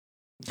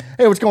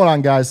Hey, what's going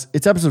on, guys?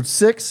 It's episode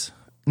 6.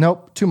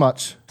 Nope, too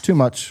much.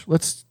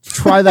 Let's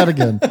try that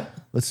again.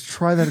 Let's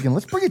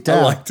bring it down.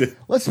 I liked it.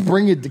 Let's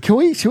bring it.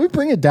 Should we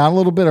bring it down a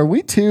little bit? Are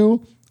we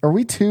too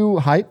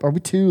hype? Are we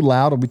too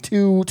loud? Are we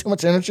too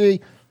much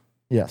energy?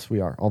 Yes, we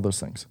are. All those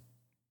things.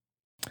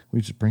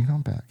 We just bring it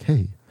on back.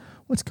 Hey,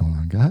 what's going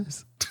on,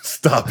 guys?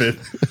 Stop it.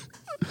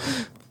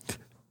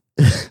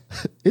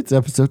 It's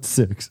episode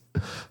 6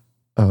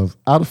 of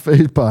Out of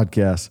Phase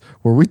Podcast,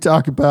 where we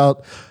talk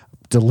about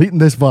deleting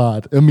this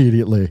VOD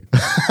immediately.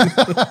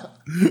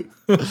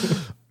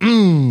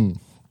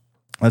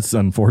 That's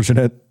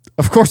unfortunate.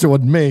 Of course, it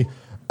wasn't me.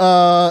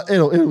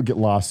 It'll get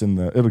lost in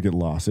the. It'll get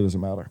lost. It doesn't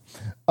matter.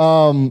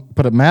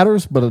 But it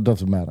matters. But it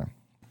doesn't matter.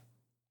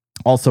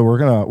 Also, we're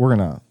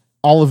gonna.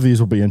 All of these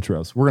will be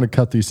intros. We're gonna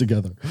cut these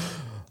together.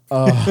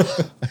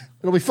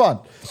 It'll be fun.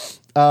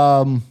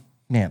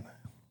 Man.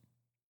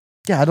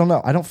 Yeah, I don't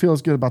know. I don't feel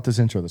as good about this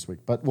intro this week,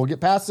 but we'll get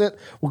past it.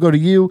 We'll go to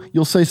you.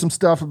 You'll say some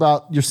stuff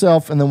about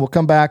yourself, and then we'll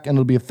come back, and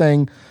it'll be a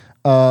thing.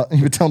 You've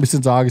been telling me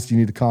since August you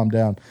need to calm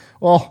down.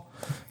 Well,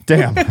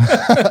 damn.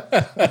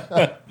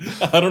 I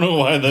don't know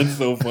why that's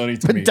so funny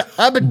to me,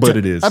 but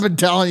it is. I've been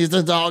telling you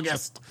since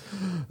August.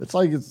 It's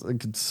like it's a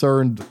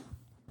concerned,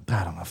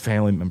 I don't know,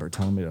 family member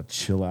telling me to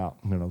chill out.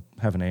 I'm going to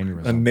have an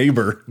aneurysm. A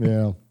neighbor.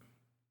 Yeah.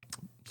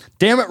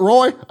 Damn it,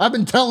 Roy. I've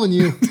been telling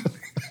you.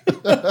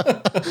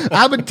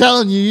 I've been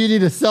telling you need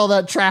to sell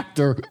that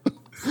tractor.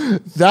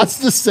 That's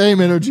the same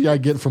energy I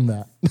get from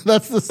that.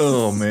 That's the.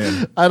 Oh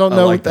man, I don't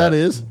know what that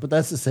is, but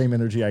that's the same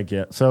energy I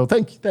get. So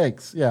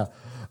thanks. Yeah,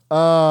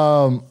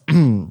 yeah.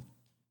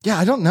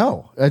 I don't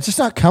know. It's just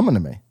not coming to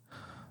me.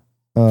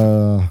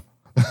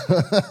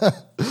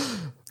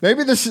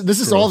 Maybe this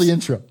is all the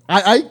intro.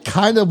 I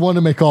kind of want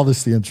to make all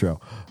this the intro.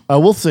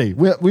 We'll see.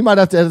 We might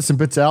have to edit some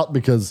bits out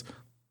because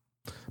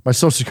my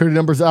social security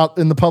number's out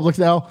in the public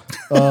now.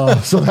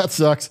 So that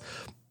sucks.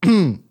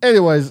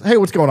 Anyways, hey,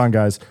 what's going on,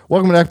 guys?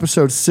 Welcome to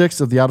episode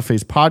 6 of the Out of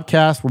Phase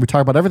Podcast, where we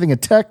talk about everything in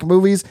tech,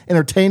 movies,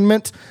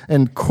 entertainment,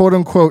 and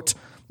quote-unquote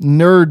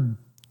nerd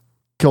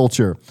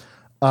culture.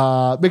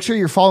 Make sure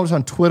you're following us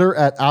on Twitter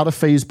at Out of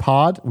Phase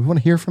Pod. We want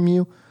to hear from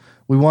you.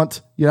 We want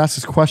you to ask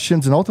us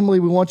questions, and ultimately,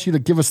 we want you to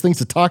give us things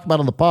to talk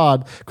about on the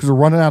pod because we're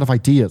running out of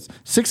ideas.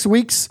 6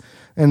 weeks,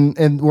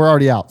 and we're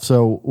already out.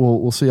 So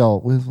we'll see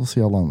how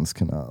long this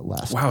can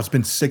last. Wow, it's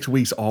been 6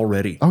 weeks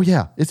already. Oh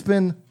yeah, it's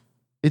been.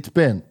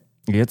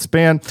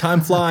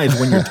 Time flies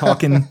when you're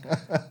talking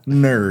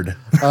nerd.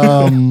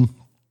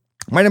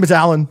 My name is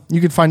Alan.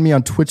 You can find me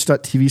on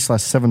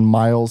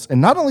twitch.tv/7miles. And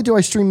not only do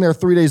I stream there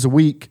 3 days a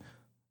week,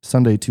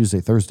 Sunday,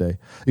 Tuesday, Thursday,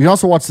 you can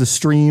also watch the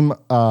stream,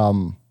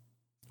 the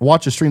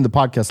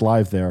podcast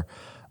live there.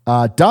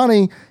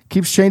 Donnie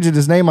keeps changing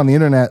his name on the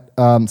internet.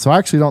 So I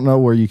actually don't know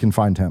where you can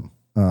find him.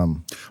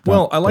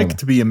 Well, I like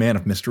to be a man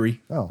of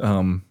mystery.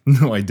 Oh.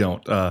 No, I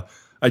don't. I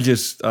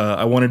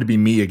wanted to be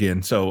me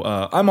again. So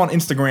I'm on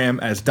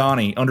Instagram as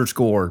Donnie_B_good.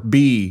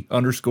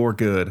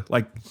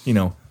 Like, you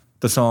know,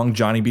 the song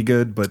Johnny Be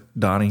Good, but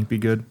Donnie Be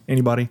Good.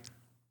 Anybody?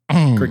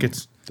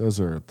 Crickets.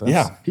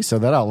 Yeah. He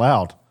said that out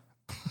loud.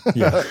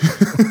 Yeah.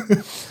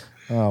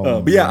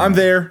 But yeah, I'm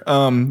there.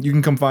 You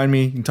can come find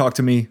me. You can talk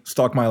to me,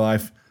 stalk my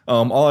life.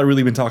 All I've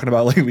really been talking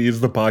about lately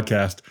is the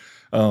podcast.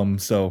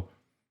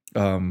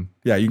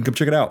 Yeah, you can come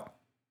check it out.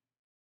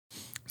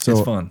 So,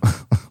 it's fun.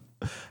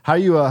 How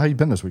you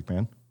been this week,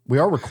 man? We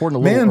are recording a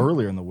little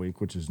earlier in the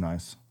week, which is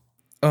nice.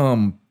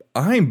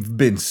 I've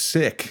been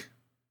sick,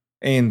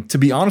 and to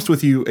be honest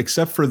with you,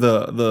 except for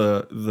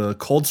the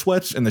cold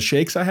sweats and the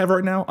shakes I have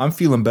right now, I'm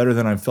feeling better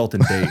than I've felt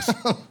in days.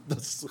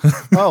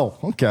 Oh,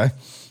 okay.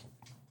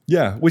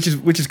 Yeah, which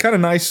is kind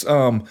of nice.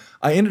 I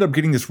ended up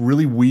getting this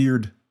really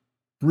weird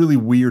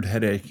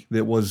headache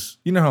that was,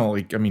 you know how,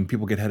 like, I mean,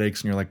 people get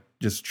headaches and you're like,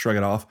 just shrug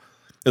it off.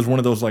 It was one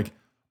of those like,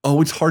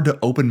 oh, it's hard to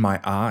open my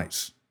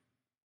eyes.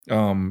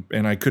 And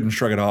I couldn't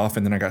shrug it off,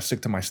 and then I got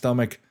sick to my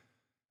stomach,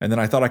 and then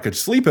I thought I could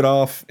sleep it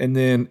off, and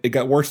then it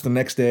got worse the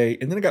next day,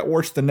 and then it got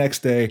worse the next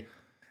day,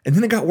 and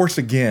then it got worse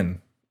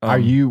again. I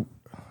don't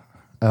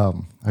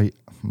know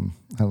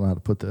how to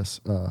put this.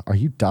 Are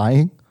you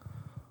dying?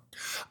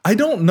 I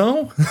don't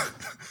know.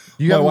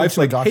 My wife's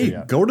like,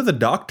 hey, go to the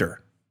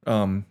doctor.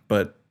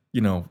 But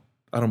you know,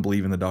 I don't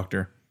believe in the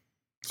doctor,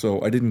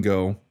 so I didn't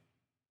go.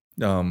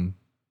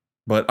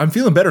 But I'm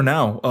feeling better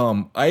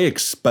now. I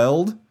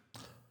expelled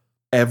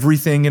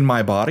everything in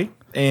my body,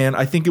 and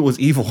I think it was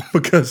evil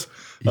because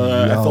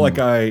I feel like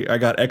I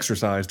got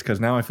exercised because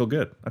now I feel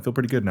good. I feel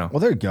pretty good now. Well,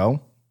 there you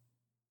go.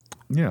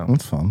 Yeah,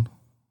 that's fun.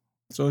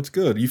 So it's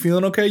good. You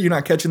feeling okay? You're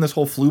not catching this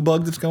whole flu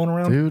bug that's going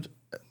around, dude?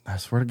 I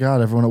swear to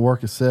God, everyone at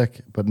work is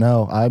sick, but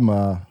no, I'm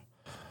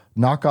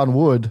knock on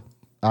wood.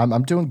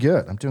 I'm doing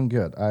good.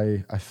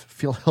 I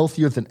feel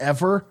healthier than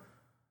ever.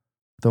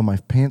 Though my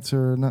pants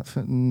are not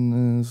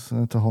fitting,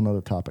 that's a whole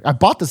nother topic. I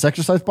bought this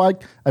exercise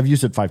bike. I've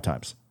used it 5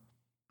 times.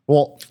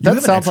 Well,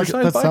 that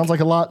sounds like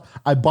a lot.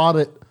 I bought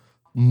it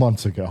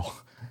months ago.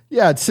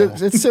 Yeah, it's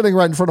sitting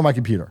right in front of my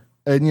computer.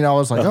 And, you know, I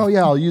was like, oh,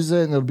 yeah, I'll use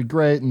it and it'll be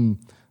great. And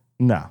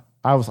no,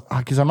 I was,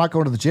 because I'm not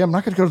going to the gym. I'm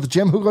not going to go to the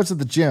gym. Who goes to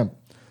the gym?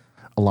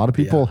 a lot of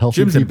people,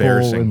 healthy Gym's people,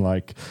 embarrassing. and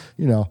like,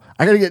 you know,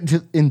 I got to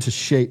get into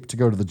shape to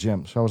go to the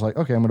gym. So I was like,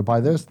 okay, I'm going to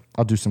buy this.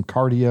 I'll do some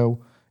cardio.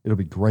 It'll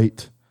be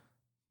great.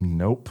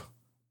 Nope.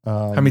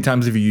 How many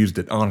times have you used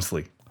it,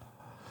 honestly?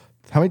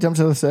 How many times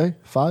did I say?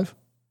 5?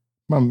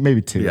 Well,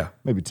 maybe 2. Yeah.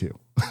 Maybe 2.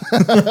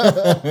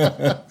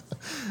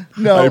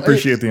 No, I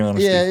appreciate the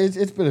honesty. Yeah,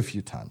 it's been a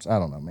few times. I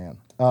don't know, man.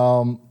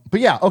 But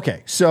yeah,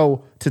 okay.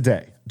 So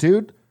today,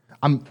 dude,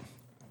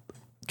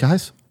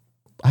 guys,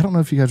 I don't know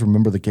if you guys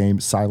remember the game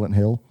Silent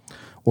Hill,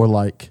 or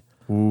like,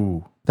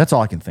 Ooh. that's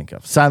all I can think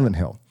of. Silent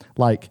Hill.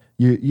 Like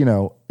you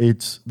know,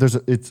 there's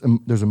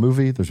a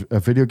movie, there's a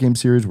video game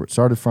series where it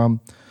started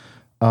from.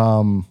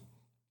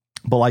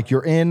 But like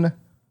you're in,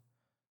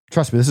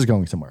 trust me, this is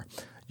going somewhere.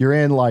 You're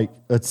in like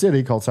a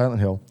city called Silent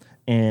Hill,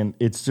 and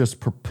it's just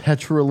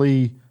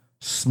perpetually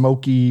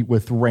smoky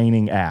with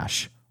raining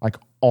ash, like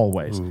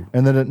always. Ooh.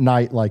 And then at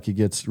night, like it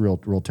gets real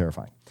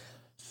terrifying.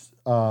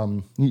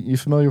 You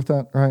familiar with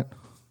that, right?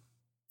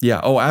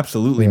 Yeah. Oh,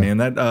 absolutely, man.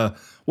 That.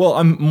 Well,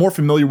 I'm more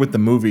familiar with the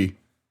movie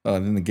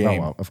than the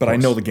game, well, of but I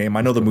course. know the game.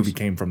 I know the movie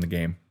came from the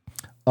game.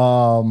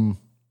 Well,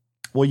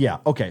 yeah.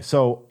 Okay.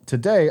 So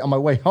today on my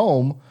way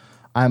home,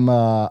 I'm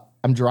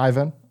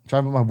driving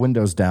my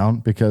windows down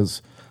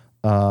because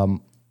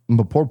I'm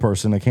a poor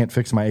person. I can't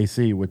fix my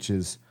AC, which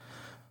is,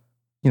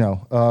 you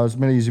know, as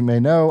many as you may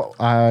know,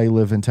 I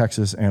live in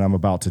Texas and I'm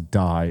about to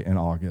die in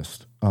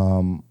August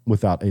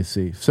without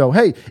AC. So,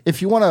 hey,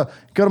 if you want to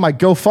go to my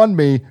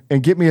GoFundMe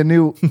and get me a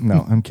new,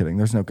 no, I'm kidding.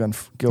 There's no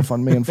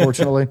GoFundMe,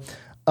 unfortunately.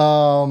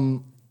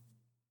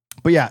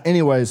 But yeah,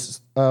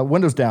 anyways,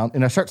 windows down,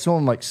 and I start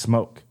smelling like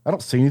smoke. I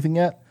don't see anything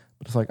yet,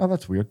 but it's like, oh,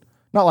 that's weird.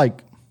 Not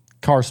like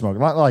car smoke,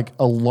 not like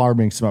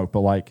alarming smoke, but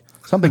like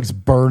something's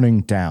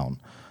burning down.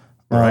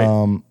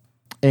 Right.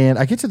 And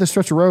I get to the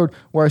stretch of road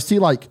where I see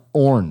like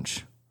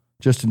orange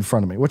just in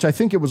front of me, which I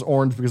think it was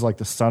orange because like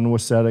the sun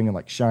was setting and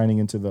like shining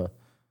into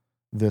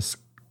this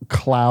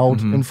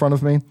cloud in front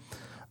of me.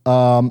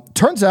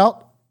 Turns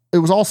out it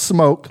was all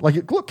smoke. Like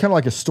it looked kind of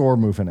like a storm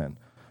moving in,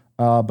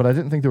 but I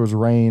didn't think there was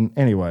rain.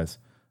 Anyways,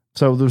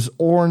 so this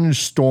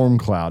orange storm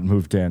cloud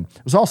moved in.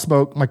 It was all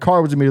smoke. My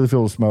car was immediately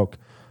filled with smoke.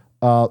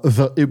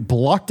 It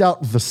blocked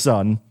out the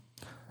sun,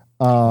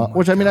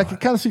 which I mean, I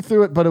could kind of see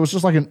through it, but it was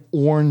just like an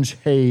orange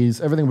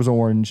haze. Everything was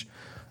orange.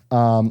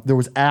 There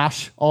was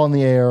ash all in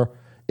the air.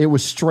 It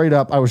was straight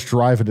up. I was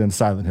driving in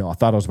Silent Hill. I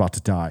thought I was about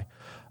to die.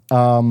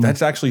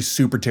 That's actually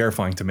super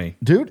terrifying to me.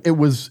 Dude, it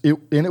was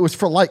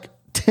for like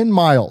 10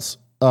 miles,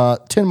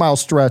 10-mile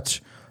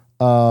stretch,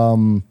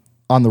 on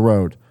the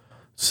road.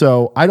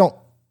 So I don't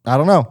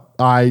know.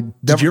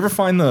 Did you ever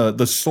find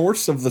the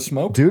source of the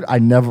smoke? Dude, I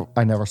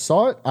never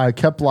saw it. I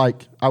kept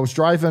like, I was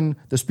driving,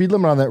 the speed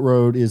limit on that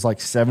road is like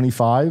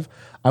 75.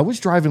 I was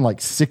driving like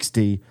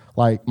 60,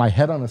 like my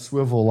head on a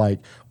swivel, like,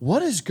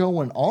 what is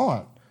going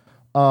on?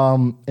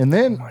 And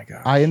then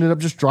I ended up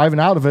just driving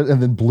out of it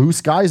and then blue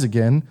skies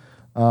again.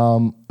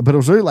 But it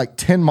was really like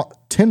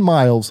 10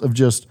 miles of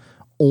just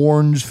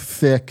orange,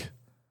 thick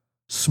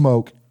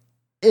smoke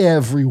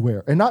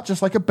everywhere. And not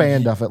just like a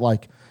band of it.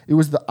 Like it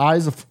was the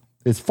eyes of,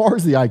 as far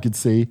as the eye could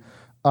see.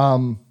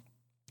 And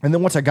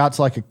then once I got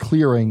to like a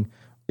clearing,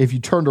 if you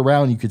turned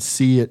around, you could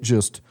see it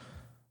just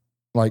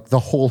like the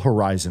whole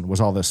horizon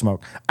was all this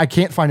smoke. I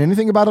can't find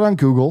anything about it on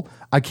Google.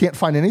 I can't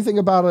find anything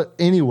about it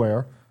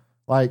anywhere.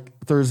 Like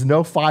there's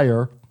no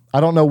fire. I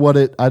don't know what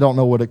it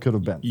could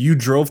have been. You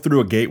drove through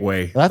a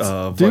gateway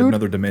of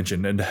another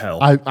dimension into hell.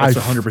 That's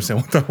 100%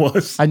 what that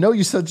was. I know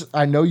you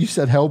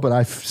said hell, but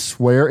I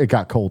swear it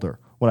got colder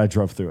when I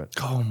drove through it.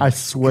 Oh my I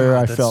swear God,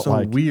 I that's felt so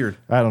like weird.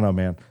 I don't know,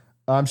 man.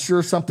 I'm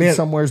sure something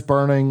somewhere's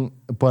burning,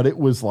 but it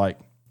was like,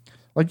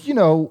 you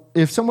know,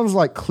 if someone's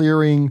like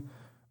clearing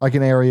like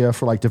an area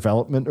for like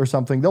development or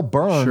something, they'll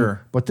burn.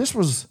 Sure. But this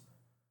was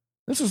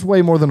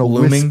way more than a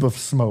wisp of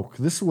smoke.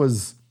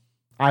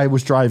 I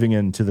was driving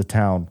into the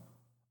town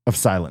of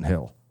Silent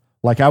Hill.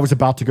 Like I was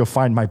about to go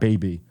find my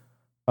baby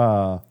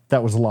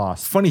that was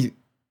lost.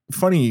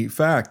 Funny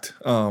fact.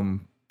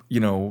 You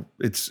know,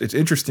 it's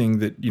interesting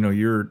that, you know,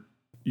 you're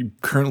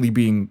currently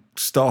being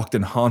stalked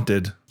and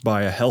haunted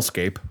by a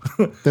hellscape.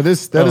 That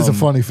is a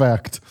funny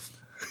fact.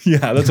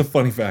 Yeah, that's a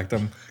funny fact.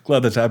 I'm glad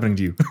that's happening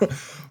to you.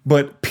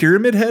 But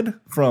Pyramid Head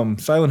from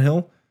Silent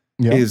Hill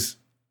is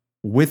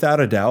without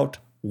a doubt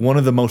one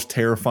of the most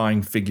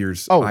terrifying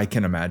figures I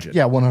can imagine.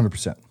 Yeah,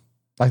 100%.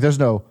 Like there's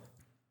no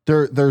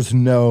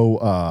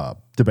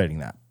debating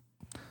that.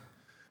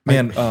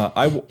 Man,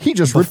 he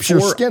just rips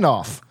your skin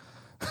off.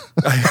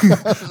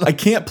 I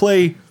can't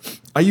play.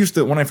 I used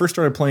to, when I first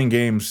started playing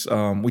games,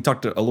 we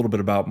talked a little bit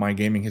about my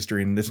gaming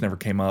history and this never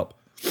came up.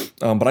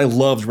 But I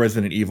loved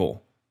Resident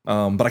Evil.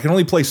 But I can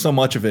only play so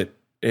much of it.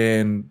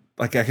 And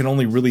like, I can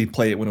only really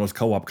play it when it was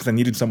co-op because I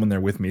needed someone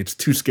there with me. It's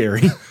too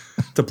scary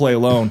to play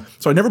alone.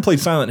 So I never played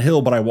Silent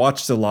Hill, but I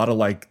watched a lot of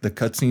like the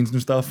cutscenes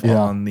and stuff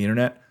on the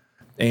internet.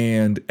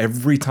 And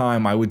every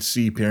time I would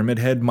see Pyramid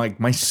Head,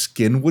 my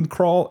skin would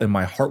crawl and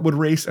my heart would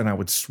race and I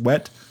would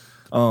sweat.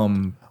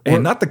 And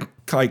not the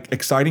like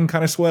exciting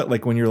kind of sweat,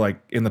 like when you're like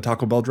in the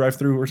Taco Bell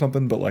drive-through or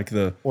something, but like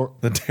the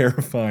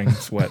terrifying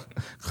sweat.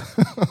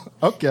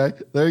 Okay,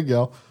 there you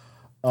go.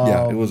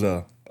 Yeah, it was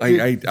a.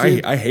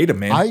 I hate them,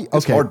 man.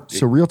 It's hard.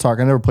 So real talk,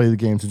 I never played the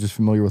game, so just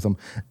familiar with them.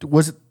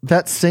 Was it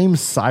that same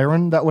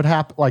siren that would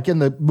happen? Like in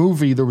the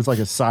movie, there was like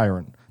a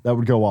siren that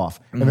would go off,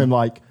 and then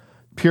like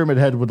Pyramid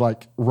Head would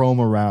like roam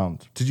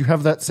around. Did you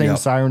have that same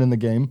siren in the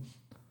game?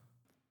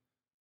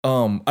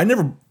 I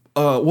never.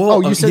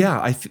 Well, you said,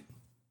 yeah.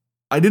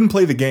 I didn't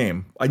play the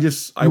game.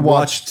 I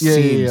watched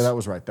scenes. Yeah, that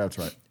was right. That's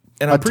right.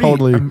 And I'm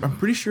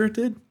pretty sure it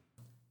did.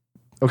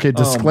 Okay,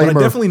 disclaimer. But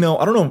I definitely know.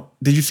 I don't know.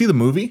 Did you see the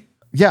movie?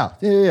 Yeah.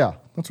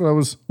 That's what I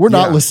was. We're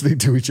not listening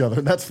to each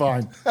other. That's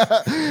fine.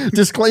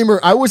 Disclaimer.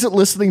 I wasn't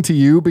listening to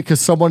you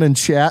because someone in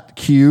chat,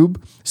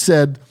 Cube,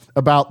 said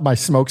about my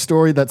smoke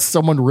story that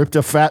someone ripped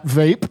a fat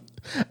vape.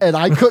 And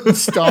I couldn't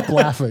stop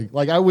laughing.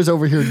 Like I was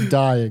over here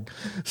dying.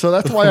 So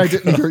that's why I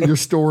didn't hear your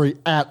story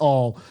at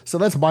all. So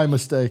that's my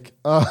mistake.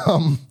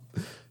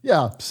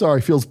 Yeah,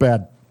 sorry, feels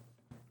bad.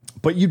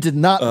 But you did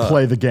not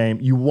play the game.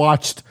 You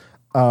watched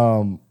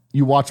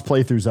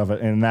playthroughs of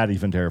it, and that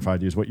even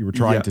terrified you, is what you were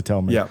trying to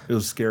tell me. Yeah, it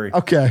was scary.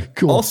 Okay,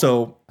 cool.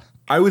 Also,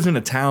 I was in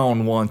a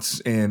town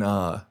once in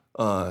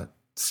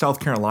South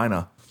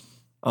Carolina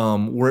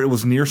where it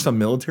was near some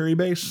military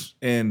base,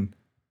 and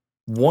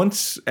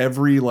once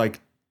every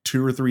like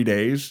 2 or 3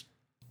 days,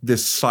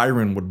 this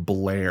siren would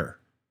blare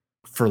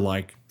for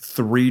like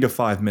 3 to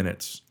 5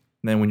 minutes.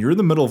 And then when you're in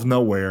the middle of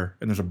nowhere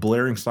and there's a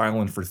blaring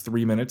siren for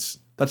 3 minutes,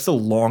 that's the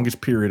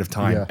longest period of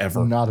time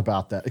ever. I'm not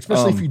about that.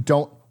 Especially if you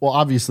don't, well,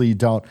 obviously you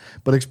don't,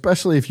 but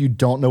especially if you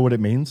don't know what it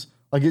means.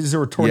 Like, is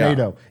there a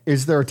tornado? Yeah.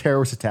 Is there a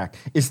terrorist attack?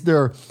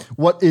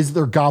 What is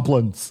there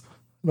goblins?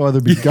 I don't know why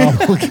there'd be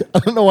goblins. I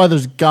don't know why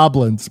there's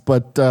goblins,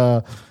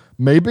 but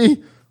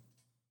maybe.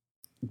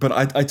 But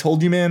I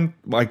told you, man,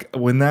 like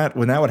when that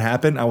would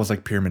happen, I was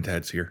like, Pyramid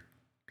Head's here.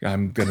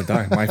 I'm gonna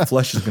die. My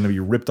flesh is gonna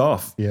be ripped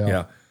off.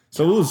 Yeah.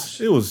 So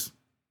it was.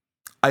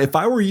 If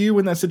I were you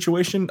in that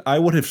situation, I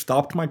would have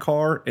stopped my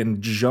car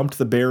and jumped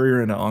the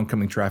barrier into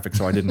oncoming traffic,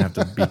 so I didn't have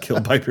to be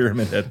killed by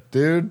Pyramid Head.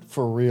 Dude,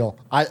 for real.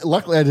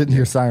 Luckily I didn't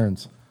hear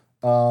sirens.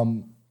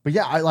 But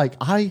yeah,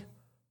 I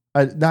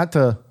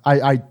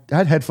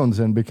had headphones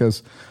in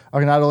because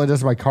not only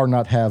does my car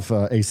not have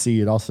AC,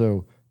 it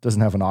also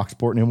doesn't have an aux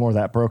port anymore.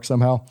 That broke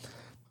somehow.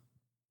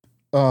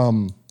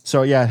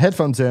 So yeah,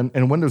 headphones in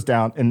and windows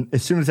down. And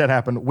as soon as that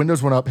happened,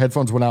 windows went up,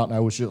 headphones went out, and I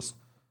was just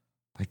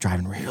like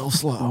driving real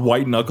slow.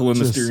 White knuckle in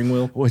the steering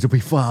wheel. It'll be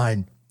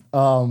fine.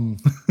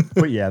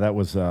 But yeah, that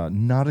was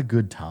not a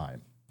good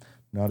time.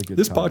 Not a good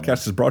This time. This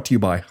podcast is brought to you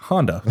by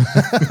Honda.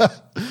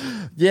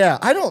 Yeah,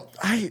 I don't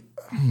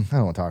want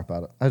to talk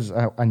about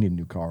it. I need a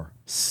new car.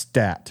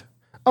 Stat.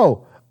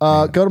 Oh,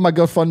 go to my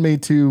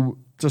GoFundMe to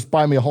just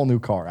buy me a whole new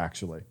car,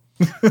 actually.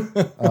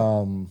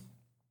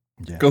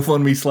 Yeah.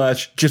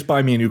 GoFundMe / just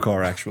buy me a new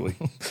car, actually.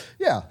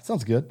 Yeah,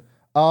 sounds good.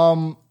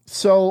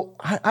 So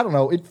I don't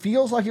know. It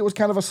feels like it was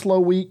kind of a slow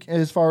week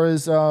as far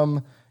as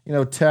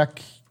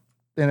tech,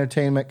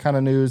 entertainment kind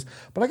of news.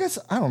 But I guess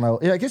I don't know.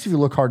 I guess if you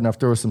look hard enough,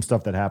 there was some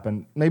stuff that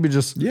happened. Maybe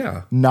just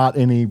not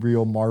any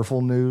real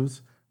Marvel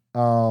news.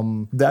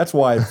 That's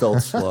why it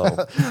felt slow.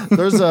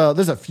 There's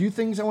a few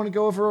things I want to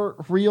go over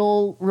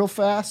real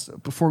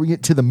fast before we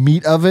get to the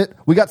meat of it.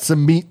 We got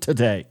some meat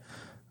today.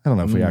 I don't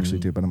know if we actually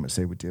do, but I'm going to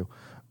say we do.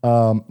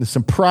 There's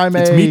some Prime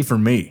It's meat for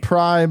me.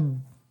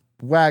 Prime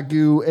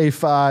Wagyu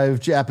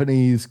A5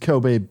 Japanese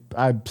Kobe.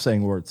 I'm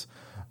saying words.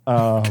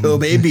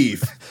 Kobe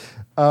beef.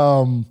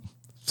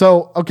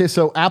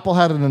 So Apple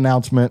had an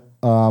announcement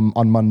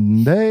on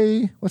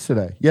Monday. What's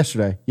today?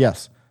 Yesterday.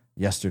 Yes,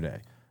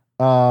 yesterday.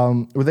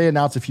 Where they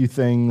announced a few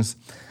things.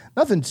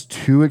 Nothing's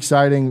too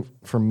exciting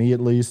for me, at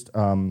least.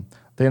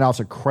 They announced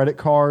a credit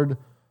card,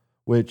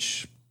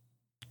 which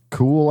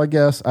cool, I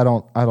guess. I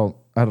don't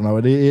know.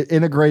 It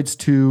integrates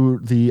to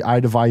the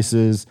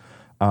iDevices.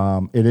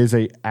 It is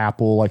a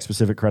Apple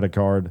specific credit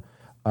card.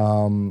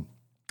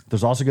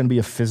 There's also going to be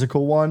a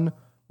physical one,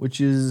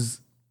 which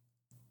is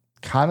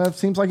kind of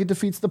seems like it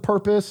defeats the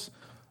purpose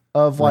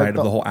of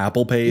the whole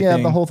Apple Pay thing. Yeah,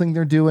 the whole thing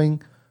they're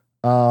doing.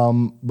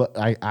 But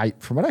I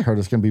from what I heard,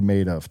 it's going to be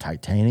made of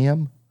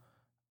titanium.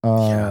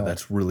 Yeah,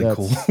 that's really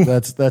cool.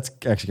 that's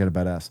actually kind of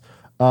badass.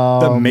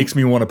 That makes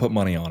me want to put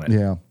money on it.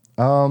 Yeah.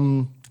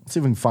 Let's see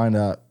if we can find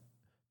a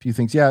few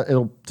things. Yeah,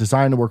 it'll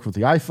design to work with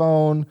the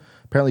iPhone.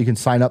 Apparently, you can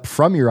sign up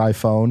from your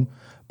iPhone.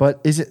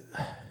 But is it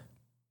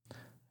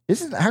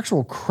an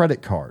actual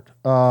credit card?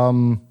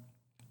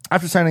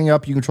 After signing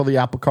up, you control the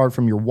Apple Card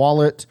from your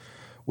wallet.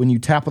 When you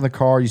tap on the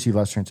card, you see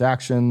less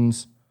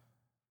transactions.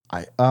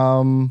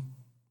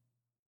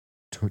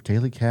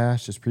 Daily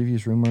cash, as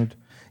previous rumored.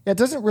 Yeah, it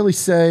doesn't really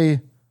say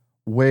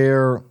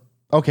where.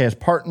 Okay, it's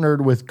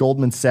partnered with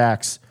Goldman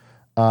Sachs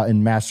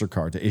and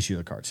MasterCard to issue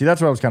the card. See,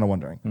 that's what I was kind of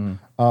wondering.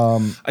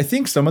 I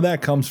think some of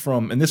that comes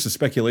from, and this is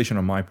speculation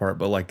on my part,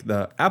 but like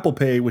the Apple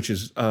Pay, which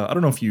is I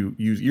don't know if you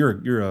use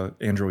you're a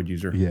Android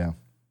user. Yeah.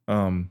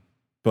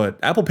 But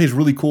Apple Pay is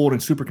really cool and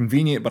it's super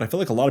convenient, but I feel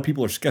like a lot of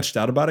people are sketched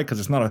out about it because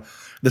it's not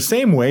the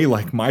same way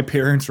like my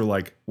parents are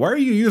like, why are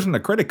you using a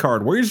credit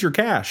card? Where's your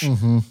cash?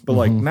 But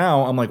like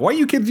now I'm like, why are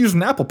you kids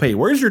using Apple Pay?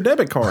 Where's your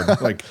debit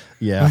card? Like,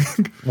 Yeah,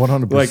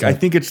 100%. like I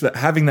think it's that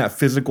having that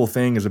physical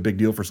thing is a big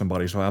deal for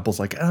somebody. So Apple's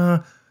like,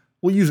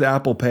 we'll use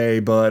Apple Pay,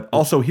 but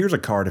also here's a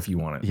card if you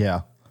want it.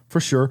 Yeah, for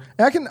sure.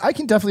 And I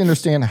can definitely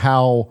understand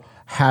how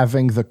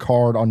having the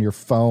card on your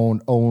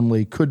phone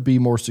only could be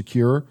more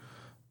secure.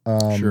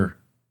 Sure.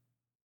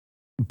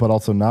 But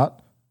also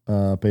not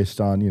based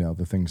on,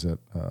 the things that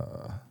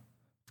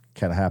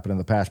kind of happened in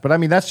the past. But I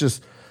mean, that's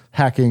just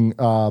hacking,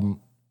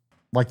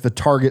 like the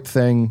Target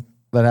thing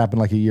that happened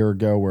like a year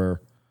ago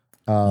where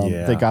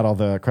they got all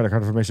the credit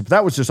card information. But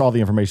that was just all the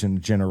information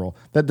in general.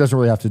 That doesn't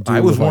really have to do with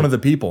I was one of the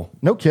people.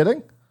 No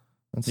kidding?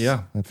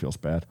 Yeah. That feels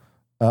bad.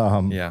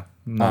 Yeah.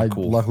 Not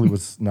cool. Luckily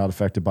was not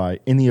affected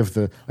by any of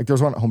the, like there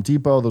was one at Home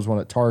Depot, there was one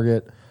at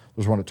Target, there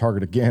was one at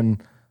Target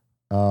again.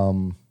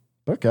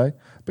 Okay.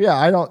 But yeah,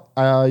 I don't,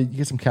 you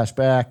get some cash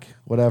back,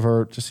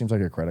 whatever. It just seems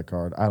like a credit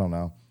card. I don't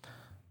know.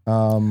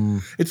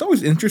 It's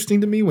always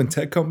interesting to me when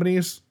tech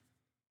companies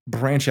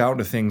branch out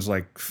into things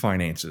like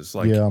finances.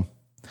 Like, yeah.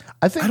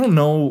 I don't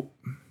know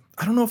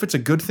if it's a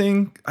good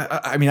thing.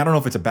 I mean, I don't know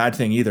if it's a bad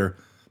thing either,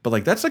 but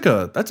like, that's a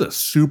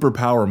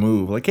superpower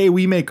move. Like, hey,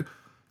 we make,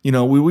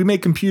 we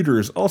make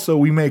computers. Also,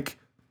 we make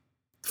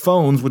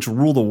phones, which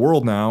rule the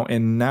world now.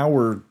 And now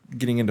we're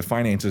getting into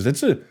finances.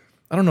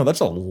 I don't know. That's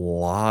a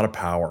lot of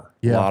power.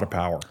 Yeah. A lot of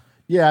power.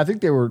 Yeah, I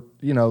think they were,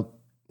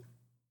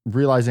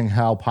 realizing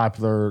how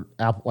popular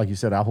Apple, like you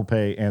said, Apple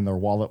Pay and their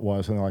wallet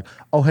was, and they're like,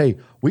 "Oh, hey,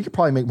 we could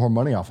probably make more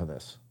money off of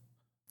this."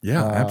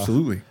 Yeah,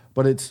 absolutely.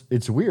 But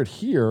it's weird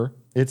here.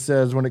 It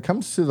says when it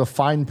comes to the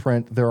fine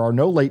print, there are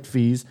no late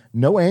fees,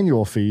 no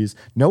annual fees,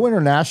 no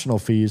international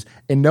fees,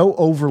 and no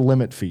over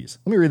limit fees.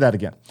 Let me read that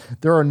again.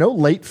 There are no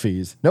late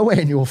fees, no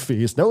annual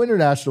fees, no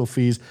international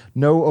fees,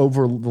 no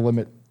over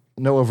limit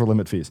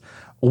fees.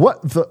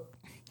 What the?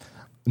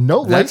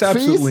 No late fees? That's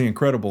absolutely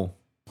incredible.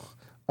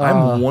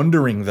 I'm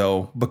wondering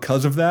though,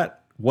 because of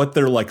that, what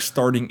their like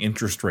starting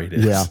interest rate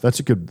is. Yeah, that's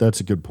a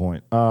good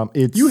point.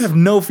 You have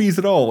no fees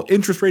at all.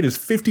 Interest rate is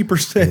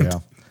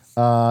 50%.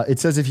 Yeah. It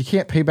says if you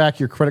can't pay back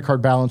your credit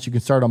card balance, you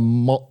can start a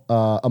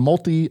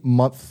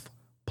multi-month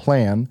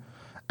plan.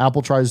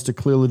 Apple tries to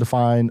clearly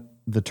define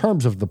the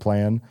terms of the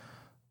plan.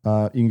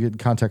 You can get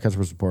contact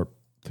customer support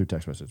through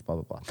text message, blah,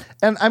 blah, blah.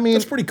 And I mean,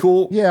 that's pretty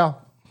cool. Yeah.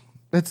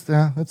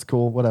 That's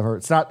cool. Whatever.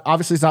 It's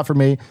not for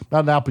me.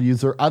 Not an Apple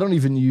user. I don't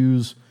even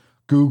use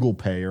Google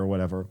Pay or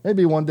whatever.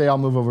 Maybe one day I'll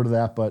move over to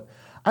that, but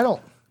I don't.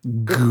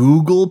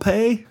 Google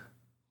Pay?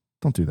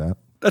 Don't do that.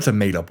 That's a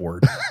made up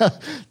word.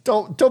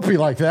 Don't be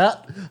like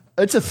that.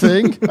 It's a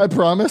thing. I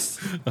promise.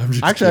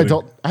 Actually,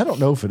 kidding. I don't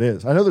know if it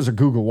is. I know there's a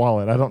Google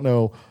Wallet. I don't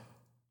know.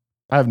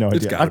 I have no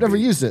idea. I've never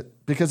used it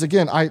because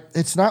again,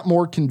 it's not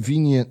more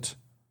convenient.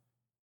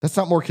 That's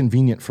not more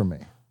convenient for me.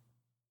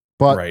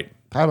 But right.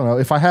 I don't know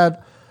if I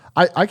had.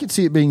 I could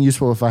see it being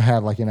useful if I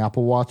had like an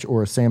Apple Watch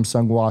or a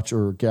Samsung Watch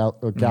or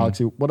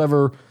Galaxy,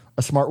 whatever,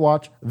 a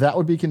smartwatch. That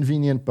would be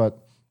convenient, but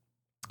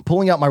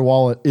pulling out my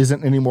wallet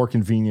isn't any more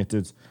convenient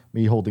as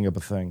me holding up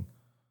a thing.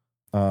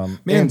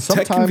 Man,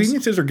 tech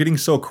conveniences are getting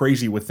so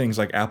crazy with things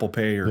like Apple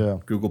Pay or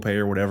Google Pay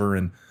or whatever.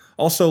 And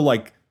also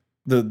like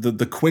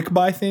the quick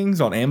buy things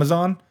on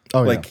Amazon.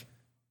 Oh, like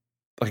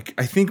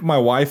I think my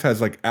wife has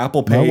like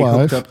Apple Pay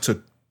hooked up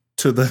to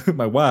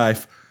my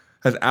wife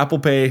has Apple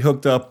Pay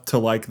hooked up to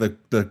like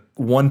the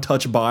one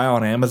touch buy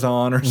on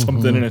Amazon or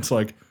something. And it's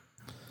like,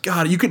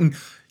 God, you can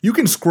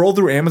scroll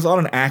through Amazon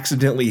and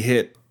accidentally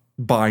hit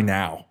buy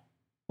now.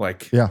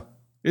 Like, yeah,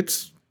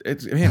 it's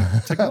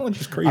man,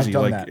 technology's crazy.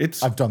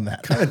 I've done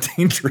that. Kind of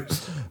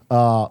dangerous.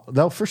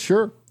 No, for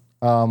sure.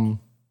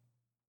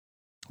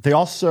 They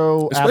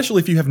also,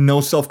 especially if you have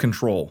no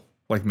self-control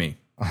like me,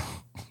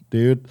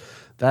 dude,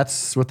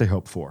 that's what they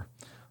hope for.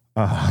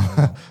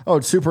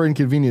 It's super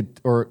inconvenient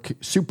or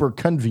super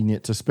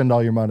convenient to spend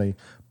all your money.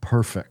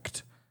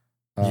 Perfect.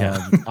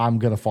 I'm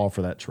going to fall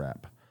for that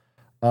trap.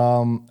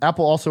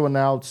 Apple also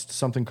announced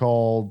something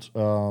called,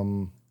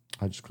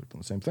 I just clicked on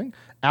the same thing,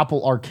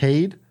 Apple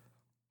Arcade,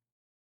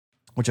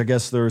 which I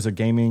guess there's a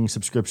gaming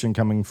subscription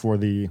coming for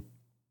the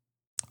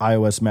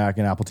iOS, Mac,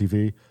 and Apple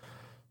TV,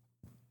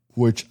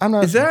 which I'm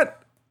not. Is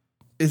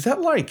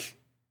that like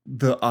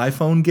the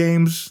iPhone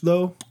games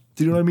though?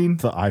 Do you know what I mean?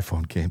 The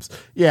iPhone games.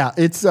 Yeah,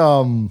 it's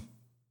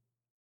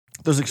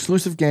there's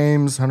exclusive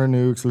games, 100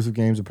 new exclusive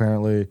games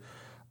apparently.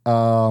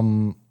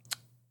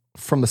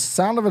 From the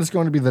sound of it, it's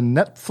going to be the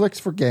Netflix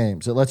for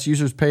games. It lets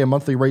users pay a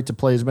monthly rate to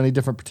play as many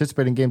different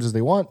participating games as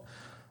they want.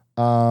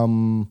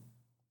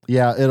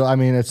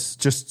 It's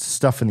just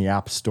stuff in the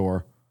App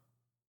Store.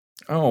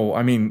 Oh,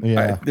 I mean,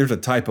 there's a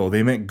typo.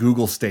 They meant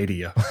Google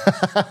Stadia.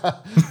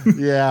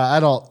 Yeah, I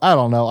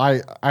don't know.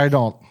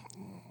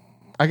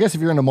 I guess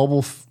if you're into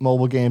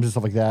mobile games and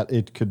stuff like that,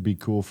 it could be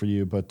cool for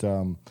you. But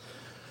I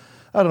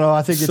don't know.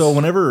 I think so.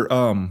 Whenever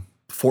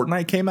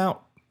Fortnite came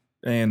out,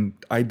 and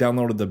I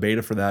downloaded the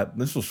beta for that,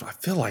 I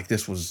feel like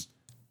this was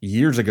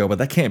years ago, but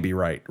that can't be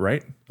right,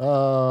 right?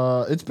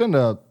 It's been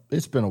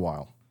a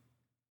while.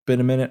 Been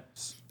a minute.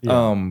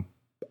 Yeah.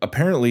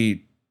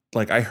 Apparently,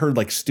 like I heard,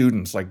 like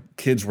students, like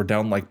kids were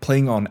down, like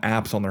playing on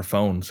apps on their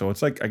phone. So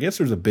it's like I guess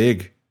there's a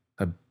big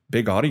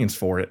audience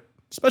for it,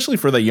 especially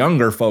for the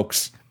younger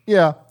folks.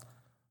 Yeah,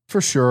 for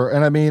sure.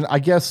 And I mean, I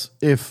guess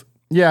if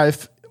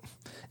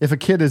a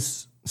kid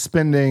is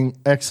spending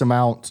X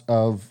amount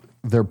of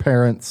their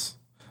parents'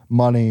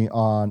 money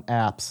on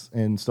apps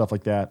and stuff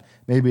like that,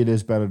 maybe it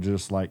is better to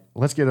just like,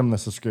 let's get him the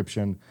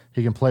subscription.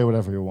 He can play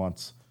whatever he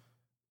wants,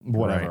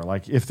 whatever. Right.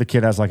 Like if the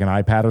kid has like an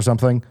iPad or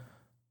something.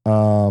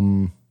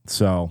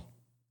 So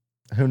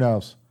who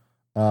knows?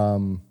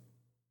 We'll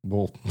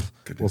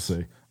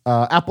see.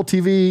 Apple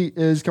TV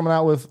is coming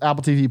out with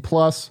Apple TV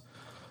Plus.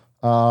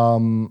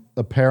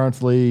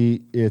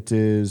 Apparently it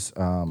is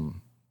a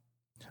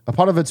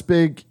part of its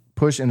big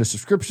push into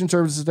subscription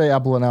services today.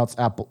 Apple announced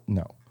what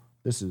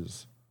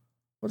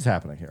is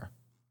happening here?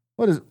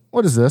 What is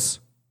this?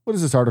 What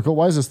is this article?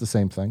 Why is this the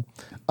same thing?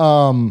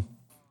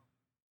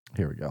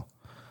 Here we go.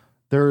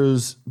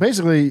 There's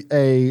basically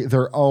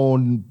their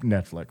own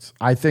Netflix.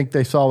 I think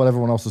they saw what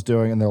everyone else was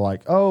doing and they're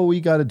like, oh,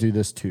 we got to do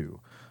this too.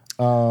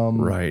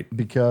 Right.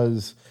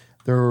 Because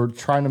they're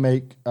trying to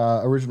make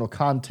original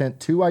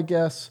content too, I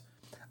guess.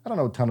 I don't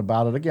know a ton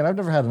about it. Again, I've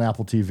never had an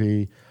Apple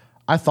TV.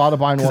 I thought of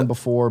buying one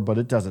before, but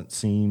it doesn't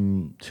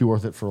seem too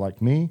worth it for like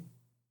me.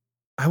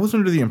 I was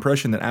under the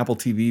impression that Apple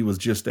TV was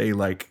just a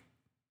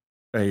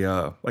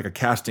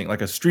casting,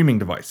 like a streaming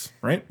device,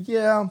 right?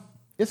 Yeah.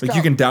 It's like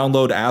you can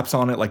download apps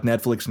on it like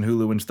Netflix and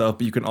Hulu and stuff,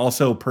 but you can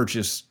also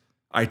purchase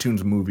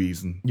iTunes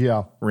movies and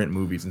rent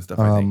movies and stuff,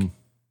 I think.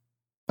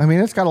 I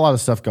mean, it's got a lot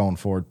of stuff going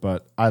for it,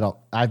 but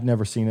I've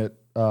never seen it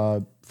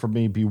for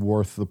me be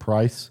worth the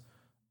price.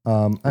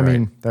 I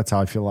mean, that's how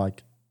I feel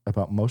like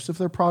about most of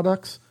their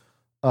products.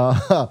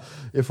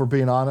 If we're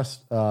being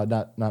honest,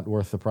 not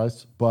worth the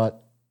price,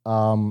 but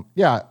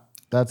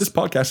this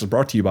podcast is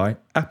brought to you by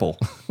Apple.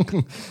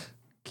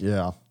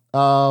 Yeah.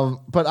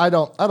 But I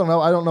don't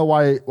know. I don't know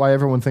why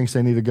everyone thinks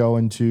they need to go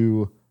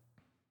into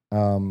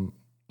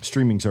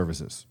streaming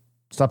services.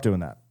 Stop doing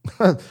that.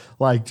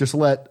 Like just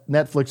let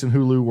Netflix and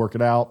Hulu work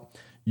it out.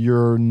 I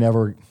don't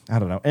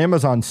know.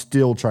 Amazon's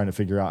still trying to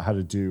figure out how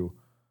to do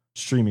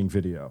streaming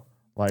video.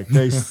 Like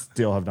they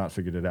still have not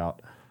figured it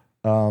out.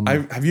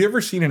 Have you ever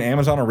seen an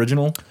Amazon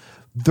original?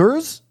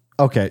 There's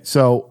a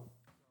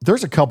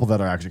couple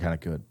that are actually kind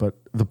of good, but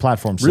the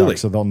platform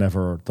sucks, so they'll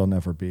never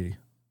be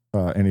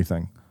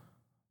anything.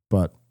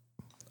 But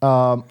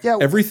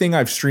everything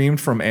I've streamed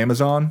from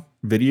Amazon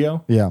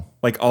Video,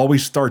 like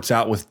always starts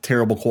out with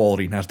terrible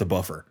quality and has to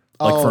buffer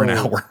for an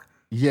hour.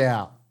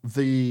 Yeah,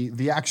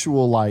 the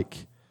actual like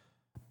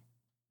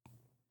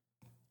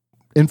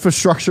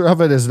infrastructure of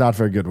it is not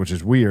very good, which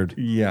is weird.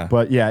 Yeah,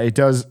 but yeah, it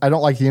does. I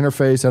don't like the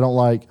interface. I don't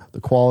like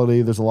the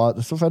quality. There's a lot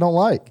of stuff I don't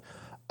like.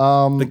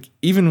 Like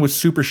even with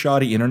super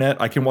shoddy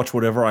internet, I can watch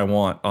whatever I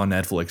want on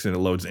Netflix and it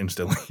loads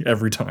instantly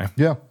every time.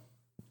 Yeah.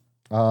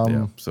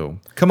 So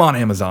come on,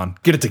 Amazon,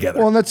 get it together.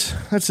 Well, and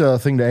that's a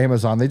thing to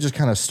Amazon. They just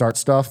kind of start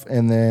stuff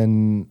and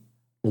then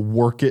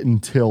work it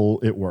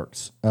until it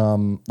works.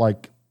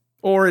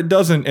 Or it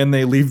doesn't, and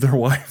they leave their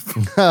wife.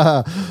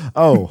 Yeah,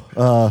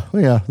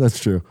 that's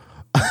true.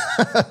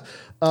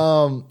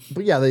 But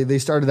yeah, they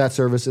started that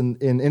service,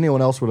 and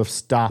anyone else would have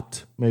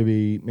stopped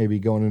maybe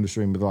going into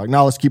streaming. But they're like,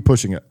 no, let's keep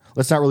pushing it.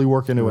 Let's not really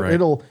work into it.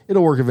 It'll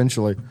work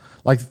eventually.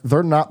 Like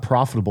they're not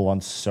profitable on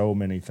so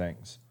many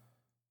things.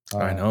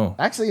 I know.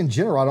 Actually, in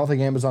general, I don't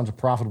think Amazon's a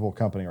profitable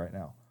company right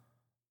now.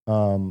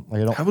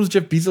 How was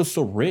Jeff Bezos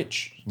so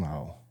rich?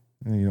 No,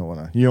 you don't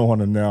want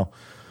to know.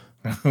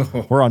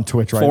 We're on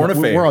Twitch right now.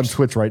 We're on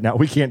Twitch right now.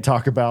 We can't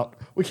talk about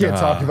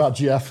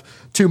Jeff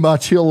too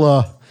much.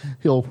 He'll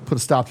put a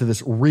stop to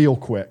this real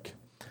quick.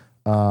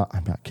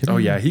 I'm not kidding. Oh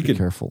yeah, Be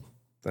careful.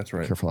 That's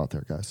right. Careful out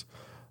there, guys.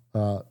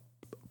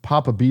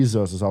 Papa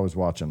Bezos is always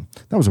watching.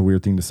 That was a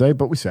weird thing to say,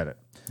 but we said it.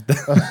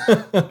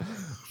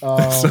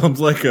 That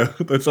sounds like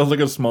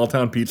a small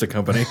town pizza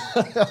company.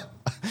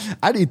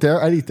 I'd eat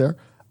there.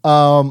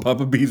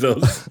 Papa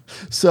Bezos.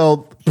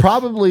 So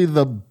probably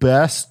the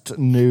best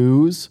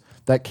news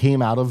that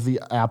came out of the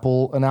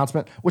Apple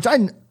announcement, which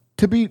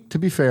to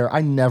be fair,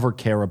 I never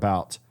care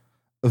about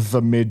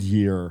the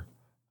mid-year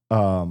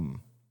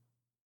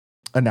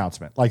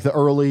announcement, like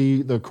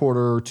the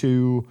quarter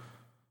two.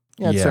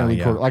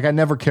 Quarter. Like I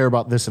never care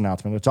about this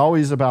announcement. It's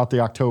always about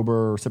the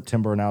October or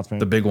September announcement,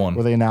 the big one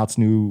where they announce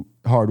new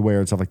hardware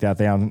and stuff like that.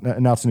 They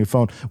announce a new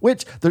phone,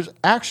 which there's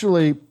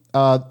actually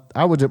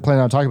I wasn't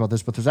planning on talking about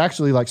this, but there's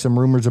actually like some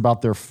rumors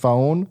about their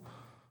phone,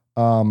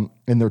 and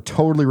they're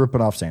totally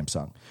ripping off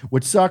Samsung,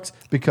 which sucks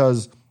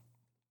because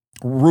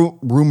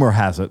rumor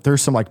has it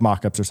there's some like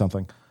mock-ups or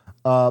something,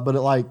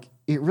 but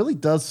it really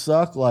does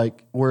suck.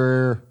 Like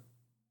where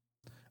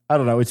I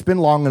don't know, it's been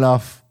long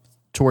enough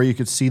to where you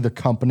could see the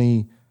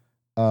company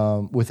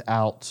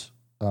without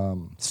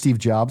Steve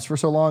Jobs for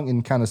so long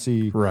and kind of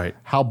see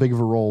how big of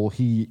a role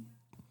he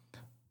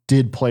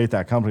did play at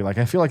that company. Like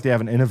I feel like they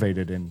haven't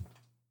innovated in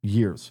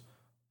years.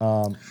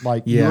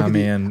 Like you look Yeah, at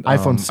man. the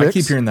iPhone 6, I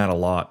keep hearing that a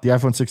lot. the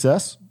iPhone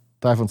 6s,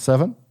 the iPhone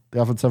 7, the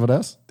iPhone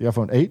 7s, the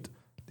iPhone 8,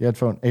 the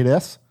iPhone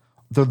 8s.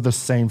 They're the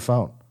same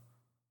phone.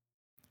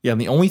 Yeah,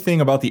 and the only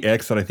thing about the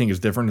X that I think is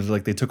different is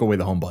like they took away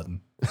the home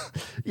button.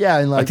 Yeah,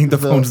 and like I think the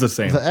phone's the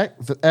same.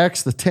 The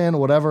X, the 10,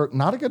 whatever,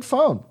 not a good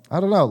phone. I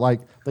don't know.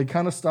 Like they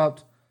kind of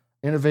stopped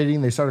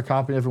innovating. They started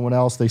copying everyone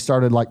else. They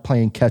started like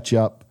playing catch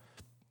up.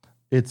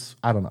 I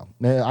don't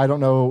know. I don't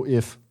know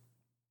if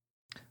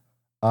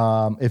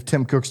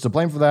Tim Cook's to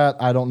blame for that.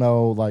 I don't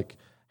know like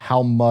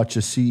how much a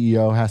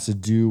CEO has to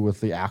do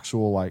with the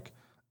actual like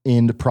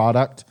end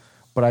product.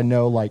 But I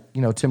know like,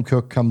 Tim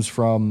Cook comes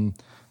from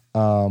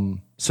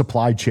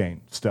supply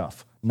chain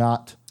stuff,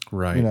 not,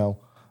 Right.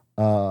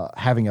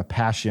 having a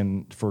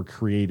passion for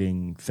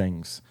creating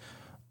things.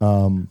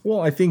 Well,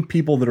 I think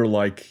people that are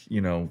like,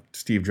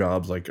 Steve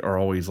Jobs, like are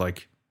always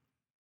like,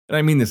 and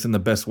I mean this in the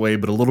best way,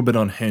 but a little bit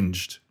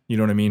unhinged. You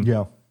know what I mean?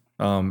 Yeah.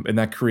 And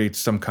that creates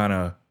some kind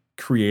of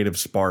creative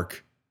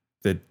spark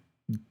that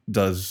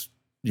does,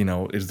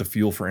 is the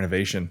fuel for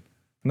innovation.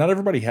 Not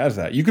everybody has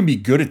that. You can be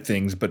good at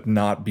things, but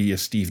not be a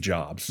Steve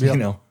Jobs,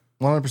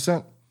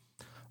 100%.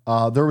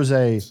 There was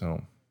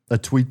So, a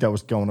tweet that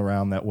was going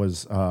around that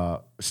was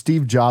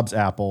Steve Jobs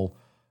Apple.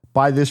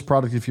 Buy this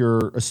product if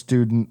you're a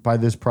student. Buy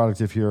this product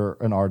if you're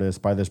an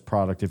artist. Buy this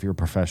product if you're a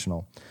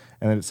professional.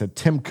 And then it said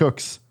Tim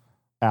Cook's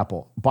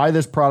Apple. Buy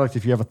this product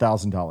if you have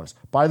 $1,000.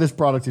 Buy this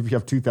product if you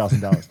have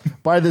 $2,000.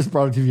 Buy this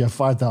product if you have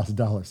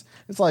 $5,000.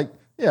 It's like,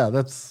 yeah,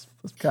 that's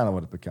kind of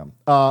what it become.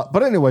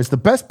 But anyways, the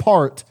best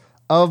part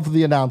of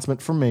the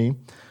announcement for me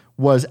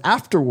was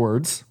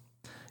afterwards,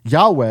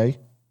 Huawei,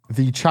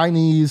 the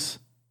Chinese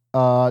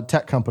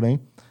tech company,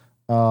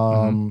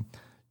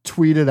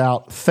 tweeted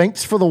out,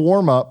 "Thanks for the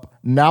warm up.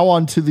 Now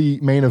on to the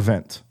main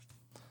event."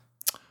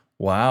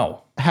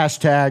 wow.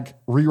 Hashtag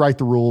rewrite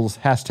the rules.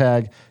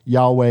 Hashtag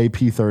Yahweh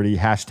P30.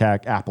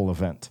 Hashtag Apple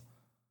event.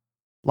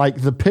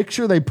 Like the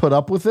picture they put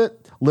up with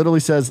it literally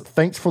says,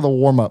 "Thanks for the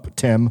warm up,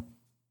 Tim."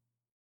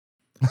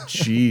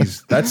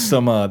 Jeez, that's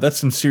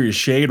some serious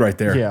shade right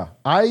there. Yeah,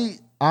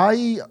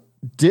 I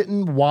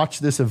didn't watch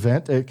this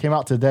event. It came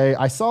out today.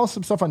 I saw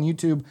some stuff on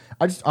YouTube.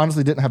 I just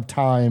honestly didn't have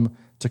time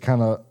to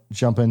kind of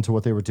jump into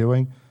what they were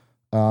doing.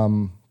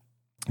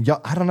 Yeah,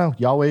 I don't know.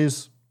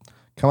 Yahweh's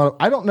come out.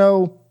 I don't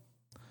know.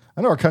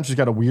 I know our country's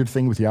got a weird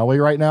thing with Yahweh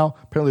right now.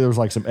 Apparently, there was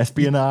like some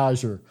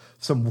espionage or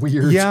some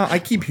weird. Yeah, I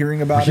keep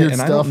hearing about it, weird and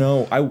stuff. I don't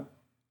know.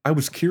 I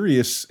was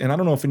curious, and I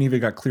don't know if any of it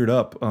got cleared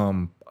up.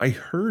 I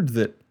heard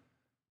that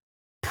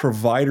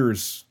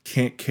providers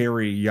can't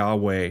carry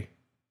Yahweh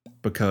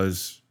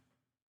because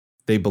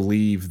they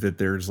believe that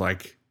there's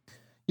like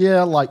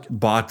like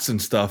bots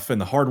and stuff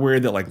and the hardware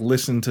that like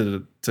listen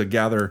to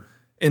gather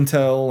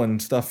intel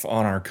and stuff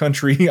on our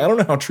country. I don't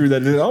know how true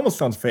that is. It almost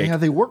sounds fake. yeah,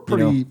 they work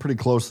pretty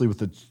closely with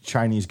the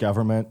Chinese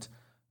government,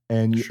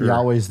 and Sure.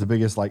 Yahweh's the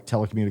biggest like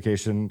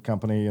telecommunication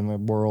company in the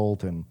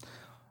world, and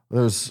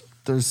there's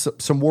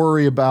some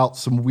worry about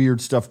some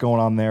weird stuff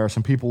going on there.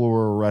 Some people who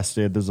were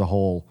arrested. There's a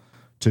whole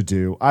to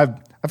do. I've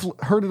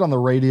heard it on the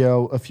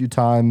radio a few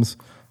times.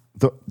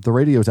 The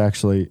radio is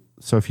actually,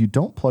 so if you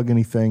don't plug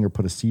anything or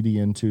put a CD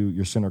into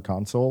your center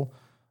console,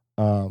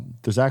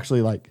 there's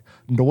actually like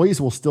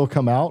noise will still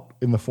come out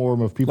in the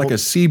form of people. Like a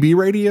CB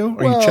radio?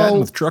 Are you chatting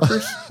with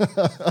truckers?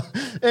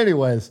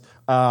 Anyways,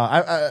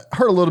 I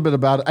heard a little bit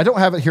about it. I don't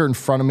have it here in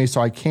front of me,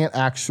 so I can't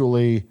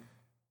actually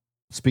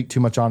speak too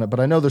much on it, but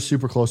I know they're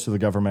super close to the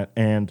government,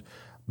 and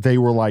they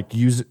were like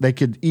they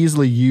could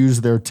easily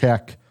use their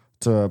tech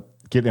to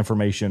get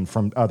information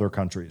from other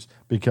countries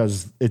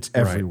because it's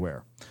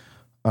everywhere.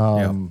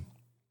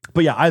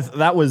 But yeah, I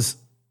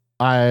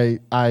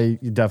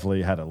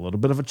definitely had a little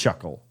bit of a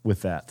chuckle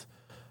with that.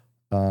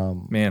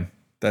 Man,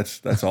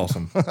 that's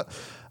awesome.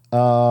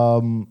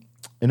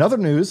 In other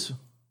news,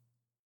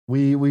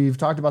 we've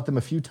talked about them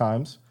a few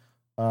times,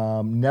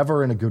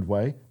 never in a good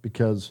way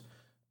because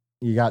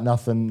you got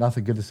nothing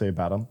good to say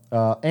about them.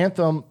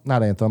 Anthem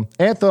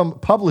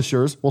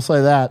publishers, we'll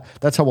say that.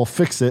 That's how we'll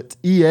fix it.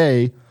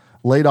 EA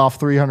laid off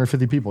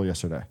 350 people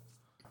yesterday.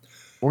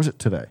 Or was it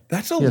today?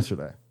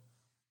 Yesterday.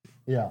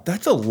 Yeah.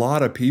 That's a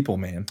lot of people,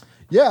 man.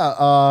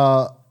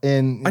 Yeah.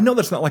 And I know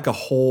that's not like a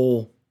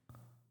whole,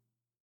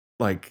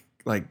 like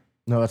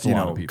no, that's a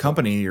lot of people.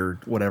 company or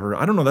whatever.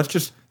 I don't know.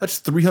 That's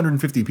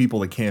 350 people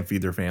that can't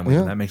feed their families,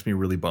 and that makes me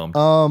really bummed.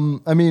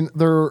 I mean,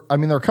 they're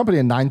a company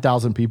of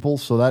 9,000 people,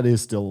 so that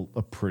is still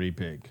a pretty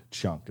big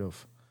chunk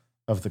of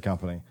the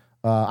company.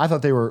 I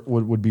thought they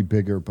would be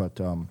bigger,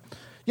 but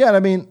yeah. I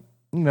mean,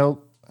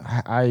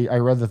 I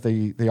read that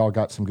they all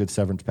got some good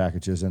severance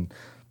packages, and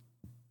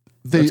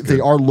they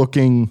are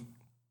looking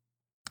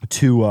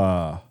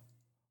to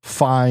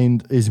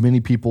find as many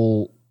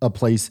people a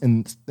place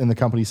in the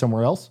company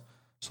somewhere else.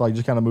 So like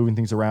just kind of moving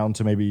things around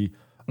to maybe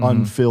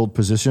unfilled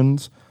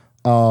positions.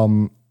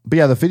 But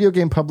yeah, the video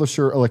game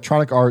publisher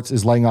Electronic Arts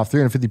is laying off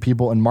 350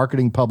 people in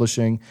marketing,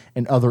 publishing,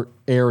 and other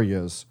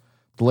areas.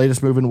 The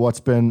latest move in what's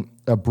been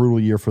a brutal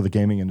year for the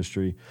gaming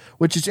industry,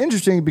 which is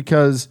interesting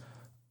because,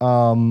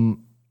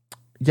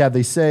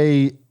 they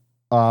say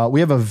We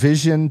have a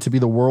vision to be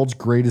the world's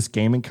greatest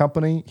gaming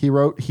company, he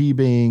wrote, he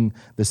being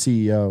the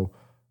CEO.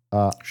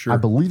 Sure. I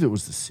believe it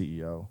was the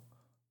CEO.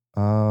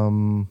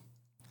 Can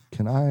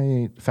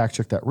I fact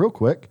check that real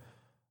quick?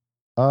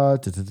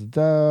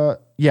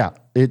 Yeah,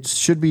 it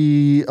should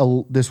be,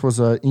 this was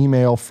an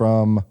email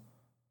from,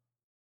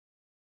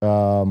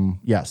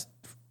 yes,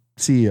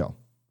 CEO.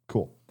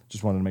 Cool.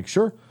 Just wanted to make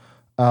sure.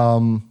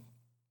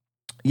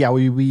 Yeah,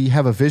 we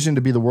have a vision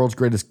to be the world's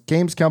greatest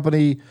games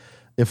company.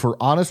 If we're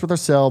honest with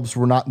ourselves,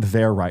 we're not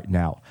there right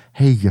now.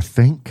 Hey, you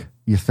think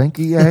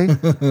EA?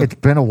 It's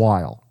been a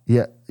while.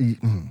 Yeah.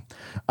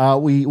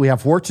 We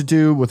have work to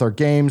do with our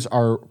games,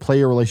 our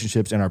player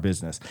relationships, and our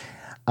business.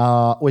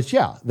 Which,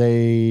 yeah,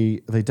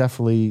 they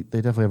definitely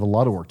have a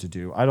lot of work to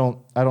do. I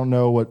don't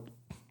know what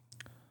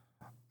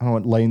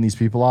laying these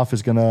people off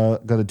is gonna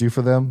do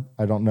for them.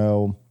 I don't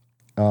know.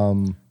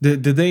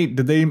 Did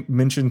they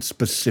mention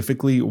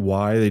specifically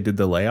why they did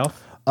the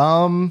layoff?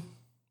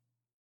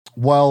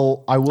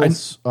 Well, I will.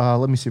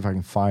 Let me see if I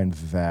can find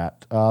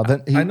that.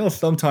 I know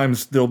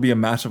sometimes there'll be a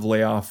massive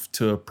layoff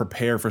to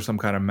prepare for some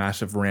kind of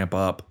massive ramp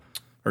up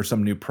or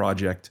some new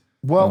project.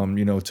 Well,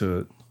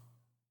 to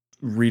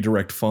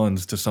redirect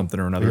funds to something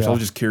or another. Yeah. So I was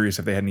just curious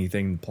if they had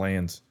anything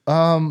plans.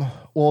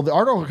 Well, the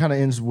article kind of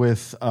ends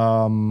with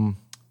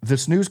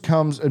this news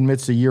comes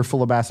amidst a year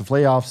full of massive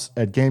layoffs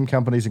at game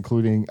companies,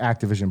 including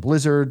Activision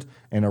Blizzard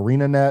and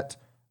ArenaNet.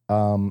 I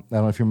don't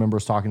know if you remember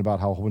us talking about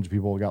how a whole bunch of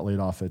people got laid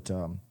off at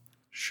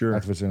Sure.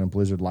 Activision and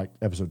Blizzard, like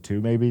episode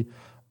 2, maybe.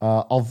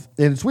 And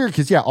it's weird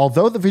because, yeah,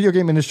 although the video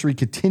game industry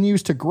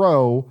continues to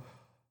grow,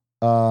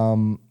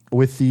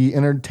 with the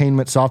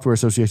Entertainment Software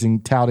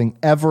Association touting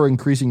ever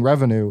increasing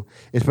revenue,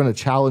 it's been a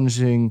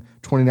challenging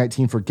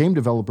 2019 for game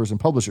developers and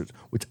publishers,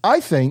 which I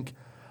think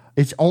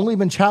it's only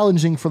been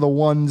challenging for the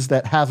ones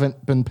that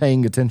haven't been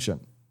paying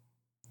attention.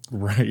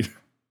 Right.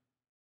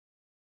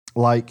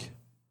 Like,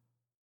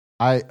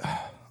 I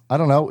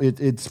don't know.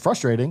 It's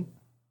frustrating.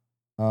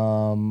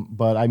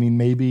 But I mean,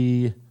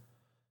 maybe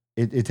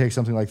it takes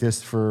something like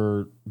this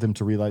for them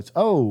to realize,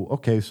 oh,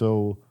 okay,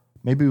 so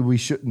maybe we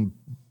shouldn't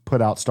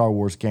put out Star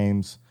Wars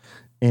games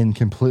and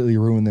completely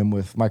ruin them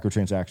with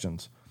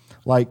microtransactions.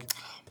 Like,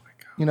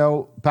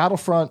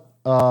 Battlefront,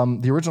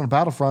 the original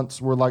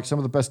Battlefronts were like some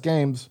of the best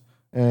games,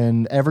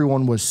 and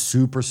everyone was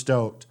super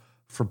stoked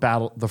for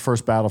the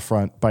first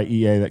Battlefront by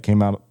EA that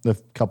came out a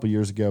few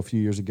years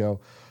ago,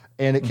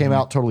 and it came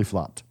out totally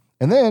flopped.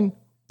 And then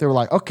they were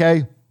like,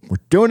 okay, we're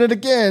doing it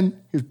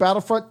again. Here's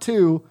Battlefront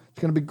 2.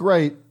 It's going to be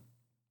great.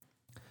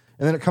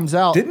 And then it comes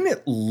out. Didn't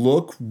it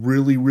look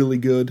really, really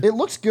good? It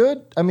looks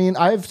good. I mean,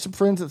 I have some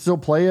friends that still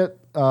play it,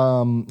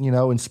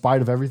 in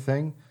spite of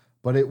everything.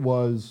 But it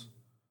was,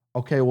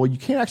 okay, well, you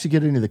can't actually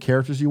get any of the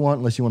characters you want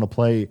unless you want to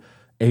play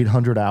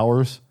 800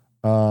 hours.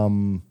 You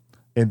can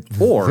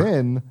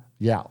spend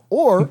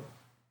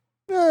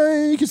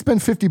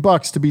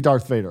 $50 to be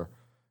Darth Vader.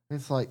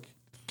 It's like,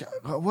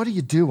 what are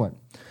you doing?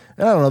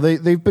 I don't know.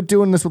 They've been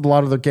doing this with a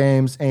lot of their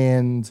games,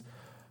 and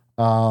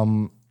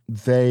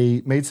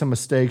they made some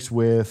mistakes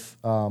with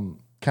kind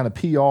of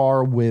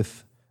PR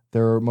with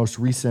their most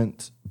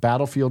recent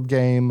Battlefield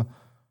game.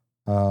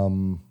 I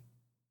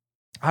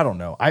don't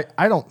know.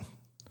 I don't.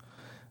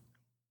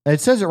 It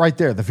says it right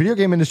there. The video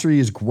game industry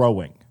is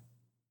growing.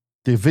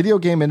 The video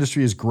game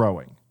industry is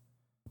growing,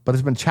 but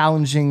it's been a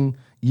challenging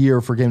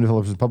year for game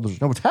developers and publishers.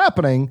 Now, what's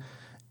happening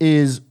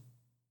is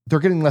they're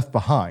getting left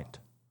behind.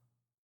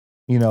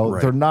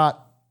 Right. They're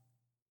not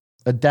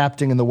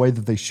adapting in the way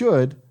that they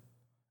should,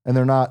 and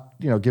they're not,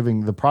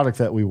 giving the product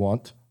that we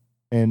want.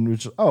 And we're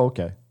just, oh,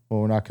 okay.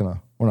 Well, we're not gonna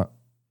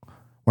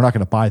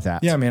buy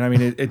that. Yeah, man. I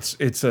mean, it's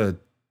a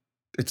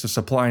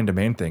supply and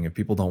demand thing. If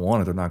people don't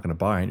want it, they're not going to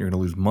buy it. You're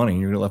going to lose money.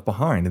 You're going to get left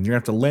behind, and you're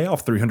going to have to lay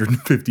off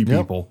 350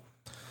 people.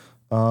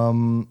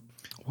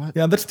 What?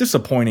 Yeah, that's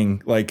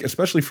disappointing. Like,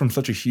 especially from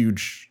such a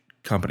huge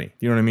company.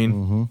 You know what I mean?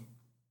 Mm-hmm.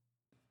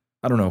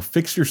 I don't know.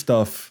 Fix your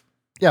stuff.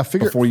 Yeah,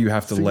 before you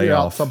have to lay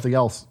out off something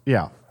else.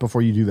 Yeah,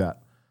 before you do that.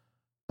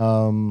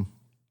 And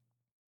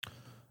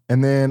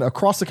then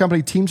across the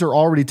company, teams are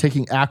already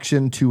taking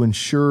action to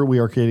ensure we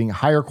are creating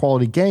higher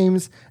quality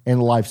games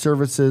and live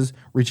services,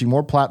 reaching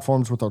more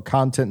platforms with our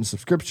content and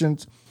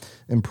subscriptions,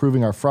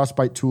 improving our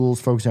Frostbite tools,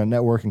 focusing on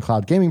network and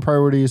cloud gaming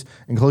priorities,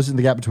 and closing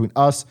the gap between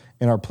us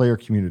and our player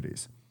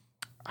communities.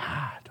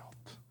 I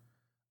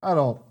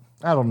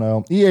don't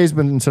know. EA's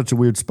been in such a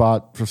weird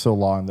spot for so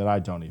long that I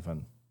don't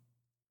even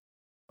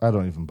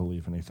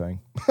believe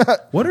anything.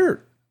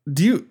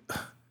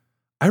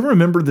 I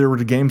remember there were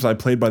the games I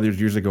played by these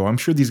years ago. I'm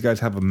sure these guys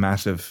have a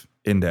massive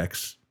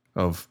index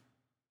of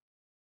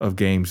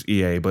games,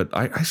 EA, but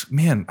I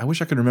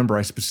wish I could remember.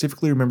 I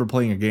specifically remember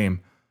playing a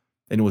game,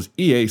 and it was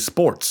EA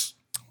Sports.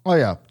 Oh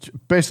yeah,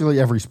 basically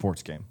every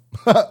sports game.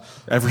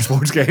 Every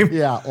sports game.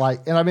 Yeah,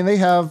 and I mean they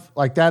have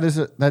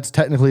that's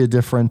technically a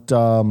different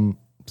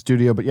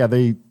studio, but yeah,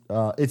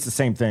 it's the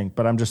same thing.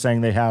 But I'm just saying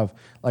they have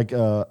like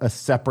a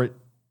separate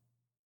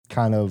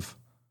kind of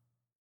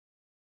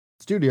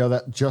studio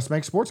that just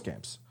makes sports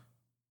games.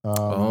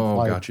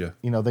 Gotcha.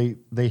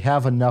 They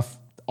have enough.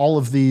 All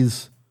of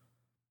these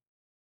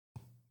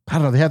I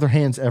don't know. They have their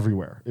hands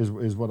everywhere. Is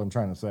what I'm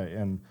trying to say,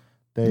 and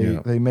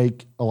they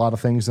make a lot of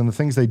things, and the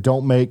things they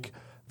don't make,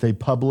 they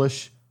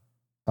publish.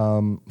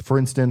 For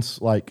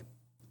instance, like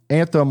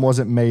Anthem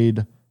wasn't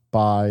made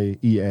by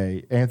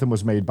EA. Anthem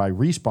was made by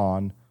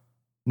Respawn.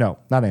 No,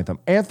 not Anthem.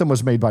 Anthem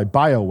was made by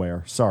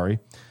BioWare. Sorry,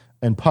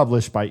 and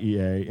published by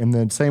EA. And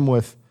then same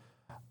with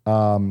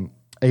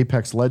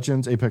Apex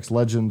Legends. Apex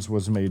Legends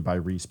was made by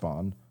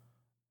Respawn,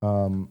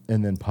 and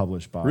then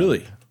published by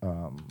Really?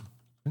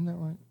 Isn't that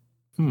right?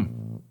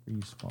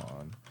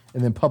 Respawn,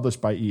 and then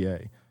published by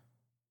EA.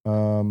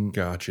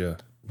 Gotcha.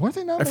 Weren't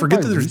they not? I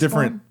forget that there's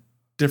Respawn?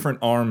 different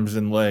arms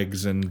and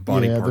legs and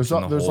body parts.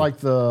 There's like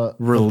the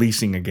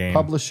releasing a game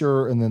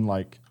publisher, and then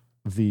like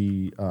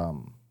the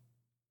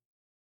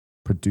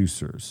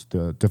producers,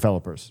 the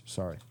developers.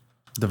 Sorry,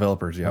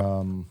 developers.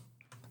 Yeah.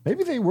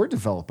 Maybe they were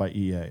developed by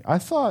EA. I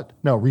thought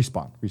no,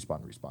 Respawn.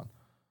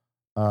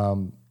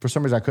 For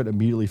some reason, I couldn't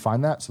immediately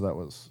find that, so that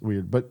was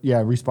weird. But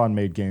yeah, Respawn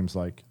made games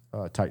like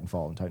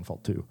Titanfall and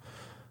Titanfall 2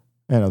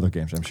 and other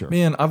games, I'm sure.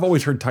 Man, I've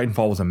always heard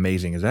Titanfall was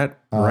amazing. Is that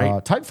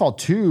right? Titanfall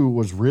 2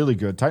 was really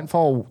good.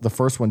 Titanfall, the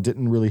first one,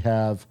 didn't really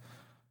have...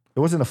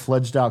 It wasn't a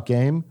fledged out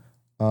game,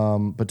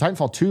 but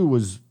Titanfall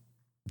 2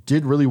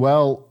 did really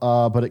well,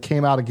 but it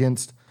came out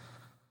against...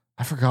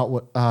 I forgot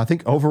what... I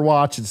think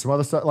Overwatch and some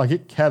other stuff. Like,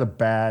 it had a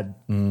bad...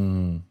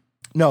 No,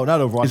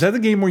 not Overwatch. Is that the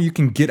game where you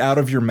can get out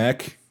of your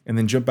mech and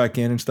then jump back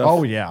in and stuff?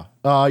 Oh, yeah.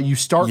 You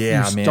start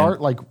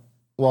like...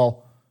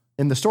 Well...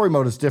 In the story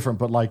mode, it's different,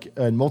 but like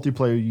in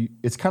multiplayer,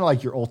 it's kind of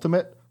like your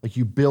ultimate. Like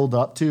you build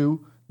up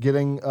to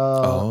getting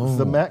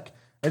the mech.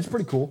 It's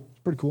pretty cool.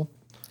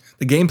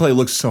 The gameplay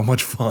looks so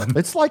much fun.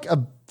 It's like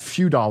a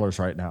few dollars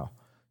right now.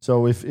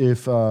 So if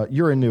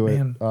you're into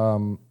it,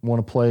 want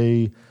to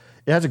play,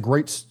 it has a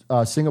great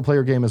single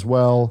player game as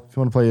well. If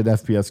you want to play an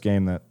FPS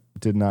game that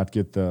did not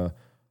get the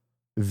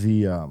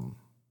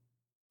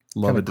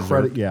love it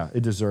credit,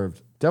 it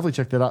deserved. Definitely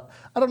check that out.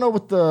 I don't know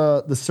what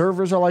the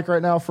servers are like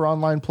right now for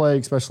online play,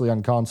 especially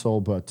on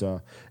console, but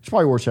it's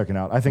probably worth checking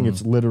out. I think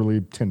it's literally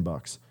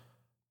 $10.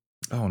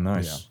 Oh,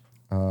 nice.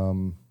 Yeah.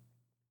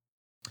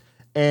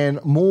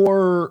 And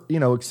more,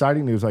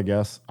 exciting news, I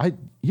guess.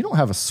 You don't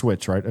have a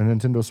Switch, right? A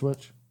Nintendo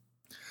Switch?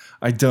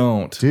 I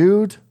don't.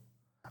 Dude,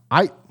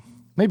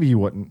 maybe you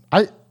wouldn't.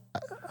 I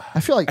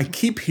feel like I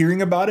keep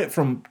hearing about it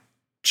from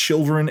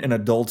children and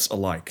adults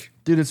alike.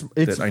 Dude, it's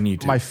I need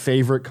to. My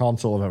favorite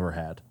console I've ever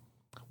had.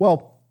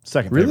 Well,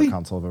 second favorite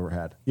console I've ever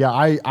had. Yeah,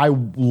 I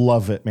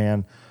love it,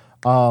 man.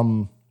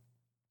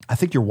 I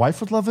think your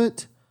wife would love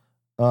it.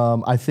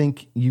 I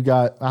think you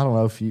got. I don't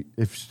know I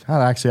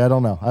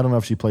don't know. I don't know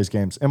if she plays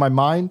games. In my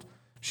mind,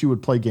 she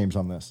would play games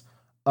on this.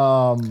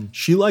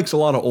 She likes a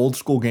lot of old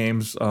school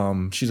games.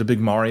 She's a big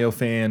Mario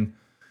fan.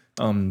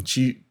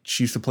 She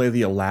used to play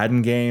the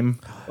Aladdin game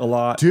a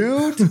lot,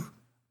 dude.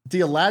 The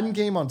Aladdin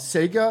game on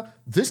Sega.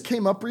 This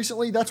came up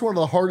recently. That's one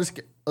of the hardest.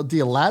 The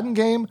Aladdin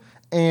game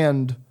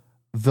and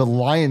the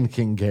Lion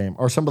King game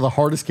are some of the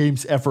hardest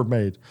games ever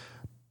made.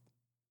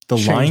 The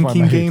Lion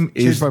King game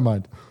is my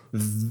mind.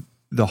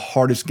 The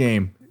hardest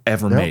game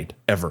ever made,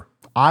 ever.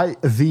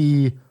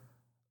 The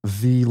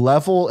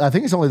level, I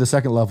think it's only the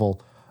second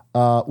level,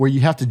 where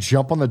you have to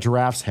jump on the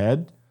giraffe's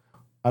head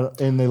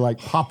and they like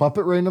pop up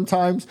at random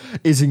times,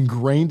 is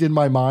ingrained in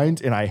my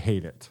mind, and I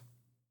hate it.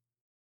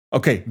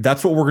 Okay,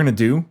 that's what we're gonna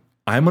do.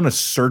 I'm gonna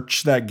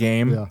search that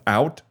game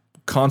out,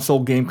 console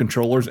game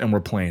controllers, and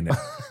we're playing it.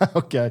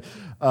 Okay.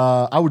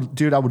 I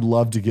would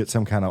love to get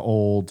some kind of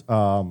old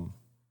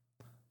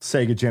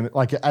Sega Genesis,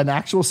 like an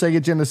actual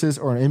Sega Genesis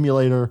or an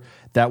emulator.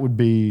 That'd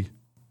be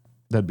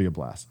a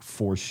blast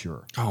for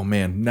sure. Oh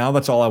man, now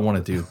that's all I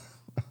want to do.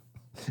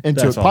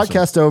 Into it.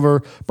 Podcast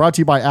over. Brought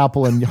to you by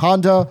Apple and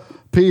Honda.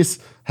 Peace.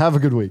 Have a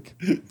good week.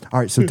 All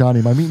right, so Donnie,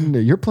 am I meeting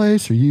at your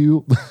place or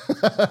you?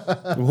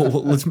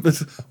 Well,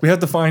 we have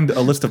to find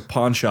a list of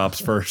pawn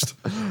shops first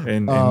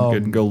and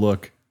go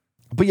look.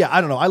 But yeah,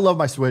 I don't know. I love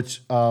my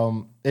Switch.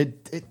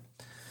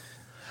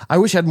 I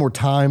wish I had more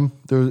time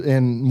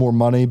and more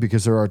money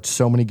because there are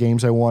so many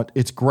games I want.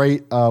 It's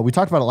great. We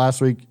talked about it last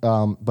week,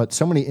 but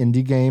so many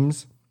indie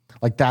games,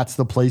 like that's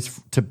the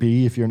place to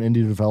be if you're an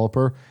indie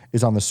developer,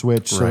 is on the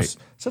Switch. Right. So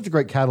such a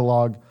great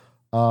catalog.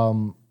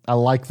 I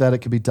like that it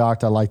could be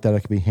docked. I like that it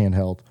could be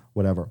handheld,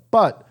 whatever.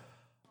 But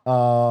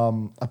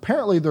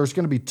apparently there's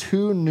going to be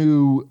 2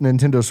 new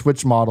Nintendo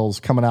Switch models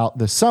coming out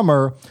this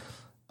summer.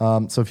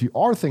 So if you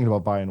are thinking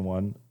about buying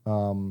one,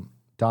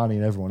 Donnie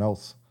and everyone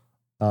else,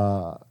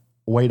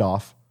 wait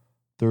off.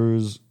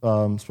 There's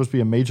supposed to be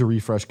a major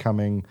refresh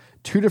coming,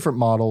 2 different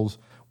models,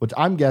 which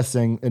I'm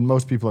guessing, and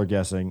most people are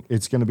guessing,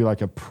 it's going to be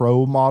like a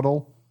Pro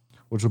model,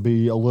 which will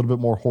be a little bit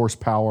more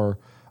horsepower,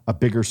 a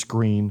bigger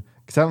screen.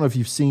 Because I don't know if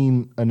you've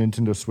seen a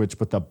Nintendo Switch,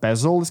 but the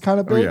bezel is kind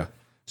of big. Oh, yeah.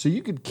 So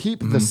you could keep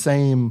the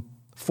same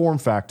form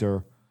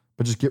factor,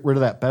 but just get rid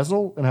of that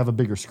bezel and have a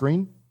bigger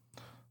screen.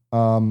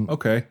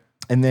 Okay.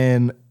 And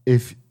then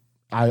if,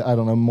 I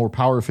don't know, more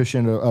power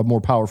efficient, a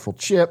more powerful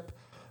chip,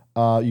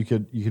 you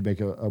could make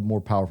a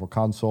more powerful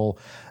console.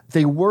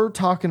 They were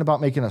talking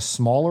about making a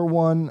smaller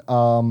one.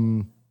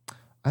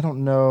 I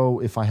don't know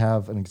if I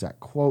have an exact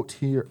quote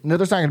here. No,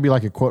 there's not going to be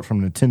like a quote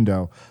from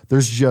Nintendo.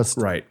 There's just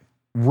Right.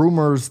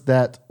 rumors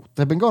that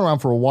have been going around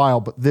for a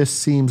while, but this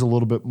seems a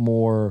little bit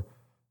more.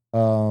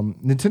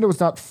 Nintendo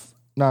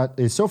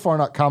is so far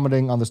not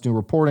commenting on this new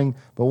reporting,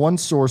 but one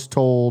source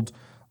told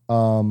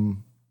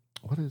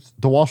what is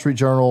the Wall Street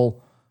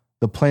Journal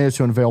the plan is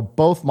to unveil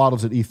both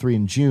models at E3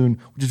 in June,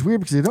 which is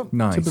weird because they don't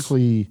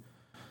typically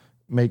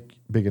make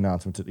big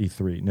announcements at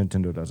E3.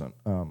 Nintendo doesn't.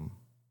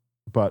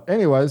 But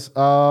anyways,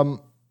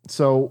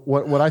 so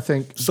what I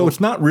think. So it's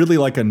not really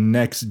like a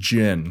next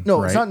gen. No,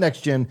 right? It's not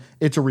next gen.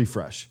 It's a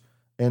refresh,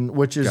 and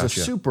which is a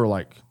super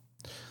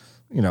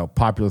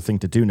popular thing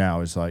to do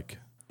now is like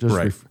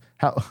just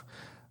how.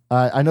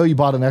 I know you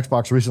bought an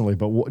Xbox recently,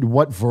 but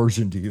what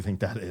version do you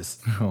think that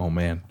is? Oh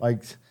man,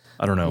 like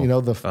I don't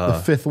know. The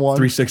fifth one,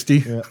 360.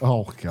 Yeah.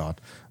 Oh god,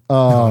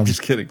 I'm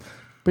just kidding.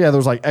 But yeah, there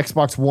was like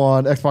Xbox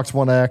One, Xbox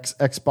One X,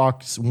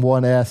 Xbox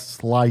One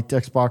S Lite,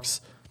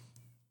 Xbox.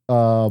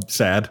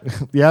 Sad.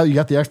 Yeah, you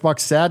got the Xbox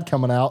Sad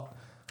coming out,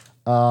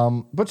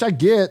 which I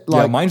get.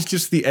 Like, yeah, mine's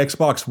just the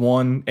Xbox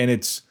One, and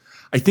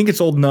I think it's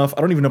old enough.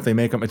 I don't even know if they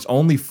make them. It's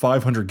only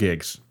 500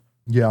 gigs.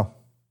 Yeah,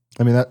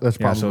 I mean that's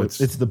probably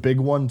so it's the big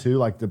one too,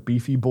 like the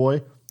beefy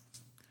boy.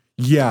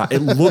 Yeah,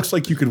 it looks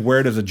like you could wear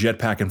it as a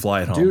jetpack and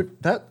fly it home. Dude,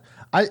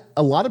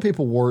 a lot of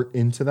people weren't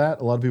into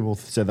that. A lot of people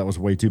said that was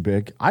way too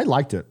big. I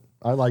liked it.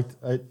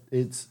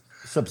 It's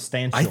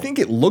substantial. I think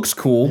it looks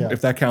cool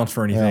if that counts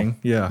for anything.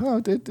 Yeah. No,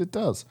 it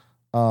does.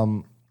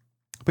 But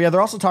yeah,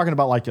 they're also talking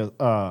about like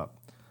a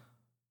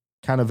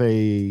kind of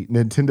a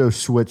Nintendo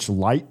Switch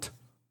Lite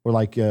or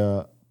like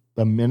a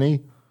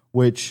mini,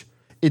 which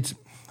I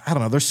don't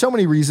know. There's so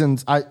many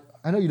reasons. I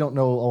know you don't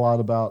know a lot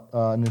about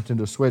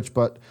Nintendo Switch,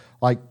 but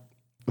like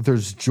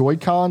there's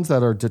Joy-Cons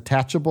that are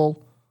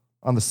detachable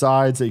on the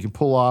sides that you can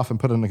pull off and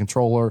put in the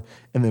controller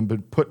and then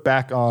put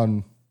back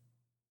on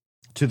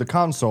to the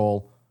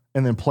console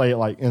and then play it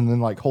and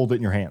then hold it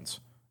in your hands.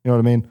 You know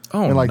what I mean?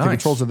 Oh, and nice. The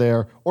controls are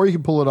there, or you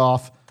can pull it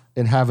off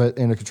and have it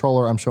in a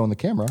controller. I'm showing the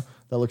camera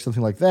that looks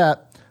something like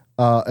that,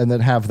 and then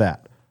have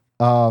that,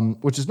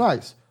 which is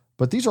nice.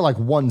 But these are like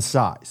one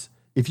size.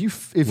 If you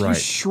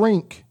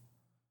shrink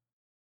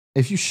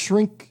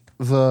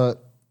the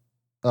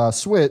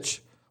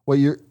Switch, what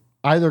you're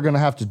either going to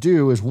have to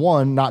do is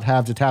one, not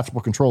have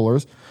detachable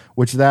controllers,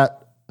 which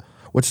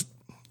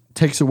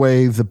takes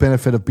away the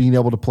benefit of being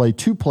able to play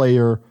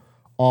 2-player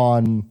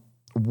on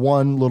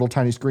one little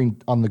tiny screen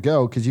on the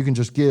go, because you can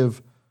just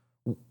give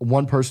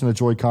one person a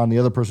Joy-Con, the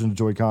other person a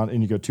Joy-Con,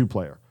 and you go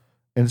 2-player,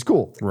 and it's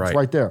cool. Right. It's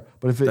right there.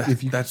 But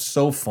if you that's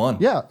so fun.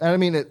 Yeah, and I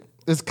mean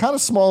it's kind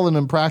of small and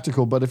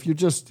impractical. But if you're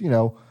just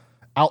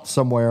out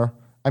somewhere,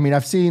 I mean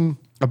I've been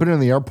in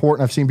the airport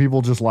and I've seen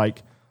people just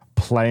like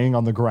playing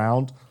on the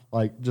ground,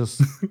 like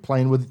just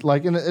playing with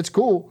and it's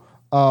cool.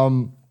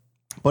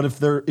 But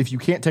if you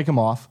can't take them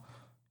off,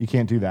 you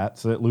can't do that,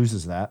 so it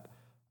loses that.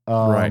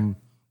 Right.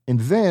 And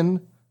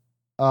then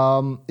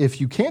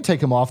if you can't take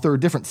them off, they're a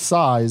different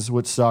size,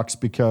 which sucks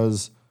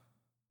because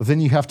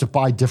then you have to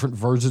buy different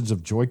versions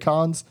of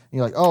Joy-Cons. And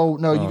you're like, oh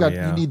no,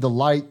 you need the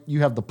Lite,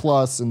 you have the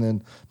Plus, and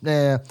then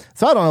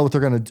So I don't know what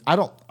they're gonna do. I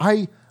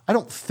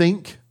don't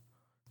think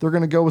they're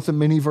gonna go with the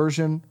mini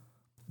version.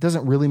 It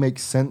doesn't really make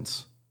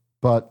sense,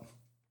 but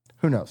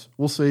who knows?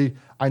 We'll see.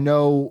 I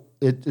know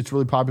it's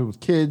really popular with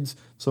kids,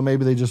 so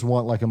maybe they just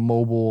want like a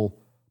mobile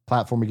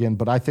platform again.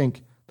 But I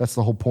think that's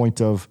the whole point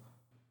of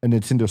a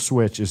Nintendo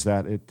Switch, is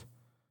that it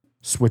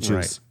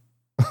switches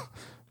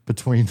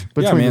between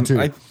the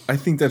two. I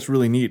think that's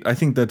really neat. I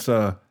think that's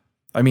I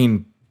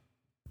mean,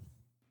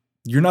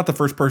 you're not the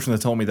first person to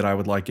tell me that I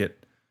would like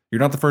it. You're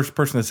not the first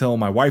person to tell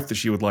my wife that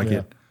she would like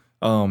it.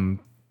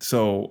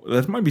 So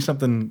that might be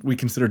something we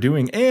consider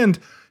doing. And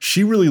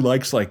she really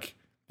likes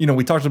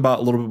we talked about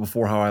a little bit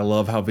before how I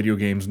love how video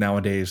games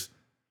nowadays,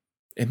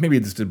 and maybe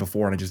this did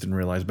before and I just didn't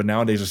realize, but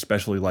nowadays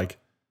especially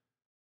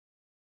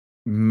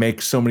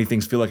make so many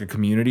things feel like a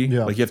community.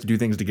 Yeah. Like you have to do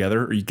things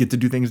together, or you get to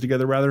do things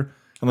together rather.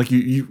 And like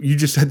you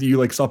just said that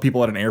you saw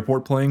people at an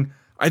airport playing.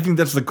 I think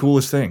that's the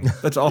coolest thing.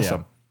 That's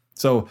awesome.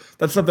 So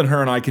that's something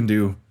her and I can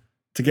do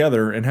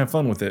together and have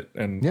fun with it.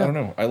 And I don't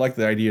know. I like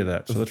the idea of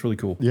that. So that's really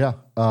cool. Yeah.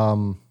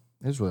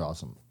 It's really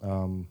awesome.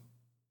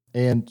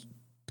 And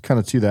kind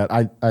of to that,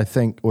 I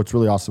think what's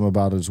really awesome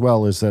about it as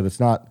well is that it's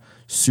not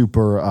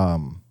super,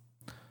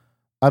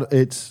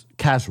 it's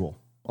casual.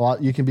 A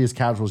lot, you can be as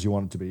casual as you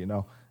want it to be,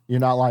 You're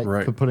not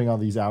like putting all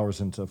these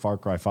hours into Far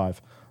Cry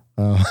 5.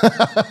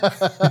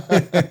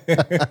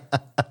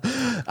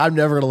 I'm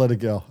never gonna let it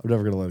go.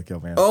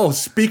 Man. Oh,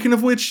 speaking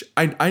of which,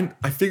 I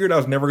figured I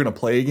was never gonna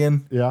play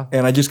again. Yeah,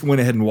 and I just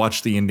went ahead and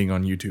watched the ending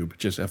on YouTube.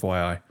 Just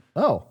FYI.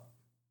 Oh,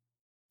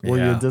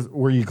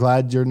 were you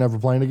glad you're never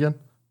playing again,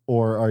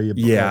 or are you?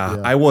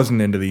 Yeah, I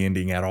wasn't into the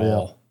ending at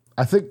all.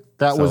 I think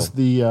that was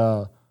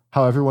the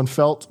how everyone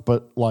felt,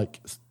 but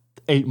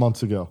 8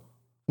 months ago.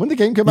 When did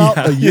the game come out?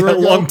 A year ago?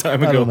 A long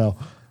time ago. I don't know.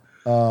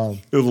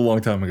 It was a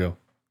long time ago.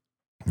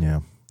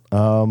 Yeah.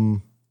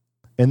 And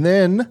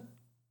then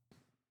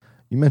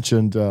you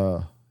mentioned,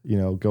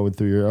 going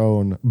through your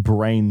own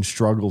brain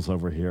struggles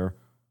over here.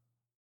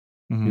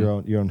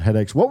 your own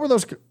headaches. What were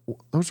those?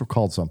 Those were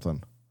called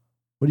something.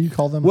 What do you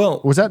call them?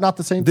 Well, was that not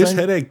the same this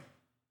thing?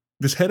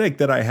 This headache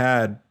that I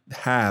have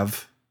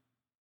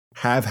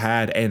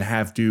had and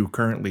have do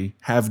currently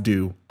have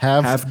do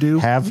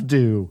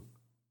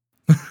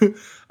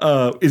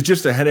is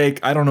just a headache.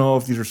 I don't know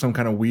if these are some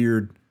kind of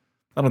weird.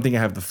 I don't think I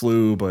have the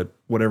flu, but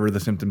whatever the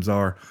symptoms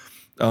are.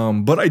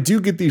 But I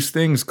do get these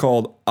things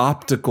called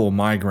optical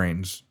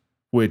migraines,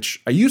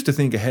 which I used to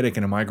think a headache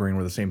and a migraine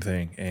were the same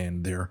thing,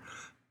 and they're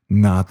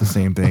not the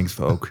same things,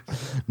 folk.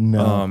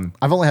 No,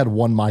 I've only had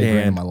one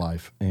migraine in my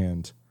life,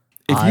 and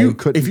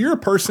if you're a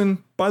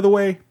person, by the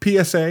way,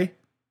 PSA,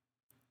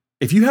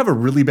 if you have a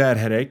really bad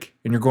headache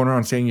and you're going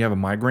around saying you have a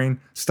migraine,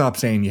 stop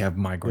saying you have a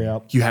migraine.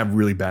 Yep. You have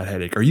really bad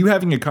headache. Are you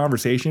having a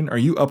conversation? Are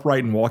you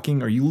upright and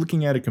walking? Are you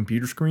looking at a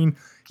computer screen?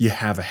 You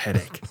have a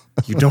headache.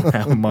 You don't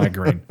have a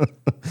migraine.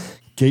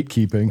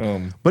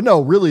 Gatekeeping. But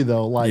no, really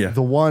though, like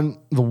the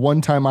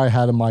one time I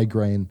had a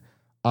migraine,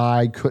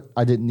 I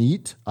didn't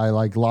eat. I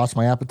like lost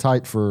my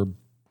appetite for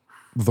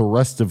the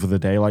rest of the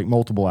day, like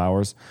multiple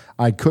hours.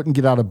 I couldn't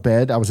get out of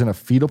bed. I was in a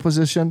fetal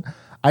position.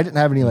 I didn't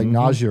have any like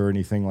nausea or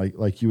anything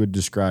like you had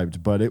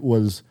described, but it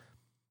was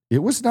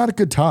not a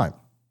good time.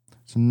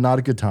 It's not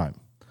a good time.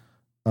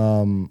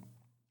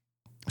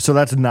 So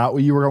that's not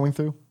what you were going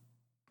through?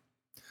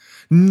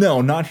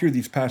 No, not here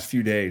these past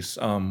few days.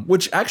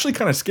 Which actually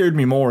kind of scared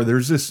me more.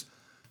 There's a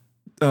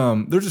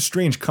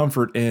strange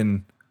comfort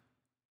in,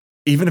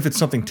 even if it's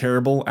something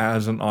terrible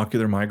as an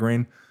ocular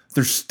migraine,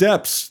 there's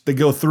steps that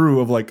go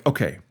through of like,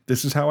 okay,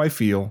 this is how I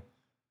feel.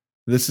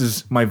 This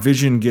is my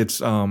vision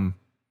gets, and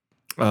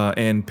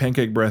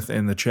Pancake Breath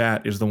in the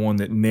chat is the one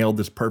that nailed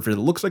this perfect. It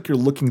looks like you're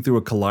looking through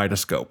a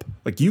kaleidoscope.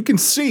 Like you can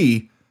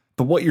see,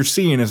 but what you're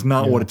seeing is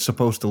not what it's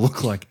supposed to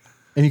look like.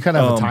 And you kind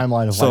of have a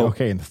timeline of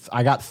like, okay,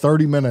 I got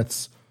 30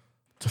 minutes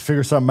to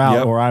figure something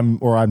out, or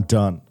I'm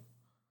done.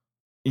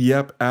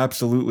 Yep,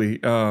 absolutely.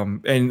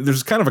 And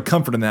there's kind of a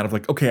comfort in that of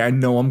like, okay, I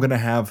know I'm going to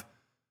have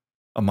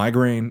a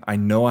migraine. I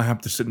know I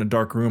have to sit in a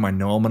dark room. I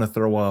know I'm going to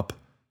throw up.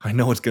 I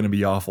know it's going to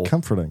be awful.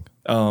 Comforting.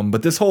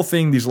 But this whole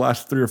thing, these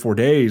last 3 or 4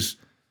 days,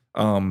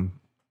 it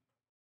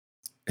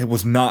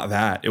was not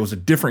that. It was a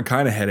different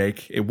kind of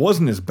headache. It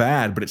wasn't as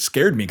bad, but it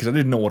scared me because I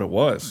didn't know what it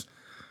was.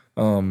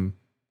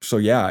 So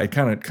yeah, it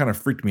kind of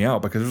freaked me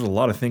out because there's a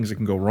lot of things that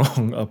can go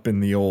wrong up in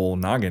the old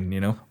noggin,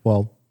 you know?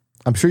 Well,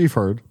 I'm sure you've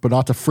heard, but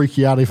not to freak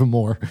you out even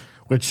more,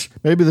 which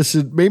maybe this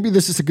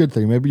is a good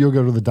thing. Maybe you'll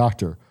go to the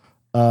doctor.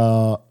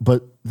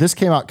 But this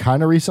came out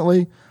kind of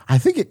recently. I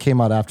think it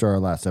came out after our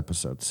last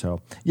episode.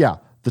 So yeah,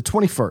 the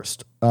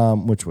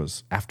 21st, which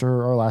was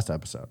after our last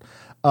episode.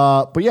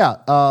 But yeah,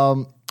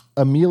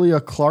 Emilia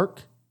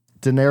Clarke,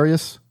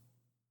 Daenerys,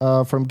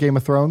 from Game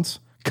of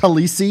Thrones,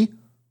 Khaleesi,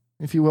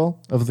 if you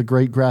will, of the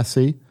Great Grass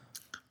Sea.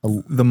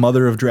 The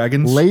Mother of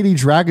Dragons. Lady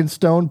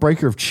Dragonstone,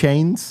 Breaker of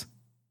Chains.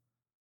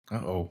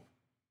 Uh-oh.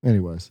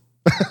 Anyways.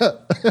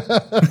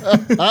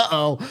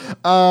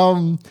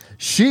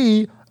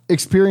 She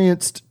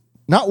experienced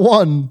not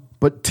one,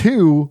 but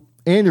 2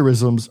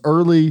 aneurysms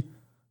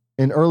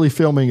early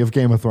filming of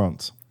Game of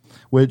Thrones,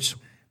 which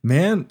is I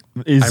read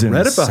insane.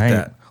 About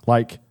that.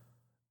 Like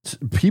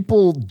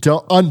people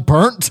don't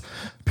unburnt.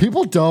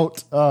 People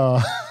don't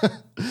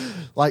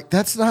like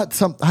that's not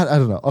some. I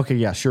don't know. Okay,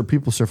 yeah, sure,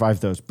 people survive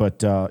those,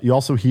 but you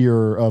also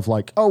hear of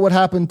like, oh, what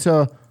happened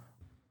to?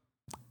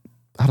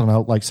 I don't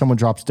know, like someone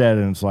drops dead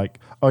and it's like,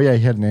 oh yeah,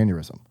 he had an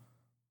aneurysm.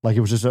 Like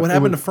it was just what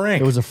happened to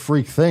Frank? It was a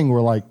freak thing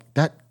where like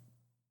that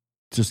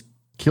just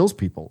kills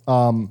people.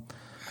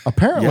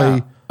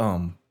 Apparently,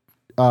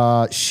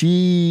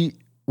 she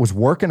was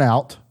working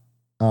out.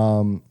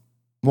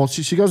 Well,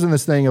 she goes in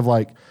this thing of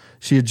like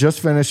she had just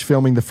finished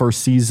filming the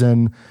first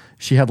season.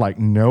 She had like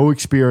no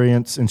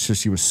experience, and so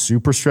she was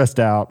super stressed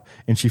out.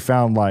 And she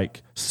found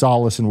like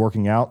solace in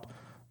working out.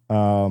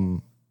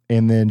 And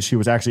then she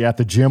was actually at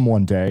the gym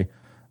one day.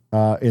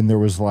 And there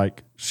was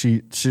like,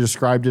 she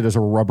described it as a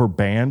rubber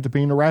band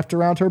being wrapped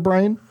around her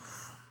brain,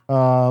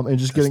 and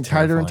just getting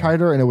tighter and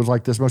tighter. And it was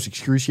like this most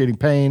excruciating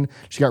pain.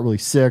 She got really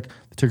sick.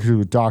 They took her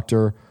to a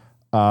doctor.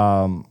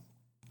 And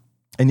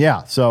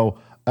yeah, so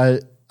I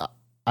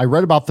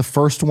read about the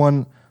first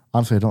one.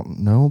 Honestly, I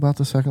don't know about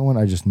the second one.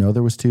 I just know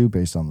there was 2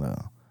 based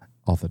on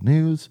all the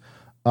news.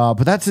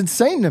 But that's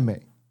insane to me.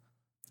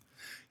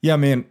 Yeah,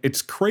 man,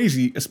 it's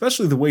crazy,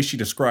 especially the way she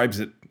describes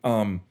it.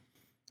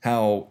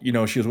 How, you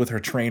know, she was with her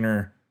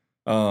trainer,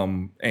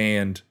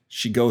 and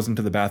she goes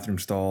into the bathroom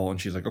stall and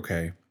she's like,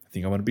 okay, I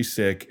think I'm going to be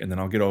sick and then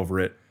I'll get over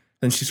it.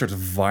 Then she starts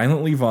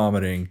violently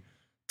vomiting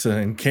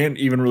and can't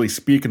even really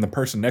speak. And the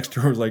person next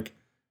to her is like,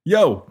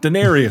 yo,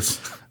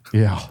 Daenerys.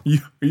 Yeah.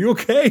 Are you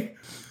okay?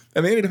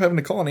 And they ended up having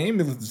to call an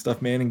ambulance and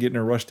stuff, man, and getting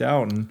her rushed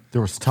out. And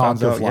there was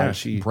talk of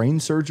brain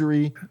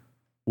surgery,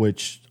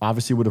 which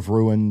obviously would have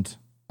ruined,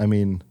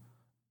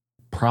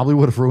 probably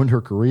would have ruined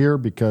her career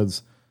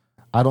because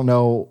I don't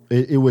know.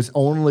 It was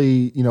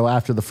only,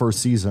 after the first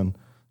season.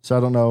 So I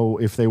don't know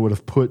if they would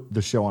have put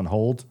the show on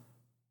hold.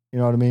 You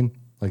know what I mean?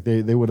 Like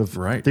they would have,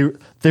 right.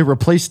 They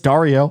replaced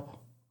Dario.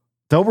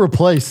 They'll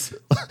replace,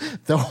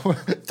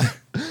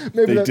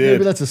 maybe They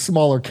did. that's a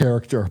smaller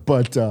character,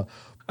 but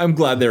I'm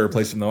glad they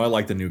replaced him though. I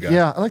like the new guy.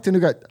 yeah, I like the new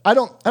guy. I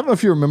don't know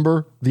if you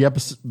remember the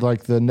episode,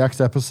 like the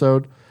next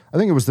episode. I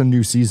think it was the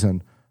new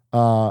season.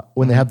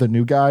 When they had the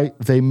new guy,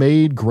 they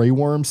made Grey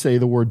Worm say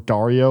the word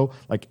Dario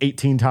like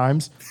 18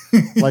 times.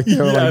 Like they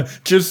were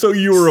like, just so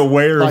you were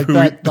aware like of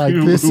that, like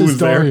this who is was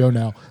there. Dario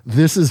now.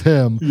 This is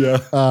him. Yeah.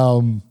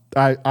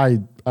 I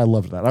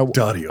loved that.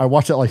 Dario. I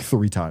watched that like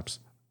 3 times.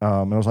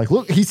 And I was like,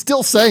 look, he's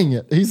still saying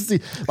it. He's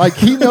like,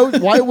 he knows.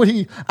 Why would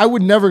he? I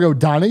would never go,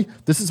 Donnie.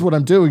 This is what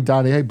I'm doing,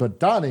 Donnie. Hey, but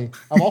Donnie,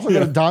 I'm also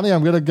going to Donnie.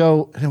 I'm going to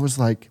go. And it was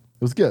like,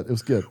 it was good. It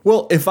was good.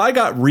 Well, if I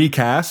got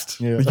recast,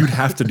 you'd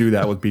have to do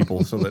that with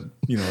people so that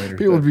later.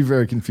 People would be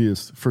very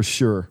confused for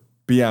sure.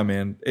 But yeah,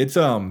 man, it's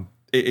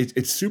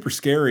super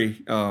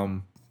scary.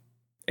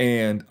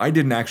 And I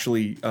didn't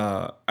actually.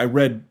 I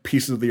read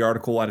pieces of the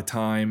article at a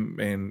time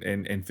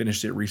and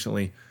finished it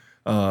recently.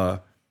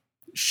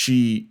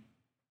 She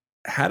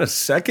had the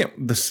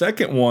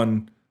second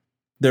one.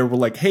 They were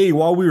like, hey,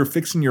 while we were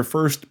fixing your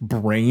first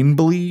brain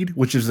bleed,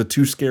 which is the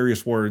 2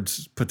 scariest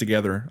words put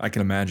together I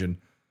can imagine.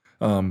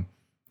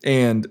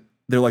 And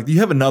they're like, you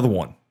have another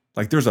one.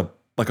 Like there's a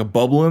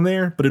bubble in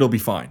there, but it'll be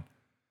fine.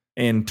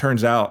 And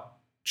turns out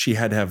she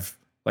had to have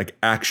like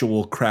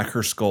actual crack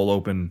her skull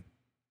open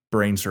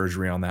brain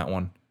surgery on that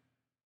one.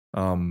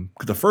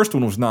 'Cause the first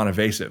one was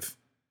non-invasive.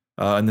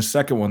 And the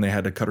second one, they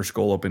had to cut her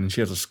skull open and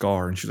she has a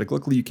scar. And she's like,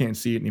 luckily you can't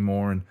see it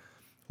anymore. And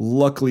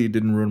luckily it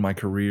didn't ruin my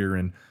career.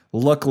 And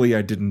luckily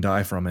I didn't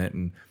die from it.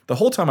 And the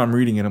whole time I'm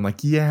reading it, I'm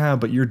like, yeah,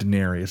 but you're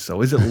Daenerys.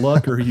 So is it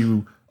luck or are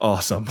you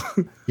awesome?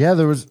 Yeah,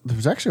 there was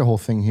actually a whole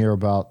thing here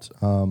about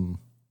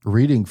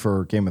reading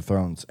for Game of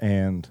Thrones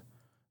and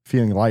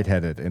feeling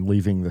lightheaded and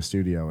leaving the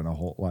studio and a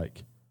whole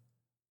like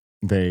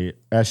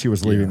as she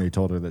was leaving, they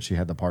told her that she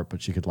had the part,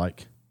 but she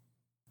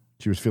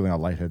was feeling all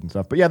lightheaded and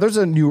stuff. But yeah, there's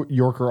a New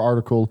Yorker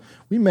article.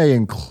 We may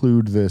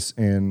include this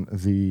in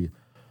the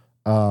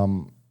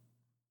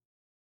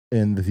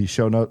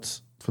show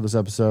notes for this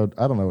episode.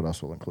 I don't know what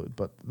else we'll include,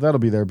 but that'll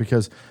be there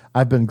because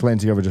I've been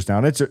glancing over just now,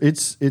 and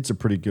it's a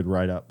pretty good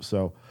write up.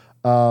 So,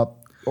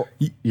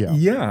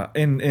 yeah,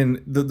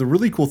 and the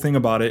really cool thing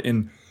about it,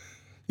 and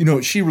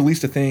she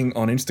released a thing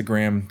on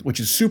Instagram which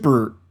is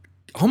super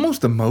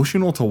almost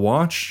emotional to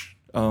watch.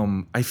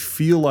 I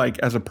feel like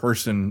as a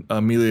person,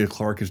 Emilia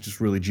Clarke is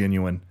just really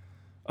genuine,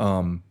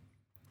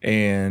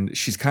 and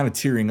she's kind of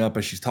tearing up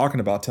as she's talking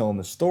about telling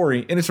the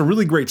story, and it's a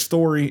really great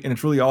story, and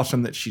it's really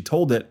awesome that she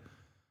told it.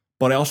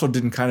 But I also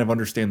didn't kind of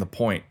understand the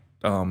point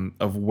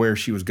of where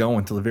she was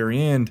going till the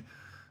very end.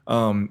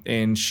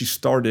 And she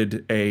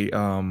started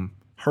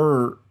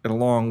her,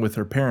 along with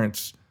her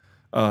parents,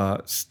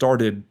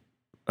 started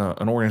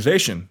an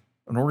organization.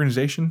 An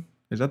organization?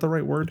 Is that the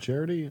right word?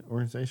 Charity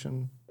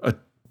organization? A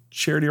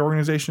charity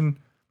organization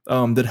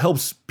that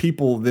helps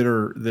people that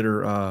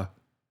are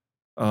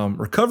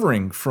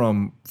recovering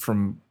from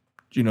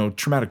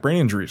traumatic brain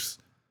injuries,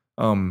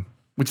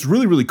 which is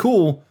really, really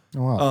cool.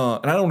 Oh, wow.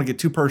 And I don't want to get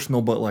too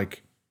personal, but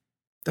like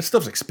that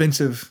stuff's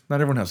expensive. Not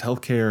everyone has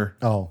healthcare.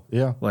 Oh,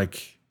 yeah.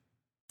 Like,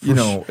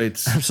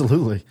 it's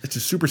absolutely, it's a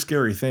super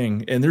scary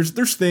thing. And there's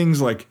things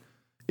like,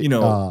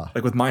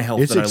 like with my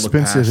health, it's that I look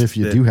past expensive if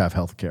you do have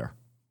healthcare.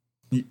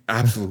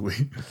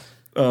 Absolutely.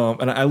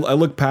 And I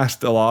look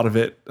past a lot of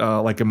it,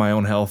 like in my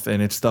own health,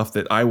 and it's stuff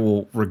that I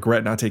will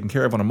regret not taking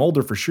care of when I'm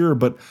older for sure.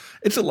 But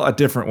it's a lot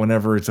different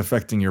whenever it's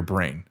affecting your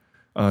brain.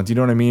 Do you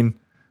know what I mean?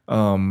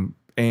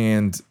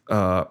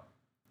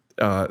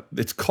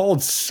 It's called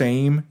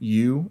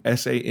SameYou,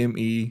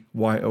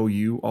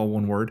 SameYou, all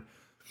one word.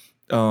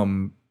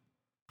 And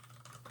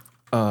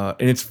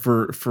it's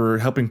for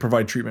helping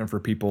provide treatment for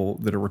people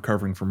that are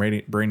recovering from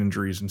brain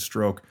injuries and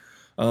stroke,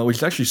 which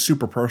is actually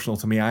super personal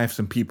to me. I have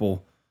some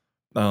people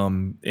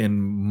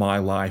in my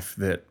life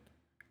that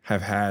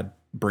have had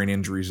brain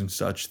injuries and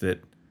such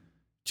that,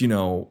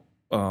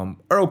 are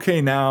okay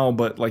now,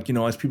 but like,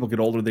 as people get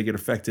older, they get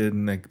affected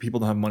and like people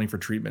don't have money for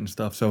treatment and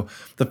stuff. So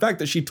the fact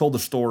that she told the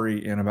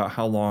story and about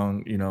how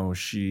long,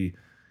 she,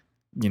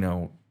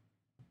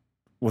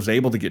 was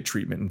able to get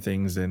treatment and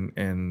things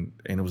and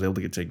was able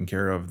to get taken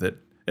care of, that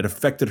it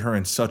affected her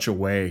in such a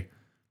way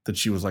that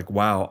she was like,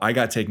 wow, I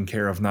got taken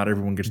care of. Not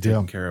everyone gets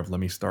taken care of. Let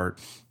me start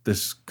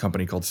this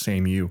company called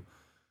SameYou.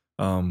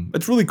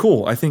 It's really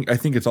cool. I think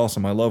it's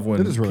awesome. I love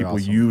when really people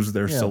awesome. use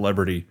their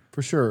celebrity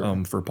For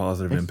sure. for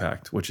positive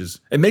impact,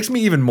 it makes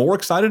me even more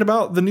excited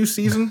about the new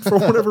season for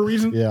whatever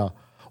reason. Yeah.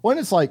 Well, and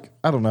it's like,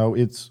 I don't know,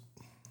 it's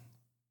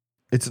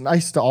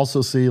nice to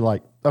also see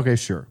like, okay,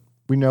 sure.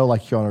 We know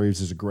like Keanu Reeves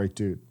is a great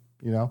dude,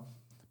 but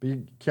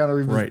Keanu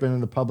Reeves has been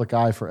in the public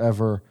eye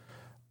forever.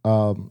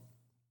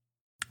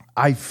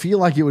 I feel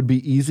like it would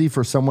be easy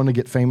for someone to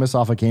get famous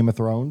off of Game of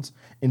Thrones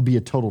and be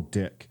a total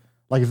dick.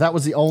 Like if that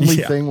was the only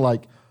thing,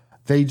 like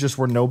they just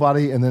were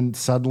nobody and then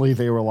suddenly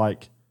they were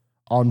like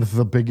on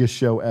the biggest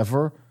show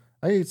ever.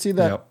 I see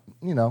that,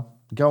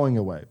 going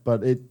away.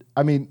 But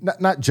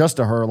not just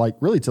to her, like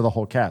really to the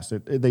whole cast.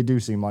 They do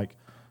seem like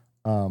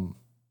a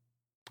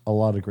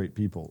lot of great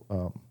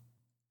people,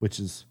 which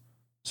is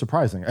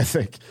surprising. I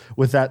think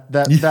with that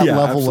Yeah,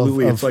 level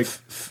absolutely. of It's like-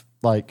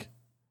 like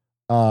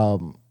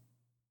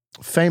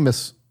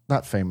famous,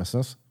 not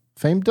famousness,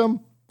 fame,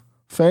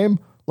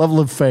 level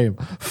of fame,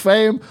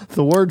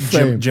 the word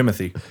fame,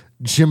 Jimothy.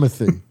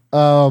 Jimothy.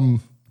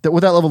 That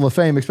with that level of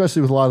fame,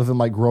 especially with a lot of them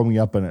like growing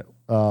up in it,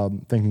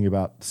 thinking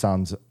about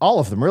sounds, all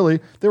of them really,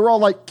 they were all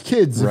like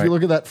kids. If Right. you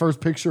look at that first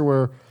picture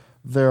where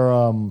they're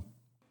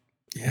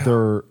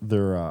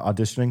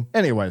auditioning.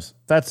 Anyways,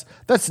 that's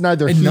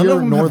neither And here none of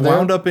them nor have there.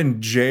 wound up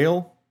in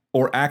jail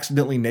or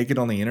accidentally naked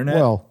on the internet.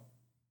 Well,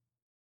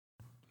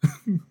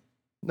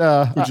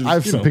 Which is, I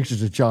have you some know.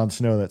 pictures of Jon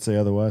Snow that say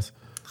otherwise,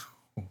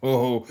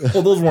 Oh,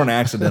 well, those weren't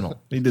accidental.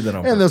 He did that on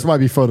and purpose. those might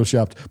be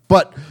photoshopped,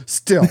 but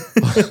still.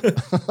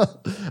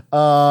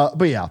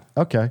 But yeah,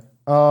 okay.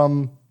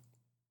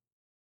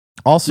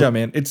 Also, Yeah,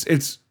 man, it's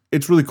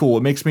really cool.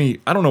 It makes me,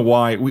 I don't know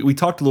why. We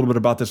talked a little bit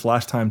about this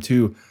last time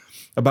too,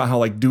 about how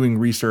like doing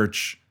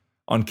research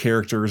on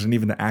characters and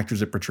even the actors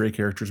that portray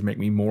characters make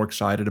me more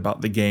excited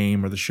about the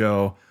game or the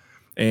show.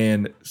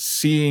 And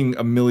seeing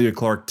Emilia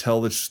Clarke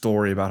tell this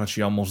story about how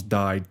she almost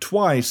died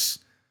twice,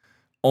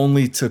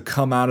 only to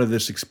come out of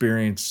this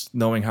experience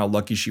knowing how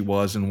lucky she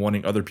was and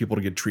wanting other people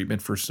to get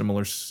treatment for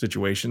similar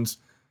situations,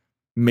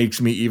 makes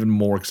me even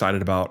more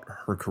excited about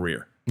her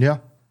career. yeah,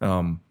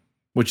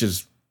 Which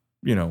is,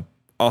 you know,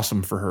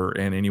 awesome for her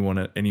and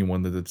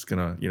anyone that's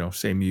gonna, you know,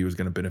 say Mew is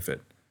gonna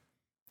benefit.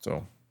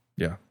 So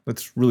yeah,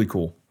 that's really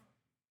cool.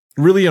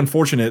 Really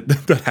unfortunate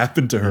that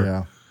happened to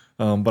her.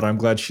 yeah. But I'm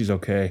glad she's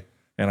okay,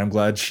 and I'm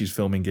glad she's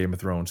filming Game of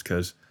Thrones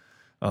because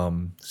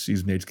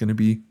season 8's gonna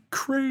be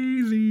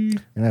crazy.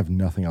 And I have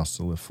nothing else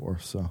to live for.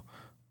 So,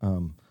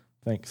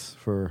 thanks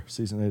for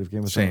season 8 of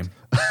Game of Thrones.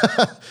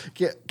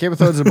 Same. Game of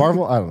Thrones and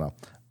Marvel. I don't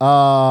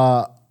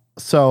know.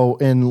 So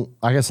in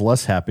I guess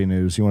less happy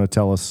news, you want to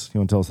tell us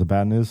the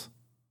bad news?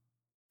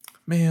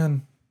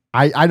 Man,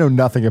 I know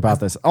nothing about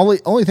this.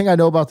 Only thing I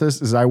know about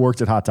this is I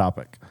worked at Hot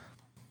Topic.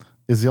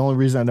 Is the only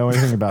reason I know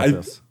anything about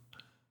this.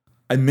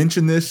 I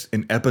mentioned this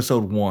in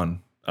episode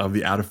 1 of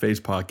the Out of Phase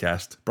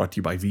podcast, brought to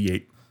you by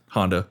V8,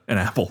 Honda, and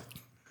Apple.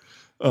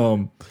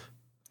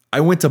 I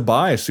went to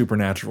buy a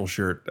Supernatural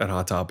shirt at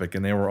Hot Topic,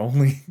 and they were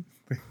only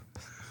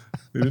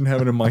they didn't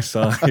have it in my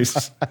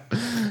size.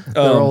 They're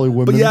only But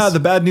women's. yeah, the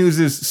bad news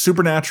is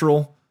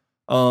Supernatural,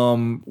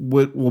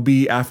 what will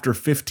be after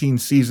 15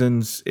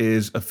 seasons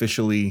is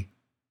officially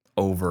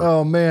over.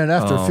 Oh man,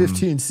 after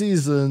 15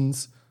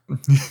 seasons,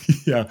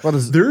 Yeah, what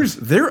is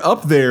they're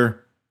up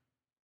there.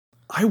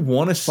 I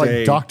want to say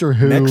like Doctor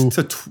Who next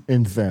to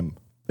in them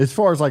as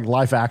far as like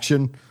live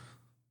action?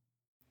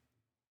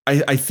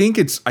 I think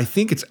it's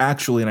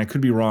actually, and I could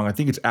be wrong, I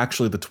think it's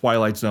actually the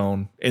Twilight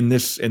Zone in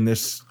this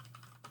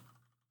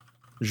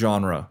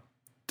genre,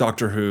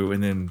 Doctor Who,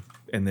 and then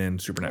I'm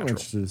Supernatural.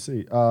 interested to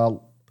see.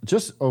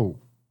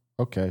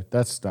 Okay,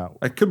 that's not.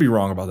 I could be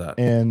wrong about that.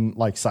 And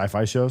like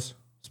sci-fi shows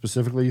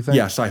specifically, you think?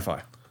 Yeah,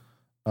 sci-fi.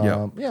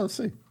 Yeah, let's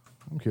see.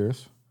 I'm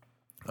curious.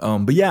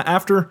 But yeah,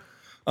 after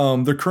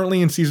they're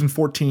currently in season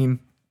 14,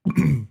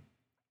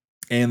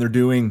 and they're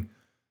doing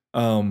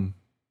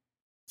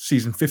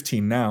season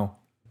 15 now.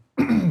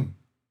 filming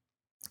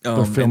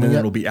and then it?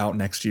 it'll be out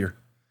next year.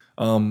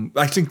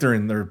 I think they're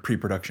in their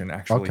pre-production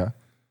actually.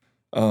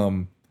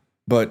 Okay.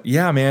 But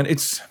yeah, man,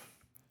 it's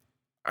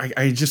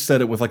I just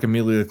said it with like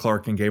Emilia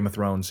Clarke in Game of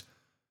Thrones.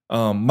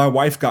 My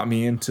wife got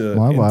me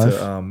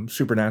into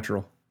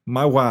Supernatural.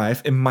 My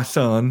wife and my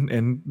son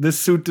and this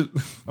suit.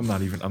 I'm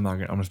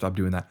gonna stop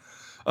doing that.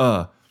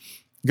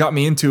 Got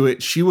me into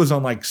it. She was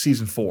on like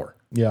season 4.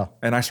 Yeah.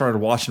 And I started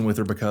watching with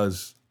her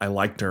because I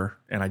liked her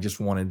and I just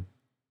wanted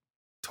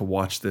to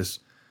watch this.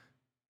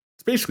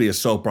 It's basically a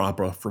soap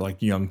opera for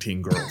like young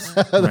teen girls.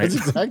 That's Right?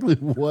 exactly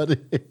what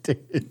it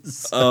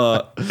is.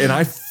 And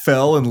I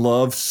fell in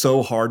love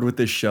so hard with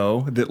this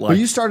show that like But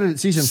you started at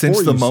season 4.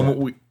 since the you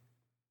moment said.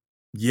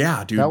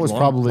 yeah, dude, that was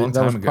probably long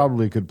time ago.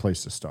 a good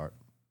place to start.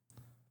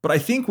 But I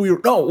think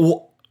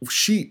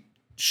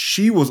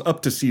she was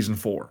up to season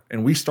 4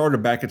 and we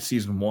started back at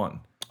season 1.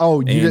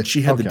 Oh, you And did,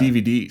 she had okay.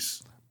 the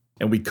DVDs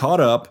and we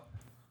caught up Of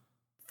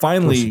course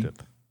finally you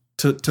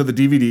did. to the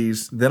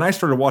DVDs. Then I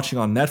started watching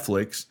on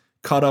Netflix,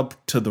 caught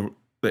up to the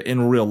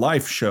in real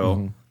life show,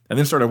 Mm-hmm. and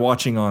then started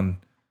watching on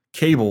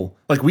cable.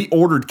 Like we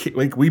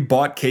we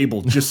bought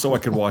cable just so I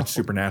could watch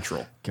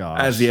Supernatural Gosh.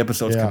 as the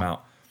episodes Yeah. come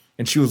out.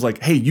 And she was like,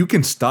 "Hey, you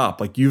can stop.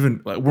 Like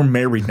we're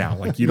married now.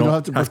 Like you, don't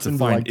have to pretend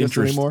find like this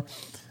interest anymore.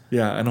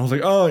 Yeah." And I was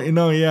like, "Oh,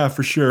 yeah,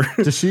 for sure."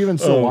 Does she even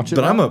still watch it?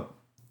 But now?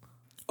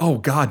 oh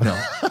God, no,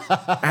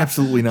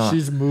 absolutely not.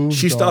 She's moved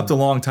She stopped on.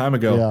 a long time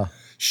ago. Yeah.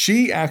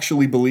 She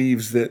actually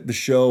believes that the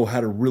show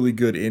had a really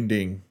good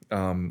ending,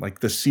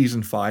 like the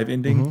season 5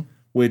 ending, Mm-hmm.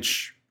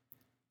 which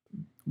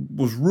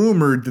was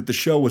rumored that the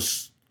show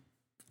was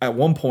at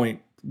one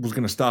point was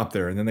going to stop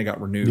there, and then they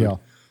got renewed. Yeah.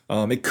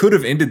 It could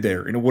have ended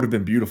there, and it would have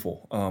been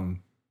beautiful.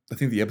 I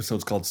think the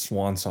episode's called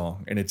Swan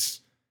Song, and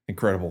it's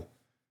incredible.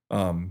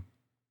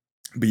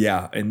 But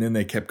yeah, and then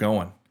they kept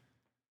going,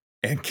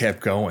 and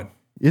kept going,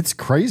 It's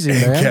crazy,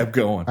 and man. kept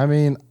going. I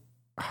mean,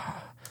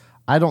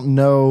 I don't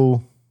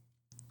know.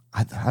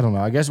 I don't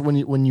know. I guess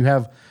when you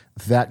have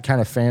that kind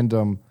of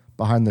fandom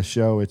behind the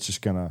show, it's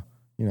just gonna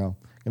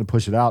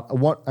push it out.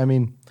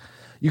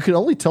 You can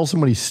only tell so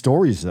many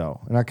stories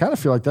though, and I kind of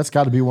feel like that's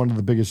got to be one of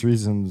the biggest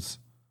reasons.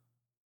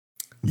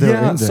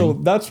 So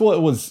that's what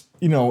it was.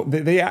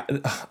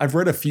 I've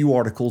read a few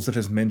articles that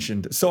has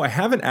mentioned. So I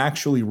haven't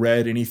actually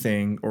read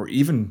anything or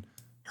even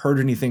heard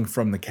anything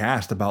from the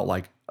cast about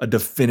like a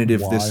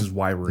definitive. This is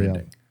why we're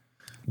ending.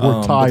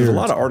 We're tired. There's a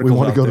lot of articles. We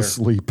want to go there. to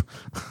sleep.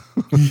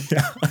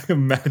 Yeah, I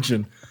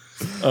imagine.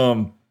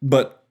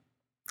 But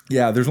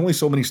yeah, there's only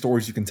so many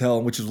stories you can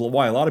tell, which is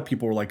why a lot of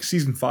people were like,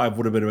 season 5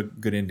 would have been a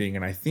good ending.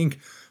 And I think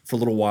for a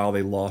little while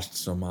they lost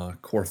some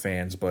core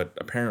fans, but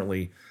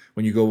apparently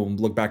when you go and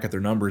look back at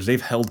their numbers,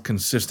 they've held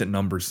consistent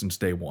numbers since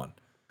day one.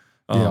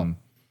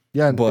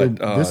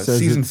 But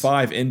season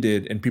 5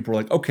 ended and people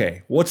were like,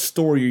 okay, what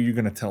story are you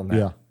going to tell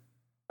now?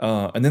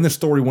 Yeah. And then the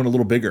story went a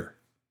little bigger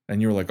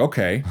and you were like,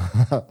 okay.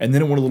 And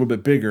then it went a little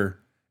bit bigger.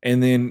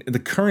 And then the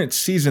current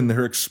season,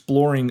 they're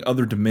exploring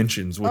other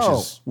dimensions, which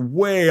is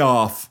way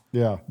off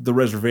the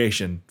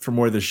reservation from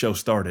where the show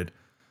started.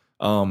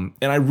 And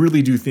I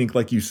really do think,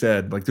 like you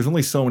said, like there's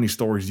only so many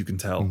stories you can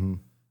tell. Mm-hmm.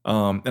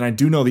 And I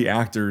do know the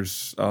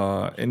actors,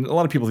 and a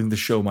lot of people think the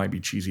show might be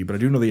cheesy, but I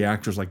do know the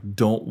actors like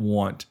don't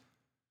want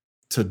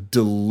to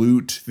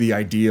dilute the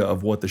idea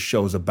of what the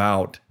show's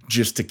about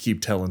just to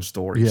keep telling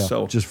stories. Yeah,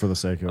 so just for the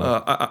sake of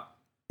it.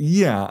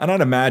 Yeah, and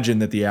I'd imagine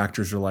that the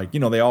actors are like,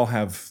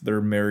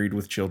 they're married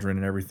with children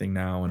and everything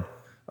now,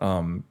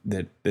 and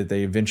that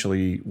they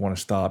eventually want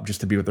to stop just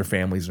to be with their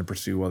families and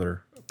pursue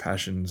other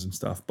passions and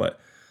stuff. But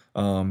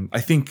I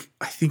think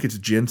it's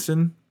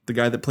Jensen, the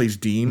guy that plays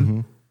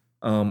Dean.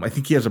 Mm-hmm. I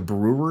think he has a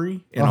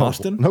brewery in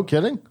Austin. No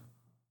kidding?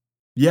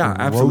 Yeah,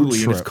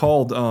 absolutely. And it's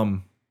called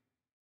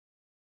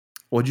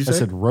what'd you say? I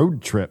said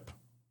Road Trip.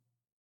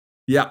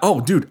 Yeah. Oh,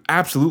 dude,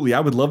 absolutely.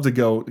 I would love to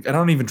go. I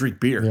don't even drink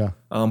beer. Yeah.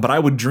 But I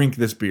would drink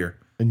this beer.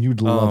 And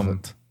you'd love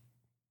it.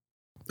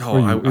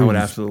 Oh, I would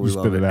absolutely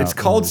love it. It's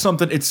called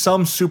something. It's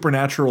some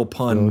supernatural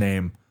pun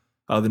name.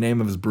 The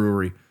name of his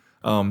brewery.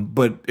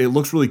 But it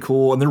looks really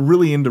cool, and they're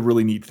really into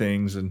really neat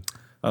things, and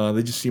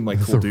they just seem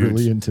like cool dudes.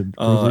 Really into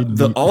really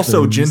neat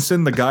also, things.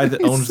 Jensen, the guy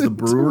that owns the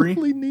brewery.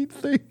 Really neat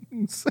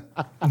things.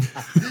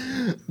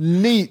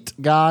 Neat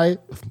guy.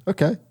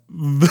 Okay.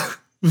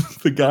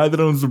 The guy that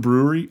owns the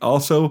brewery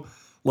also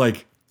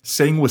like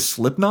sang with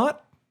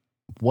Slipknot.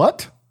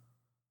 What?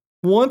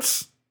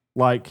 Once,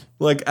 like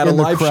at a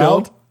live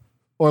show,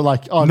 or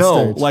like on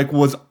stage? like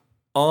was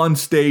on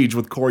stage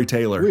with Corey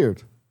Taylor.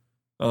 Weird.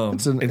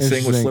 And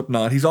sang with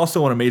Slipknot. He's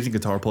also an amazing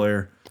guitar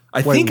player.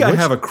 I think I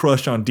have a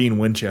crush on Dean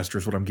Winchester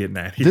is what I'm getting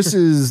at here. This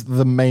is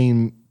the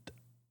main,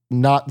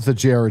 not the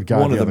Jared guy.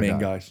 One of the main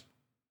guys.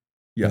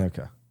 Yeah.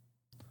 Okay.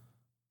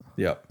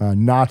 Yeah.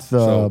 Not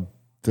the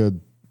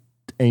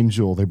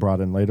angel they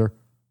brought in later.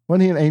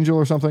 Wasn't he an angel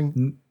or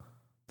something?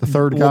 The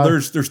third guy? Well,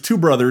 there's two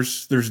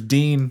brothers. There's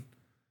Dean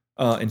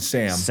and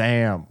Sam.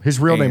 Sam. His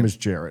real name is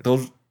Jared.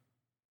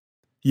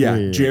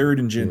 Jared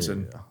and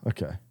Jensen.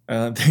 Okay.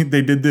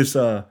 They did this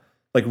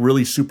like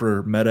really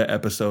super meta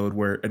episode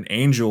where an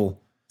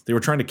angel, they were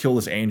trying to kill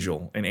this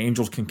angel, and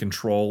angels can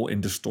control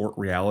and distort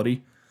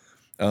reality.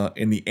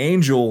 And the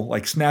angel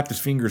like snapped his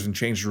fingers and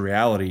changed the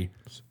reality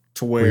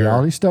to where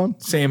Reality Stone?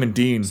 Sam and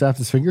Dean snapped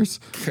his fingers.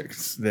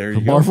 There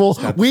you Marvel.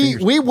 go.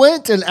 We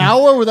went an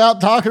hour without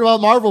talking about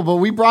Marvel, but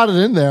we brought it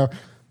in there.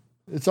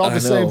 It's all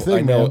the same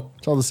thing, man.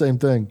 It's all the same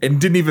thing.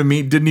 And didn't even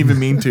mean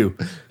to.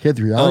 Hit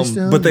the Reality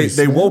Stone. But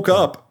they woke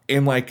up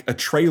in like a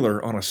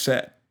trailer on a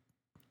set.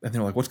 And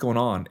they're like, what's going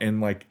on?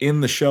 And like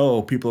in the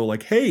show, people are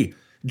like, hey,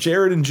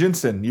 Jared and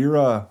Jensen, you're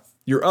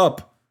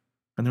up.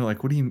 And they're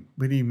like, what do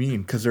you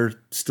mean? Because they're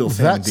still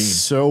Sam and Dean. That's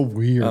so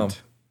weird.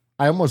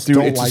 I almost dude,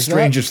 don't it's like the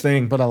strangest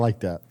thing. But I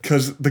like that.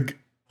 Because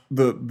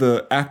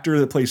the actor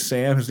that plays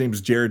Sam, his name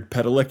is Jared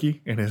Padalecki,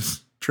 and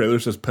his trailer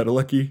says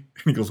Padalecki.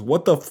 And he goes,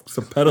 what the fuck's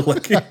a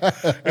Padalecki?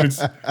 And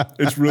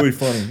it's really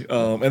funny.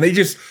 And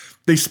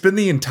they spend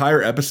the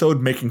entire episode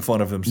making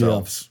fun of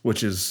themselves,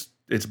 which is,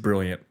 it's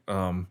brilliant.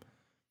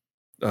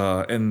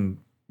 And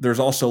there's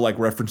also like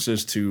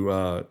references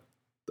to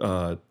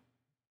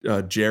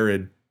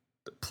Jared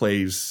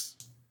plays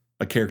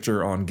a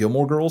character on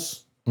Gilmore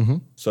Girls. Mm-hmm.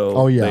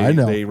 So I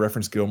know. They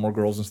reference Gilmore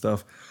Girls and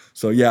stuff.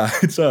 So yeah,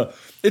 it's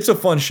a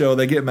fun show.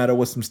 They get meta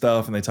with some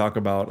stuff and they talk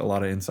about a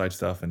lot of inside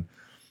stuff, and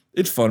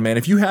it's fun, man.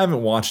 If you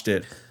haven't watched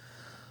it,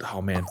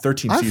 oh man,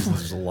 13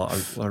 seasons is a lot,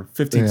 or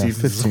 15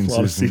 seasons is a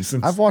lot of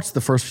seasons. I've watched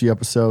the first few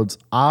episodes.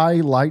 I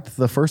liked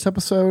the first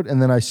episode,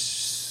 and then I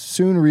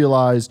soon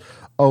realized,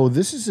 oh,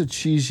 this is a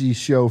cheesy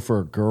show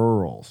for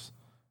girls.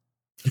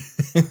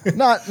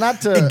 not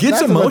to it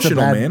gets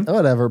emotional, man.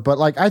 Whatever, but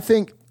like I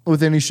think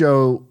with any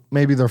show,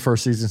 maybe their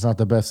first season's not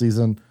the best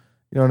season.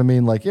 You know what I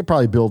mean? Like it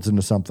probably builds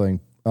into something.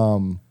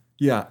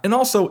 Yeah, and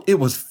also it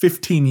was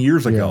 15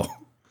 years ago.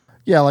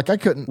 Yeah, like I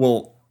couldn't.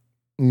 Well,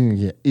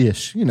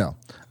 ish. You know,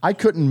 I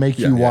couldn't make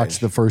you watch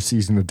the first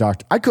season of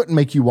Doctor. I couldn't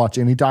make you watch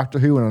any Doctor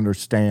Who and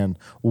understand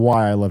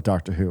why I love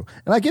Doctor Who.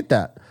 And I get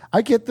that.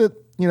 I get that.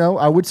 You know,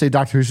 I would say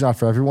Doctor Who's not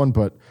for everyone,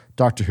 but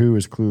Doctor Who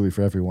is clearly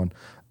for everyone.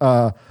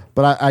 But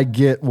I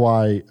get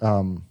why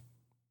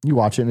you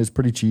watch it and it's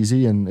pretty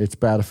cheesy and it's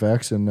bad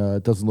effects and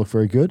it doesn't look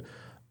very good.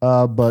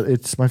 But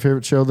it's my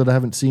favorite show that I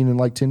haven't seen in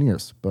like 10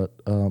 years. But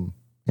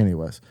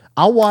anyways,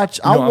 I'll watch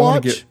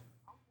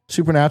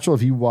Supernatural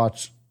if you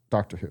watch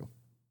Doctor Who.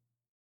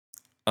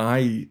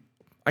 I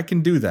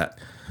can do that.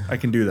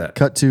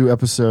 Cut to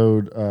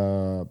episode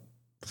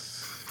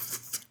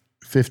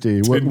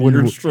 50. 10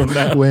 years from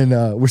now. When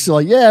we're still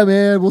like, yeah,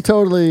 man, we'll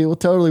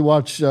totally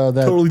watch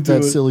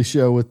that silly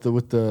show with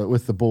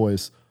the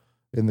boys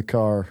in the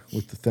car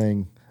with the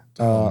thing.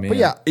 But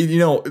yeah,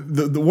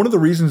 the one of the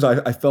reasons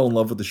I fell in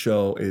love with the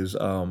show is,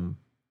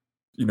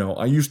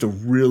 I used to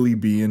really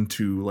be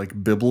into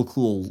like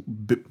biblical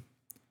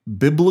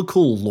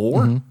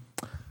lore.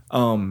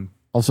 Mm-hmm.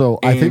 Also,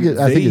 I think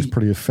it's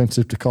pretty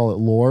offensive to call it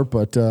lore,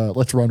 but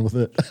let's run with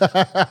it.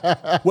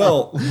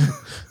 Well,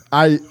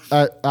 I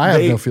have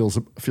no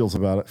feelings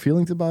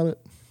about it.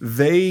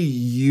 They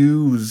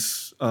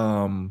use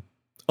a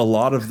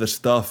lot of the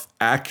stuff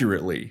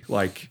accurately.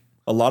 Like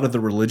a lot of the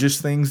religious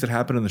things that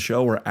happen in the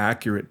show are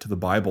accurate to the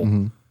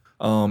Bible,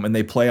 and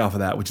they play off of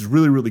that, which is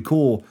really, really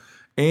cool.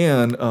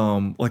 And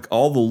like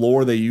all the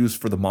lore they use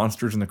for the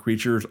monsters and the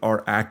creatures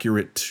are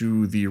accurate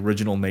to the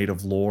original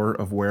native lore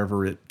of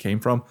wherever it came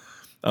from,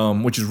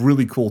 which is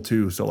really cool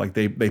too. So like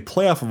they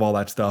play off of all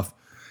that stuff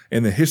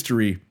and the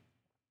history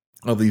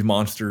of these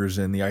monsters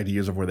and the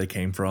ideas of where they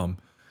came from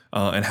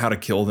and how to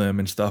kill them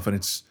and stuff. And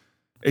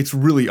it's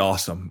really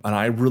awesome. And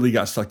I really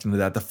got sucked into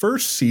that. The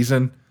first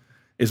season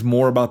is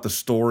more about the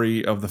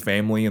story of the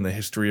family and the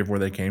history of where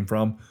they came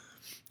from.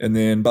 And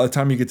then by the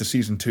time you get to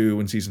season 2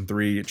 and season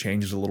 3, it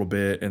changes a little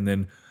bit. And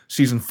then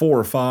season 4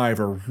 or 5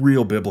 are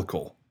real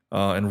biblical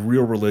and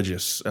real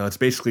religious. It's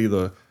basically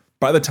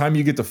by the time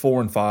you get to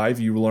 4 and 5,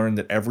 you learn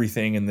that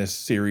everything in this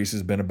series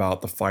has been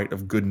about the fight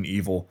of good and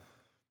evil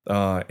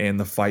and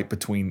the fight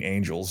between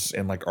angels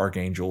and like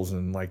archangels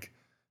and like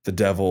the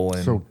devil.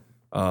 And so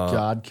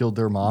God killed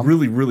their mom.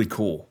 Really, really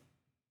cool.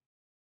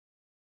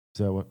 Is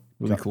that what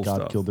really cool God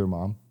stuff. killed their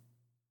mom?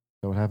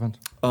 Is that what happened?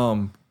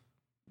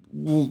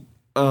 Well,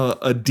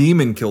 a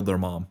demon killed their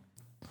mom.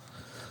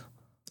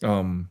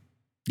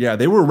 Yeah,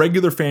 they were a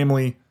regular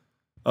family.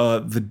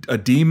 A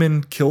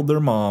demon killed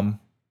their mom,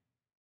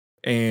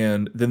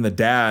 and then the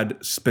dad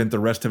spent the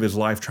rest of his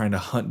life trying to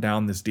hunt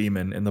down this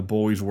demon, and the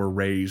boys were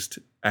raised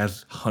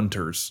as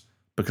hunters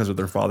because of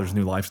their father's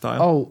new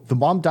lifestyle. Oh, the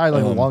mom died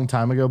like a long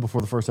time ago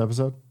before the first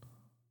episode?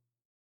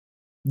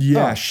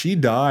 Yeah, she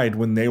died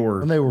when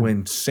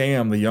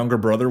Sam, the younger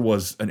brother,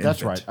 was an infant.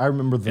 That's right. I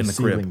remember the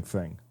ceiling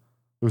thing.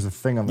 There was a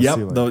thing on the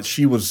ceiling. Yep,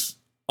 she was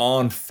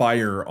on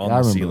fire on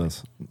the ceiling.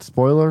 This.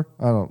 Spoiler?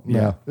 I don't know.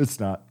 Yeah. It's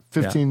not.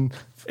 15. Yeah.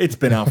 It's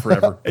been out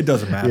forever. It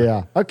doesn't matter.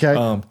 Yeah.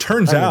 Okay.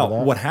 Turns out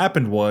what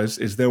happened was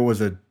there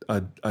was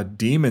a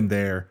demon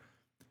there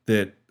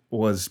that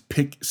was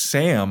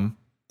Sam.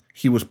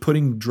 He was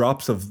putting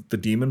drops of the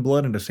demon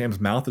blood into Sam's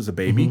mouth as a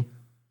baby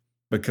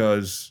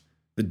because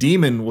the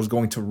demon was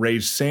going to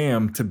raise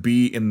Sam to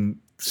be in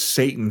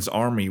Satan's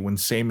army when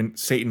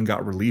Satan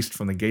got released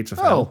from the gates of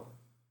hell.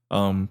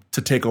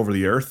 To take over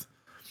the earth.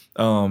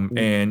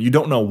 And you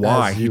don't know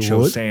why he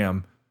chose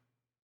Sam.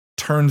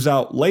 Turns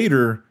out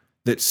later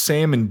that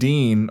Sam and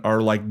Dean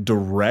are like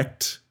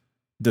direct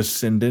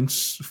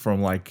descendants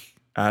from like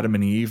Adam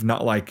and Eve,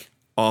 not like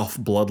off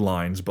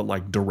bloodlines, but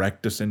like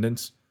direct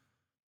descendants.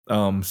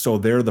 So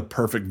they're the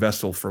perfect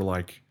vessel for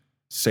like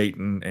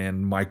Satan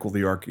and Michael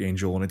the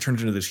Archangel. And it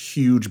turns into this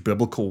huge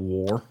biblical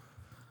war.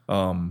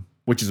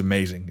 Which is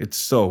amazing. It's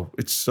so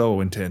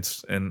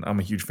intense, and I'm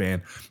a huge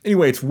fan.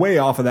 Anyway, it's way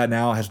off of that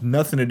now. It has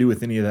nothing to do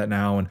with any of that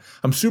now, and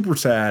I'm super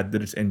sad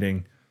that it's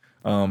ending.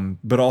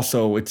 But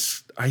also,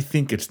 I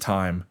think it's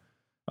time.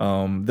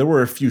 There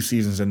were a few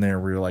seasons in there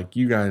where you're like,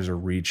 you guys are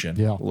reaching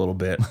a little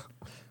bit.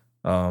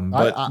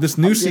 But this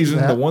new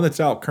season, the one that's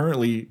out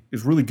currently,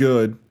 is really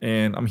good,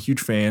 and I'm a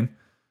huge fan.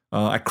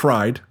 I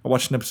cried. I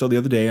watched an episode the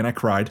other day, and I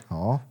cried.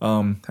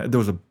 There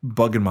was a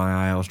bug in my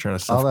eye. I was trying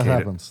to suffocate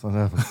That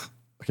happens.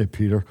 Okay,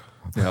 Peter.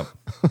 Yep.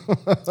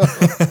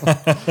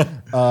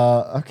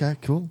 Okay,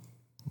 cool.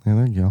 Yeah,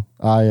 there you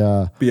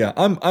go. Yeah,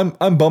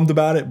 I'm bummed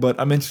about it, but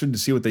I'm interested to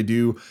see what they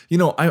do.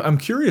 I'm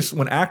curious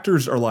when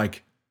actors are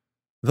like,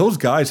 those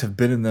guys have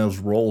been in those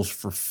roles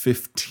for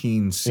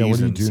 15 seasons what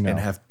do you do now? And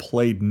have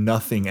played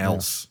nothing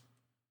else.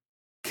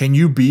 Can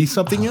you be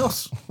something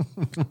else?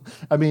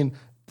 I mean,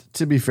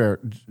 to be fair,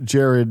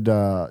 Jared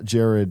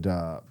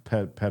Padalecki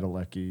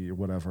or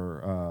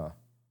whatever,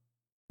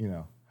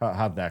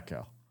 how'd that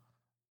go?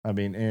 I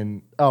mean,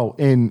 Game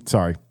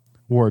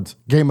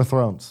of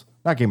Thrones.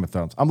 Not Game of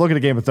Thrones. I'm looking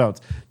at Game of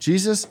Thrones.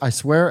 Jesus, I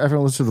swear,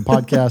 everyone listens to the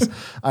podcast.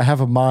 I have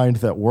a mind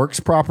that works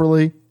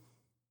properly.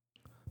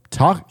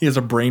 He has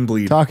a brain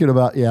bleed. Talking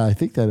about, I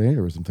think that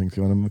aneurysm thing's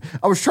going on.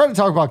 I was trying to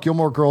talk about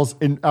Gilmore Girls,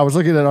 and I was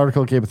looking at an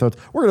article in Game of Thrones.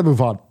 We're going to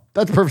move on.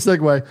 That's a perfect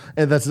segue,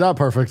 and that's not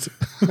perfect.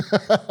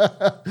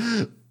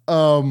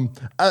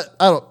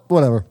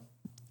 Whatever.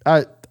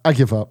 I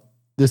give up.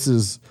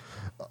 Let's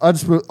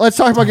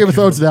talk about Game of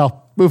Thrones now.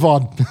 Move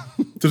on.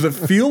 Does it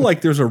feel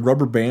like there's a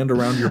rubber band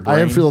around your brain?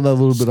 I am feeling that a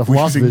little bit. I've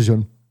lost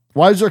vision.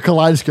 Why is there a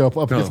kaleidoscope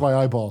up against my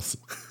eyeballs?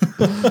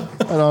 I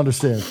don't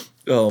understand.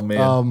 Oh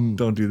man,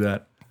 don't do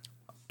that.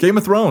 Game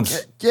of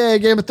Thrones. Yeah,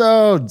 Game of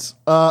Thrones.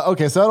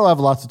 Okay, so I don't have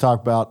a lot to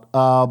talk about.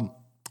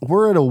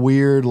 We're in a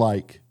weird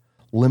like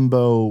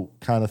limbo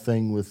kind of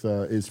thing with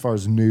as far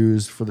as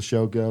news for the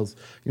show goes.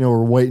 You know,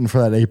 we're waiting for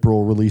that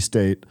April release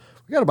date.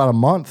 We got about a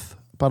month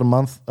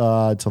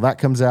until that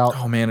comes out.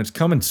 Oh man, it's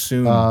coming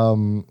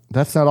soon.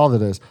 That's not all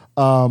that is.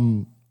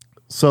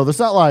 So there's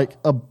not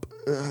like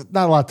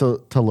not a lot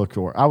to look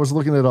for. I was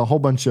looking at a whole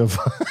bunch of.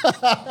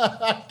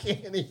 I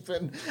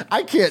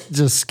can't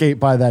just skate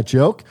by that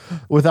joke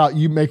without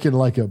you making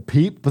like a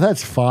peep. But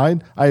that's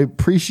fine. I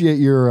appreciate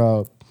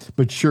your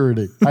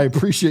maturity. I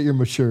appreciate your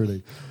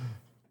maturity.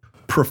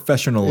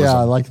 Professionalism. Yeah,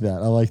 I like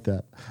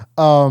that.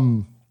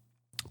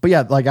 But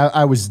yeah, like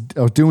I was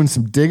doing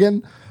some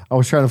digging. I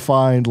was trying to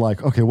find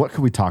like, okay, what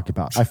could we talk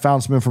about? I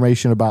found some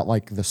information about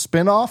like the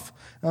spinoff.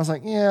 And I was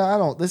like,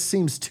 yeah, this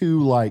seems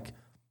too like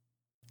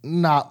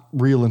not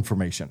real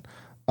information.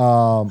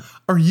 Are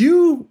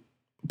you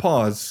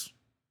pause?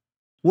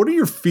 What are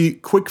your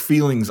quick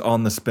feelings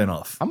on the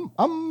spinoff?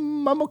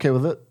 I'm okay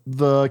with it.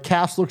 The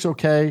cast looks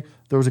okay.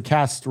 There was a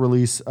cast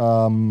release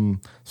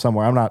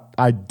somewhere.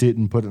 I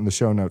didn't put it in the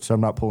show notes, so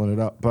I'm not pulling it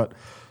up. But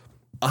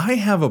I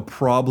have a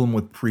problem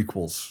with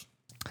prequels.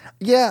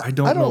 Yeah, I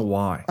don't know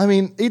why. I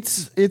mean,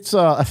 it's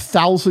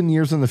 1,000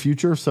 years in the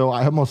future, so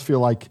I almost feel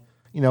like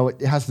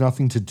it has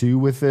nothing to do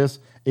with this.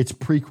 It's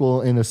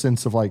prequel in a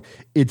sense of like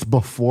it's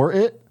before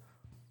it,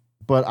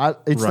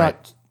 but it's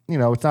not.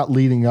 It's not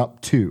leading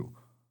up to.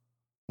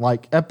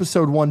 Like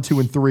episode 1, 2,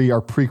 and 3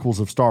 are prequels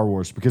of Star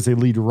Wars because they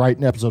lead right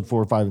in episode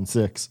 4, 5, and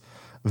 6.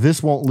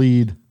 This won't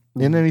lead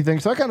in anything,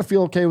 so I kind of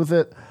feel okay with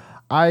it.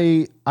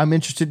 I'm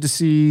interested to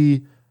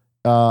see.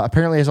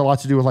 Apparently, it has a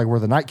lot to do with like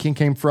where the Night King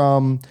came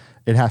from.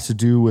 It has to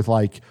do with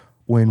like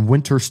when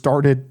winter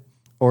started,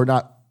 or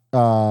not,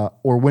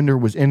 or winter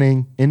was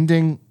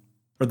ending,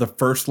 or the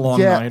first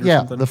long night. Or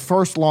something? The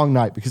first long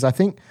night, because I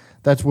think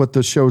that's what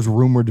the show's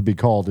rumored to be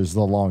called is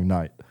the long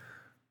night.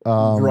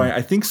 Right.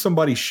 I think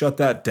somebody shut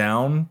that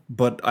down,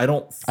 but I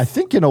don't. I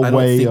think in a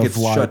way of it's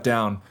like, shut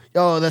down.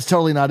 Oh, that's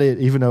totally not it.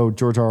 Even though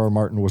George R. R.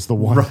 Martin was the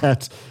one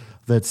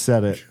that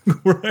said it.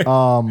 Right.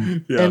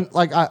 And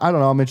like I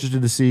don't know. I'm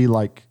interested to see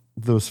like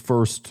those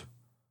first.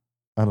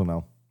 I don't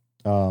know.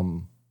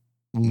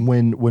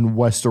 When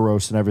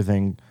Westeros and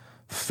everything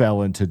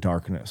fell into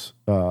darkness.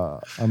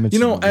 I'm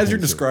as you're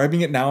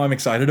describing it now, I'm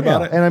excited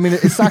about it. And I mean,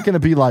 it's not going to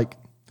be like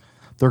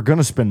they're going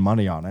to spend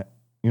money on it.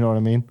 You know what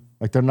I mean?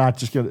 Like they're not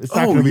just going to. It's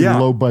not going to be a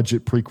low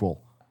budget prequel.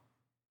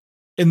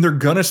 And they're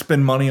going to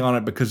spend money on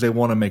it because they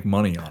want to make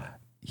money on it.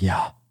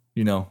 Yeah.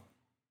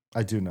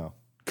 I do know.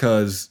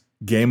 Because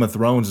Game of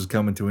Thrones is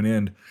coming to an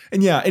end.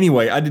 And yeah,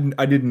 anyway, I didn't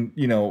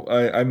mean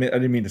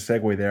to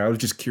segue there. I was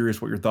just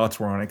curious what your thoughts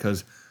were on it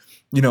because,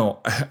 I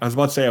was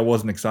about to say I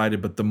wasn't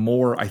excited, but the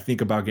more I think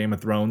about Game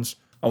of Thrones,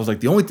 I was like,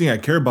 the only thing I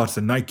care about is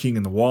the Night King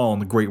and the Wall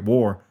and the Great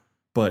War.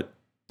 But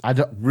I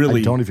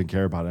don't even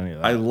care about any of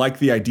that. I like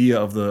the idea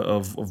of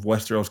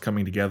Westeros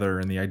coming together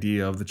and the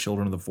idea of the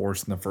Children of the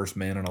Forest and the First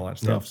Man and all that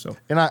stuff. So,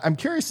 and I'm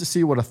curious to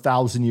see what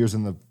 1,000 years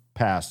in the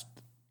past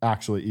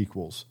actually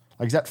equals.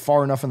 Like, is that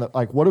far enough in the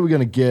like? What are we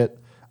going to get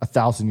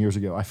 1,000 years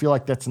ago? I feel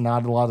like that's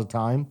not a lot of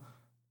time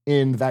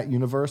in that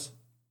universe.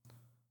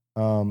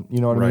 You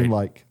know what I mean?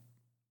 Like,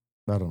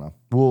 I don't know.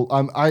 Well,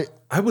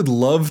 I would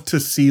love to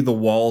see the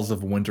walls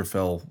of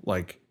Winterfell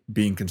like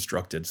being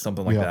constructed,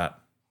 something like that.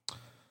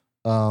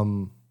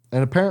 And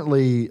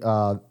apparently,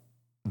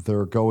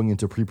 they're going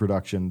into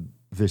pre-production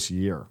this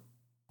year,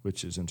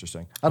 which is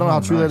interesting. I don't know how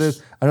true that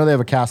is. I know they have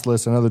a cast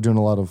list. I know they're doing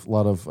a lot of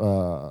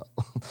a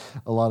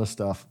lot of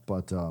stuff.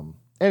 But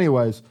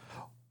anyways,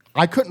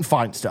 I couldn't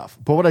find stuff.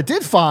 But what I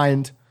did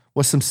find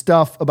was some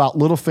stuff about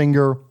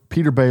Littlefinger,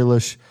 Peter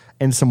Baelish,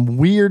 and some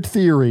weird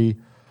theory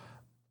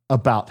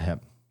about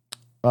him.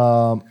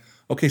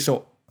 Okay,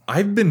 so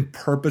I've been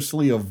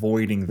purposely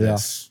avoiding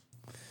this.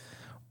 Yeah.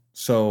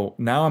 So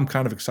now I'm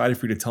kind of excited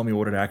for you to tell me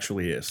what it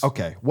actually is.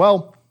 Okay,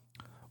 well,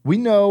 we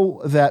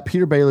know that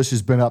Peter Baelish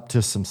has been up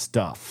to some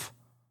stuff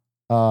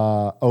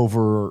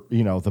over,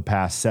 the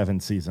past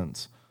 7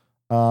 seasons.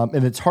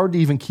 And it's hard to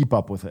even keep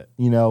up with it.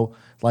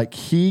 Like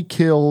he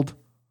killed,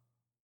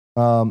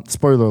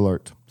 spoiler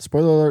alert. He's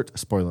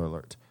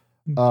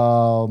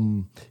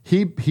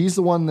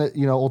the one that,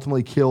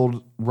 ultimately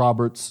killed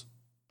Robert's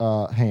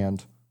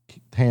hand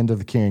of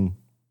the king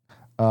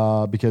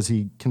because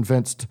he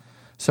convinced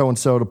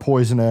so-and-so to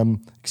poison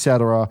him,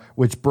 etc.,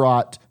 which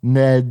brought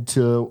Ned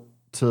to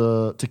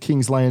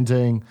King's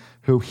Landing,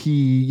 who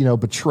he,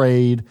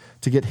 betrayed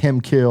to get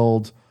him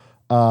killed.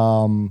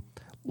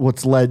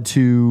 What's led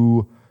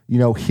to,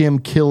 him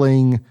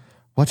killing,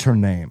 what's her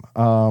name?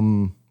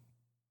 I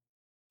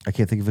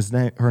can't think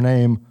of her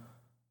name.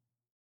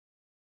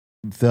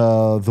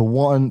 The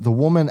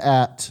woman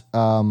at,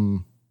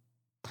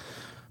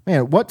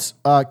 what's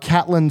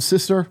Catelyn's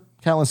sister?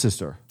 Catelyn's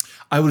sister.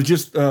 I was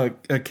just the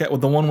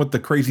one with the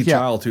crazy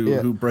child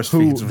who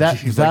breastfeeds.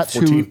 That's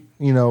who,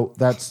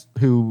 that's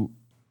who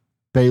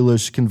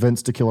Baelish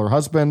convinced to kill her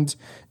husband,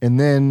 and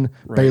then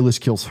Baelish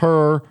kills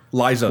her.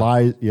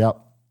 Lysa. Yep.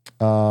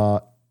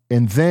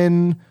 And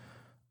then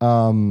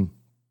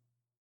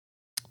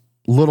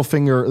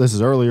Littlefinger, this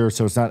is earlier,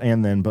 so it's not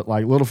and then, but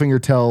like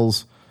Littlefinger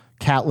tells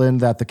Catelyn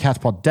that the cat's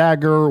paw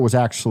dagger was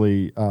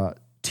actually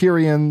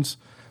Tyrion's.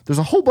 There's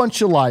a whole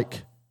bunch of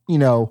like,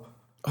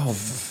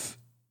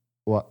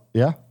 what?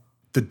 Yeah.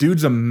 The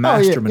dude's a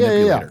master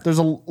manipulator. Yeah. There's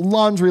a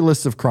laundry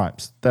list of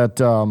crimes that,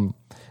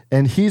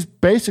 and he's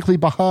basically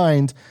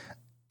behind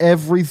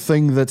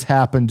everything that's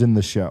happened in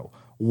the show,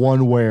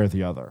 one way or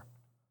the other.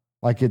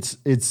 Like it's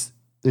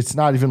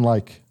not even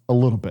like a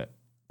little bit.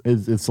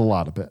 It's a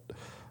lot of it.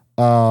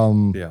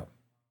 Yeah.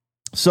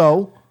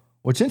 So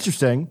what's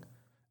interesting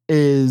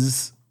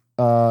is,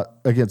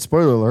 again,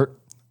 spoiler alert,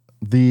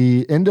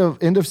 the end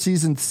of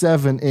season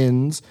 7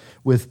 ends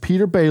with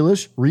Peter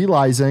Baelish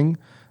realizing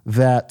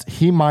that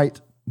he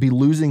might be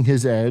losing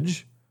his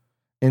edge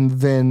and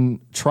then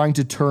trying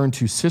to turn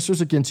to sisters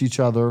against each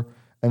other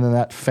and then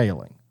that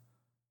failing.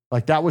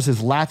 Like that was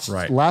his last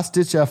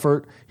ditch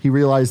effort. He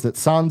realized that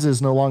Sansa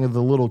is no longer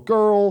the little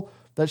girl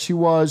that she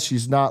was.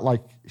 She's not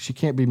like, she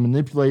can't be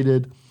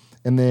manipulated.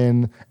 And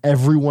then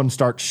everyone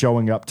starts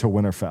showing up to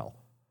Winterfell.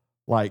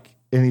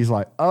 And he's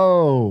like,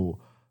 oh,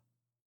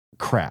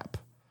 crap.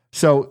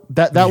 So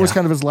that was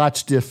kind of his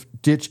last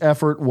ditch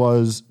effort,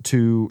 was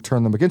to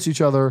turn them against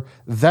each other.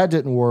 That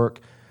didn't work.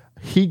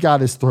 He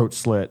got his throat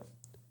slit.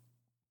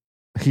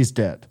 He's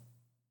dead.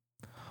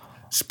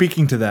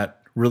 Speaking to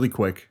that really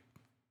quick,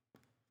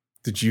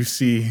 did you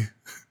see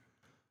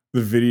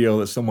the video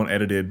that someone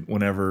edited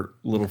whenever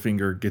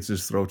Littlefinger gets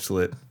his throat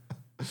slit?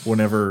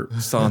 Whenever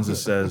Sansa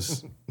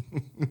says,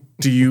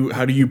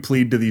 how do you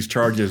plead to these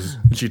charges?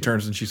 And she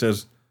turns and she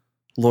says,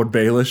 Lord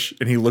Baelish,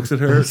 and he looks at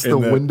her, it's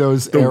and the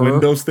Windows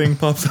thing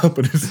pops up,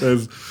 and it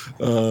says,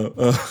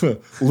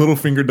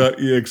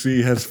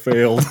 Littlefinger.exe has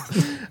failed.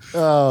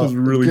 Oh, it was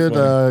really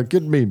funny.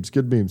 Good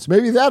memes.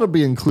 Maybe that'll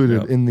be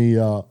included in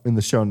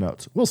the show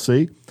notes. We'll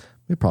see.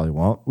 We probably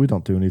won't. We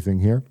don't do anything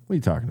here. What are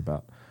you talking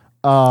about?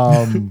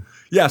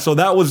 Yeah, so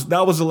that was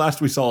the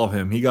last we saw of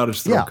him. He got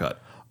his throat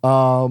cut.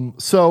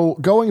 So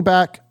going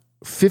back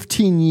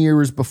 15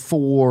 years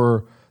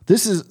before,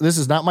 this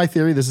is not my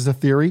theory. This is a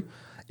theory.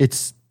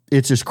 It's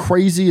as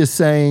crazy as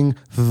saying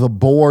the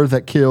boar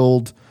that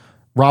killed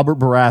Robert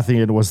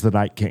Baratheon was the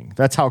Night King.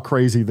 That's how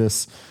crazy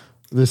this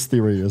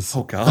theory is.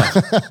 Oh God!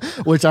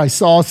 Which I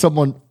saw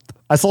someone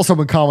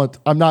comment.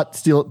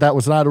 That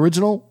was not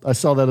original. I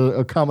saw that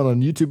a comment on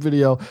a YouTube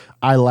video.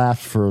 I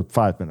laughed for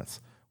 5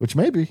 minutes. Which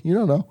maybe, you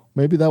don't know.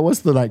 Maybe that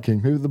was the Night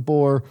King. Maybe the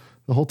boar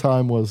the whole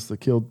time was the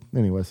killed.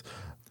 Anyways,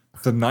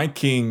 the Night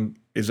King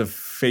is a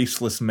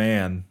faceless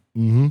man.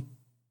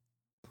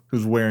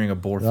 Who's wearing a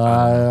boar?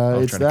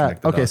 It's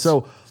that. Okay,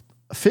 so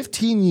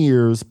 15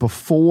 years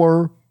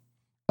before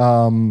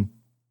Game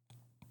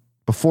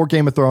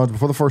of Thrones,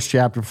 before the first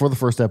chapter, before the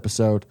first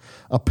episode,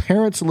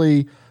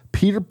 apparently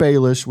Peter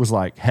Baelish was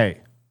like, hey,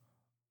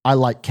 I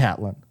like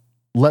Catelyn.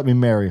 Let me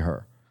marry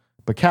her.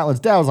 But Catelyn's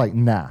dad was like,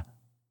 nah.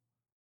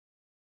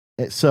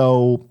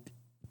 So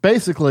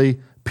basically,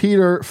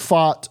 Peter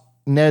fought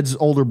Ned's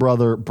older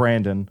brother,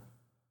 Brandon,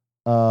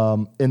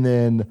 and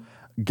then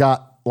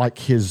got like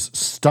his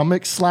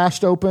stomach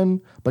slashed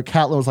open, but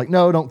Catelyn was like,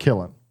 no, don't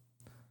kill him.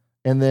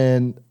 And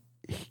then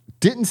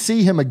didn't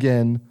see him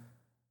again.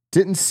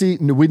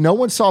 No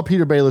one saw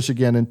Peter Baelish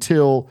again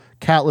until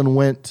Catelyn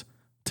went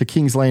to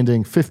King's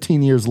Landing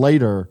 15 years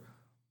later,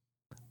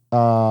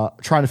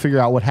 trying to figure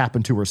out what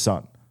happened to her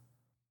son.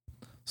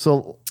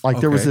 So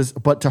there was this,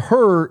 but to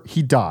her,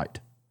 he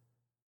died.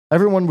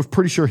 Everyone was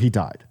pretty sure he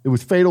died. It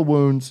was fatal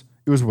wounds.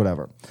 It was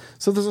whatever.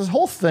 So there's this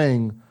whole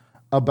thing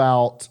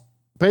about,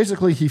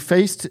 basically, he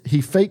faked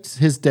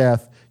his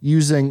death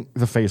using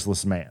the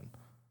Faceless Man.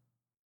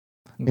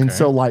 Okay. And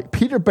so,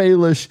 Peter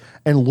Baelish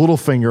and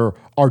Littlefinger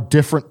are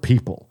different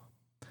people.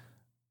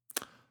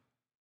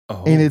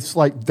 Oh. And it's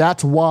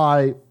that's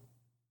why,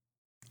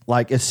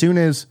 as soon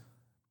as,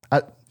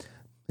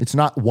 it's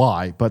not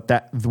why, but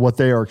what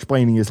they are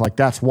explaining is,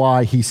 that's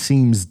why he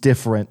seems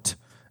different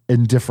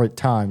in different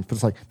times.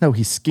 But it's no,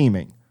 he's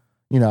scheming.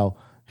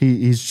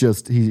 He's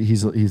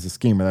a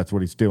schemer. That's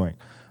what he's doing.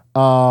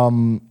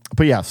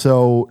 But yeah,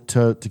 so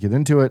to get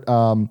into it,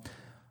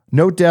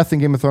 no death in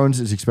Game of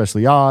Thrones is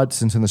especially odd,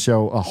 since in the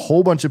show a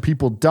whole bunch of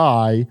people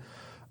die.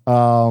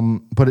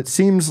 But it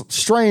seems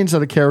strange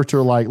that a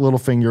character like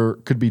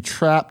Littlefinger could be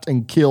trapped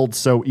and killed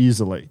so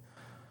easily.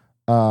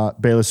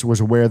 Baelish was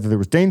aware that there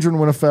was danger in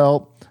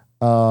Winterfell.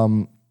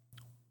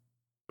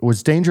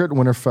 Was danger at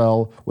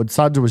Winterfell. When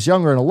Sansa was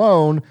younger and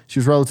alone, she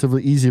was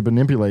relatively easy to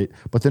manipulate.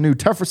 But the new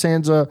tougher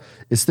Sansa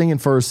is thinking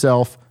for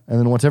herself. And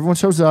then once everyone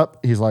shows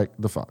up, he's like,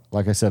 the fuck,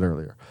 like I said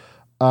earlier.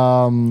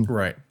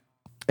 Right.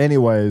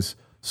 Anyways,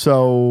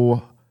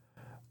 so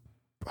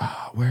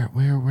where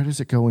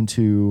does it go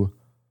into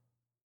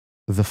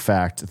the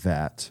fact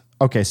that,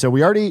 okay, so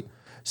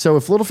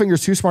if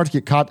Littlefinger's too smart to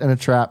get caught in a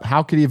trap,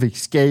 how could he have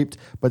escaped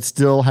but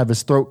still have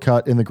his throat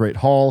cut in the Great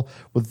Hall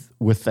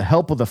with the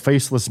help of the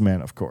Faceless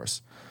Men, of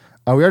course?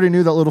 We already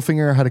knew that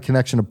Littlefinger had a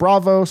connection to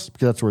Braavos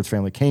because that's where his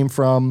family came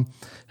from.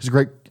 His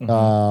great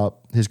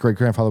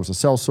grandfather was a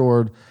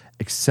sellsword,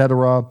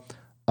 etc.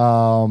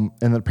 And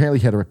then apparently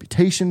he had a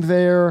reputation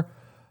there.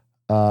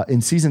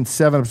 In season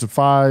 7, episode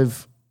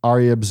 5,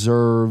 Arya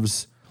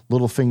observes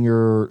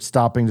Littlefinger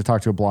stopping to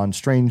talk to a blonde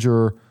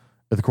stranger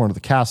at the corner of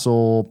the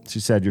castle. She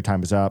said, "Your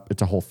time is up."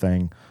 It's a whole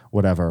thing,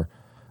 whatever.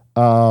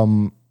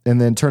 And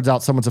then turns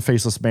out someone's a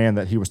faceless man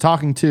that he was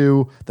talking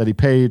to, that he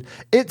paid.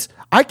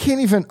 I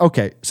can't even,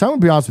 okay, so I'm going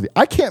to be honest with you.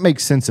 I can't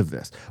make sense of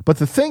this. But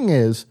the thing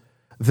is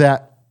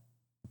that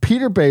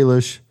Peter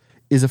Baelish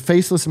is a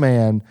faceless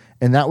man,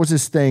 and that was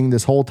his thing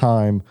this whole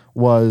time,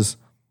 was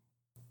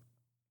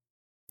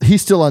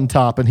he's still on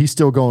top and he's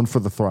still going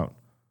for the throne.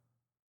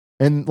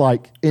 And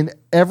like in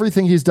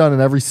everything he's done in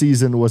every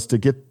season was to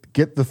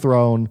get the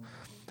throne.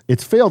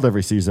 It's failed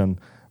every season,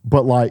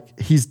 but like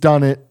he's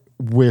done it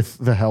with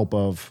the help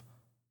of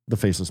the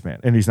faceless man,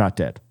 and he's not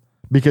dead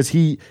because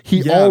he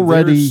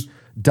already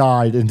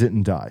died and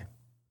didn't die.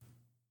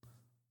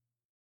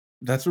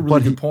 That's a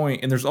really good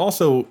point. And there's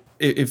also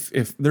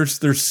if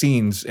there's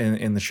scenes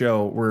in the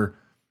show where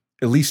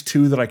at least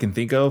 2 that I can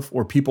think of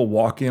where people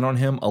walk in on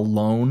him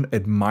alone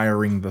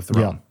admiring the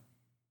throne.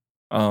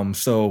 Yeah.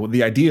 So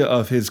the idea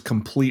of his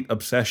complete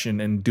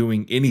obsession and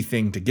doing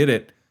anything to get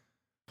it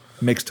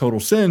makes total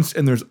sense.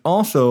 And there's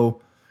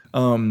also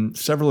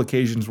several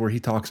occasions where he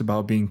talks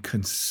about being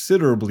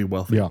considerably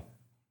wealthy. Yeah.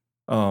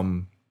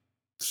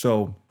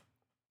 So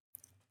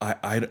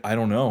I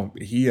don't know.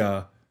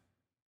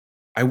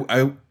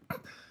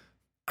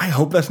 I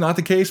hope that's not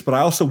the case, but I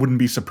also wouldn't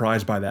be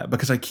surprised by that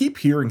because I keep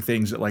hearing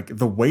things that like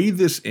the way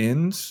this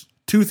ends,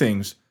 2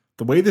 things.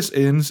 The way this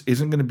ends it's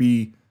going to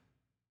be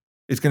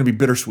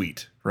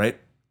bittersweet, right?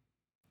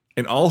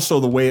 And also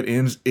the way it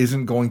ends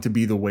isn't going to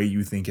be the way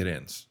you think it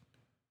ends.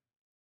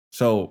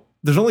 So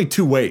there's only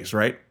 2 ways,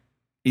 right?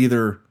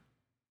 Either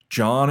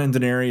Jon and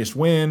Daenerys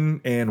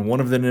win and one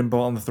of them end up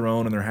on the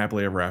throne and they're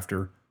happily ever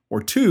after,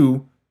 or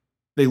 2,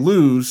 they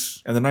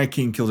lose and the Night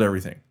King kills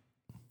everything.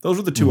 Those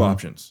are the 2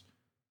 options.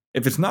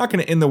 If it's not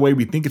going to end the way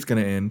we think it's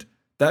going to end,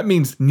 that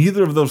means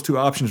neither of those 2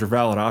 options are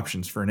valid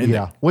options for an ending.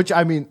 Yeah, which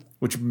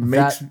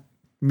makes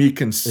me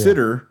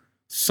consider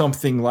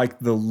something like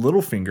the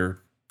Littlefinger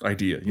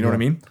idea. You know what I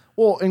mean?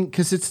 Well, and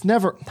because it's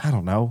never, I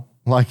don't know,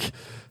 like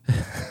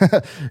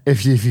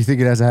if you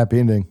think it has a happy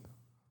ending,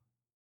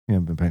 you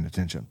haven't been paying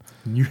attention.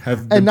 You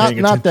have been paying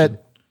attention. Not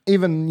that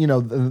even,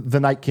 the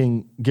Night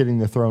King getting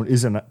the throne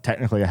isn't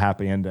technically a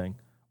happy ending,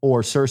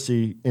 or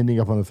Cersei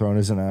ending up on the throne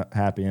isn't a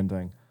happy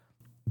ending.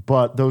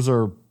 But those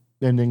are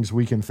endings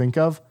we can think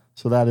of.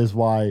 So that is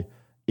why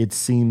it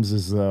seems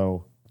as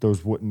though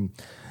those wouldn't.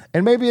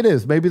 And maybe it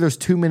is. Maybe there's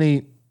too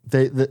many.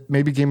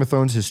 Maybe Game of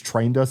Thrones has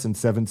trained us in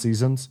 7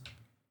 seasons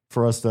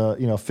for us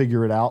to,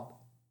 figure it out,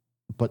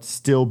 but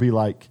still be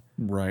like,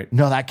 right.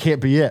 No, that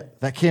can't be it.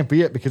 That can't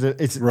be it because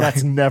it's right.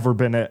 That's never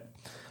been it.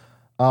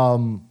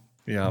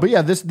 Yeah. But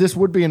yeah, this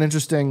would be an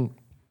interesting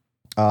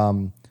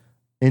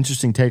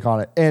take on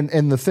it.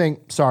 And the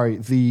thing,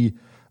 the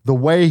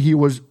way he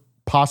was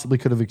possibly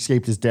could have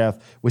escaped his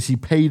death was he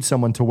paid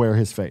someone to wear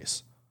his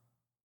face.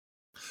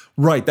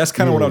 Right. That's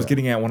kind of what I was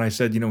getting at when I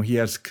said, he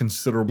has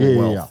considerable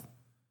wealth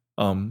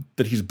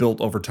that he's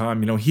built over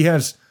time. He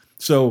has,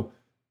 so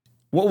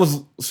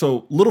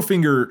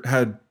Littlefinger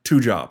had 2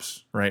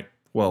 jobs, right?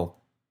 Well,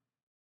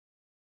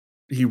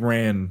 he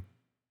ran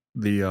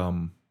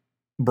the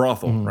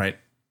brothel, right?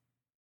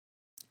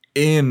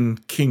 In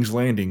King's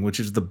Landing, which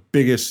is the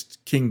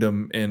biggest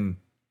kingdom in,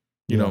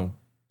 the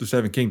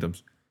 7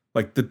 kingdoms.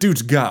 Like, the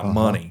dude's got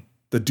money.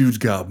 The dude's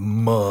got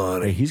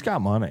money. Hey, he's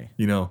got money.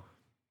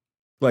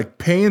 Like,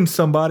 paying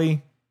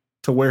somebody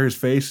to wear his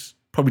face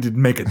probably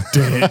didn't make a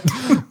dent.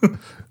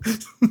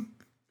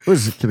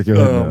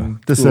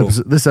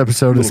 This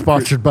episode is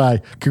sponsored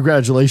by,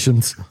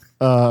 congratulations,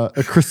 a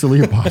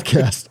Crystalia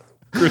podcast.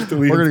 We're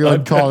going to go ahead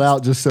and call it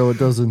out just so it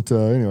doesn't,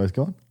 anyways,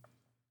 go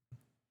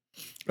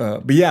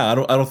on. But yeah,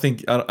 I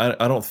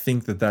don't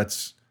think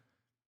that's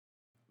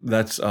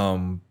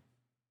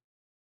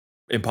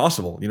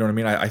impossible. You know what I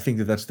mean? I think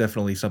that's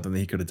definitely something that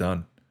he could have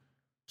done.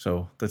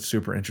 So that's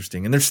super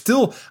interesting. And there's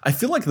still, I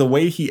feel like the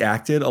way he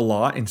acted a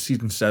lot in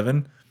season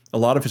 7, a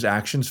lot of his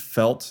actions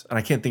felt, and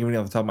I can't think of any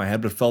off the top of my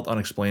head, but felt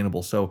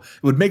unexplainable. So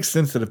it would make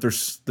sense that if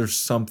there's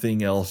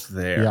something else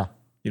there. Yeah.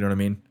 You know what I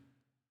mean?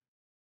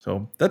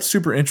 So that's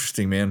super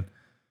interesting, man.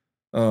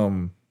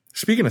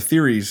 Speaking of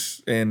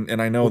theories,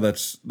 and I know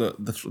that's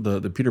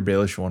the Peter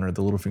Baelish one or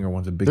the Littlefinger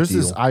one's a big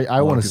deal.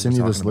 I want to send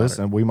you this list,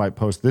 and we might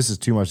post. This is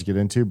too much to get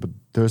into, but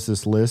there's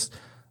this list.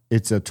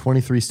 It's a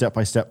 23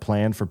 step-by-step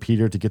plan for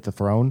Peter to get the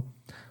throne.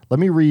 Let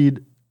me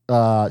read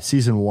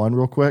season 1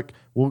 real quick.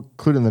 We'll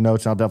include it in the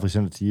notes, and I'll definitely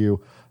send it to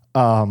you.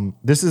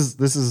 This is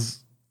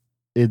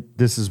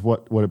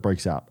what it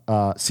breaks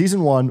out.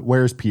 Season 1,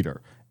 where's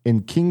Peter?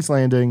 In King's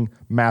Landing,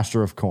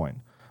 Master of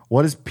Coin.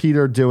 What is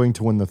Peter doing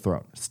to win the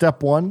throne?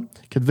 Step 1,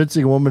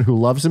 convincing a woman who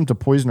loves him to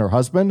poison her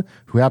husband,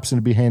 who happens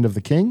to be Hand of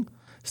the King.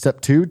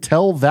 Step 2,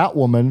 tell that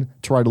woman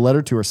to write a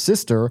letter to her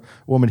sister, a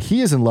woman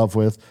he is in love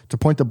with, to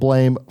point the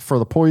blame for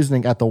the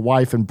poisoning at the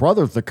wife and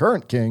brother of the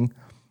current king.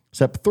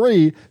 Step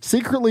 3,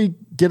 secretly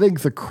getting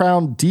the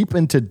crown deep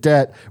into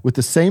debt with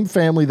the same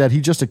family that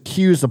he just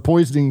accused of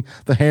poisoning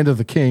the hand of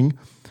the king.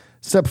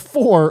 Step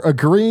 4,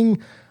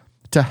 agreeing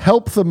to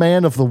help the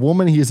man of the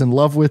woman he is in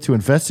love with to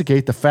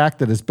investigate the fact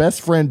that his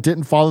best friend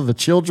didn't father the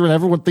children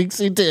everyone thinks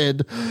he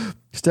did.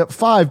 Step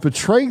 5,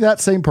 betraying that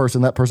same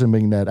person, that person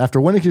being Ned, after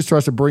winning his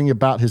trust and bringing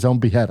about his own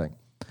beheading.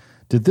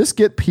 Did this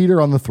get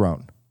Peter on the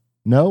throne?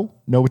 No,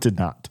 it did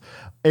not.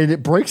 And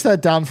it breaks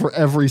that down for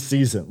every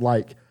season.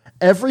 Like,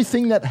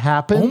 everything that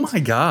happened Oh my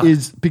God.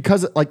 is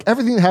because, like,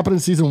 everything that happened in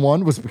season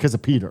 1 was because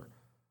of Peter.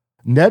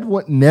 Ned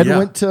went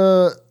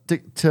to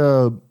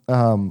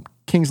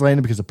King's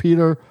Landing because of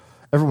Peter.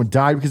 Everyone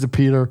died because of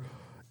Peter.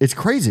 It's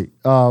crazy.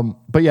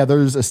 But yeah,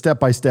 there's a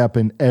step-by-step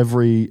in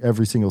every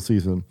single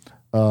season.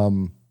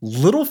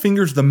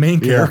 Littlefinger's the main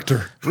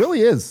character.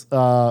 Really is.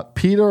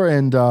 Peter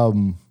and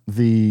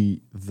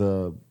the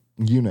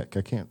eunuch.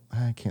 I can't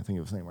think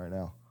of his name right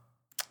now.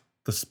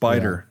 The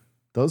spider.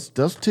 Yeah.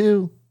 Those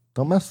two.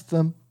 Don't mess with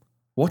them.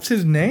 What's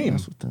his Don't name?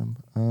 mess with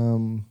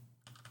them.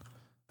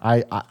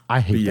 I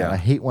hate that. I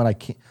hate when I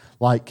can't,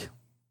 like,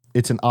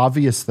 it's an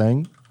obvious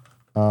thing.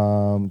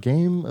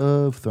 Game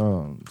of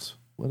Thrones.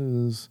 What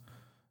is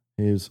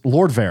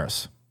Lord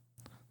Varys?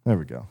 There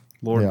we go.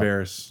 Lord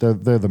Varys.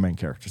 They're the main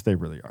characters. They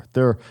really are.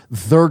 They're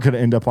going to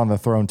end up on the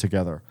throne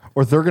together,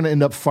 or they're going to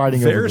end up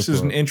fighting. Varys is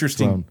an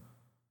interesting.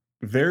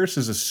 Varys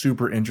is a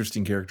super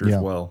interesting character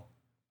as well.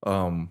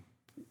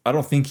 I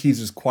don't think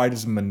he's quite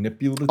as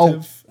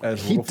manipulative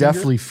as he Littlefinger.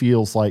 definitely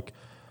feels like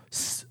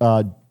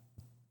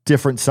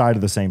different side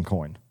of the same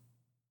coin.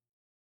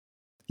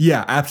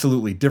 Yeah,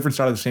 absolutely. Different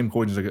side of the same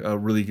coin is a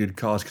really good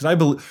cause. Because I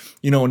believe,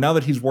 now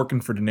that he's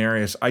working for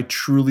Daenerys, I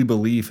truly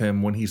believe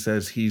him when he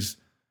says he's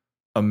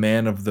a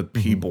man of the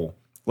people.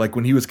 Mm-hmm. Like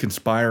when he was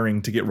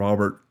conspiring to get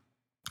Robert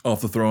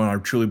off the throne, I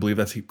truly believe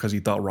that's because he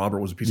thought Robert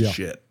was a piece of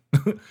shit.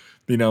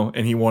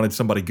 And he wanted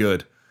somebody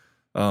good.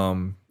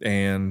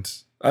 And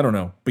I don't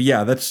know. But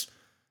yeah, that's,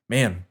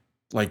 man,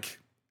 like,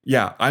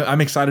 yeah, I'm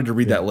excited to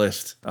read that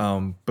list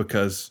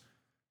because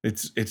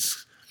that's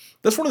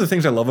one of the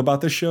things I love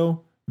about this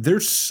show.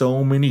 There's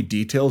so many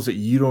details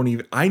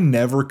that I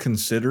never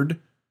considered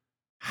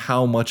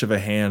how much of a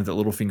hand that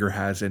Littlefinger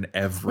has in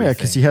everything. Yeah,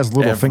 because he has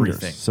little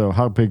fingers. So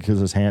how big could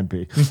his hand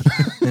be?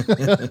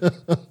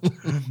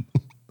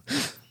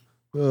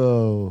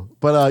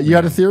 But you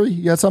had a theory?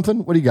 You had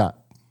something? What do you got?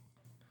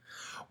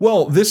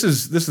 Well, this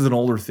is an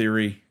older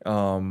theory,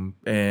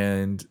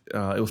 and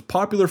it was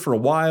popular for a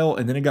while,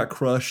 and then it got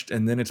crushed,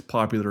 and then it's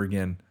popular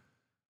again.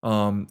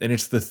 And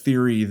it's the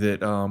theory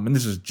that, and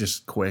this is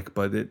just quick,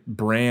 but that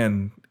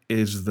Bran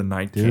is the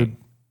Night King.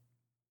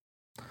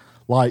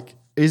 Like,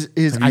 is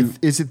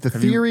it the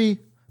theory,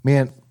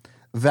 man,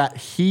 that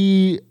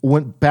he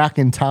went back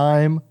in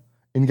time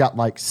and got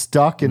like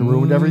stuck and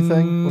ruined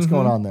everything? What's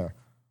going on there?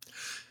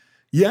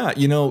 Yeah,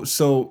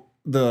 so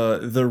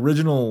the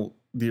original.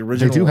 They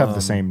do have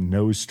the same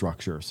nose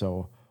structure,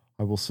 so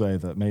I will say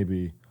that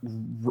maybe.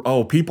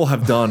 Oh, people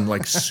have done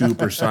like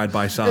super side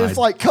by side. It's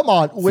like, come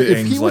on,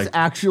 if he was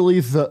actually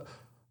the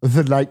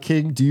Night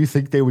King, do you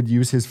think they would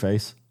use his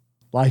face?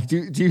 Like,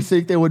 do you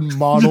think they would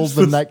model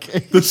the Night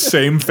King the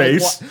same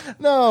face?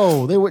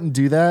 No, they wouldn't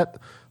do that,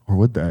 or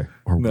would they?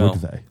 Or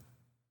would they?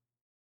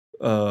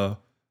 But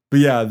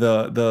yeah,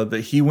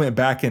 the he went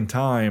back in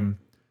time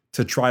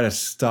to try to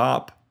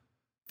stop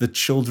the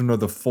Children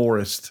of the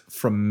Forest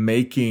from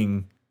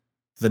making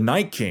the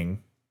Night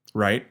King,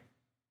 right?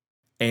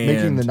 And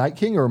making the Night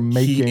King, or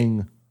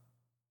making?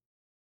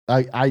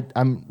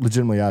 I'm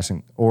legitimately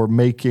asking, or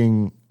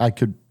making? I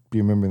could be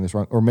remembering this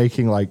wrong, or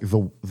making like the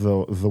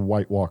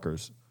White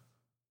Walkers.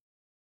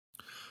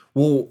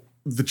 Well,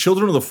 the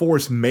Children of the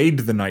Forest made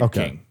the Night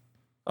King.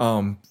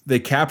 They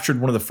captured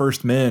one of the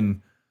first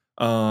men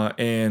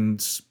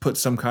and put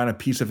some kind of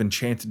piece of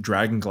enchanted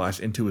dragon glass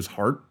into his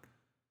heart.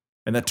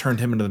 And that turned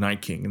him into the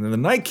Night King. And then the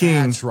Night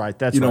King, that's right.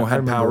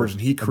 Had powers,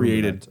 and he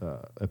created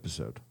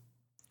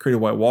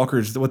White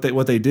Walkers. What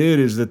they did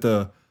is that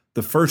the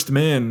first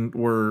men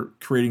were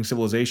creating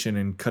civilization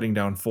and cutting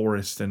down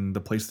forests and the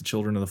place the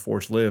Children of the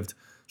Forest lived.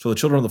 So the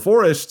Children of the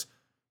Forest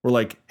were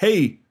like,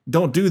 "Hey,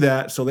 don't do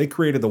that." So they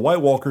created the White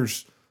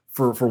Walkers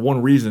for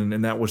one reason,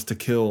 and that was to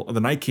kill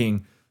the Night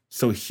King,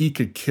 so he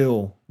could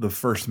kill the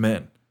first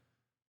men.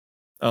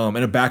 And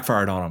it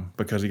backfired on him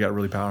because he got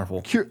really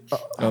powerful.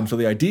 So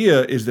the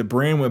idea is that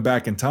Bran went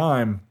back in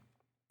time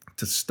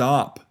to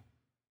stop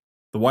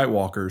the White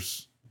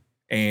Walkers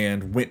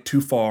and went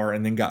too far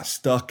and then got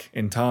stuck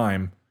in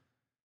time.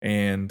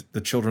 And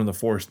the Children of the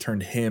Forest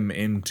turned him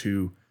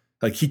into,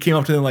 like, he came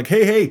up to them like,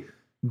 hey,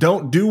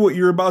 don't do what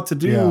you're about to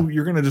do. Yeah.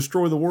 You're going to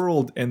destroy the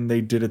world. And they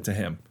did it to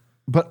him.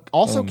 But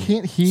also,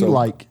 can't he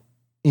like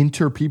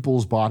enter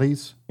people's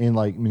bodies and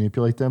like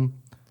manipulate them?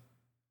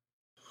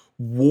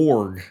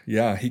 Warg.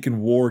 Yeah, he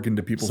can warg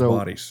into people's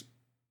bodies.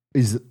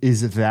 Is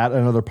that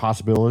another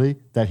possibility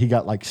that he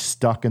got like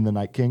stuck in the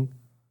Night King?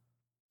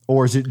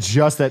 Or is it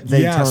just that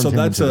they turned him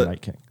into the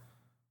Night King?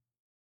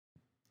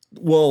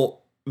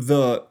 Well,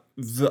 the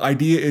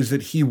idea is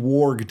that he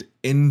warged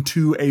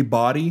into a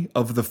body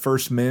of the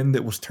first men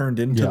that was turned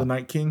into the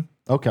Night King.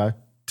 Okay.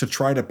 To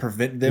try to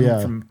prevent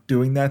them from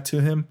doing that to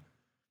him.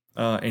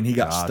 And he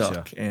got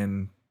stuck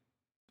and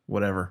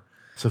whatever.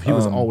 So he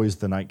was always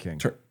the Night King.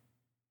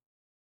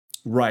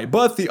 Right.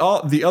 But the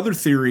other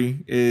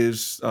theory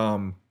is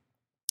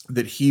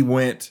that he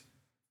went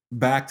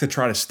back to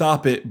try to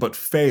stop it, but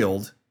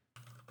failed.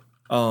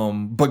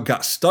 But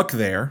got stuck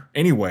there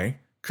anyway,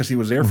 because he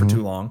was there for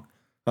too long.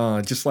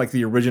 Just like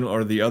the original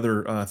or the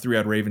other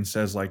Three-Eyed Raven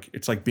says, like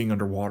it's like being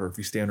underwater. If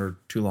you stay under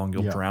too long,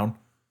 you'll drown.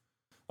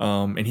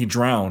 And he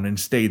drowned and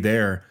stayed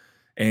there.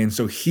 And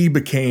so he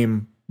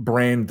became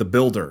Bran the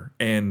Builder.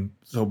 And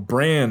so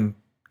Bran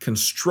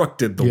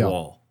constructed the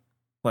wall.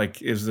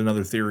 Like is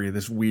another theory,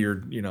 this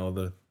weird,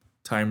 the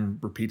time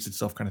repeats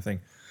itself kind of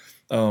thing.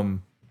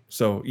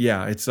 So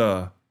yeah,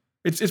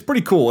 it's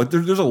pretty cool.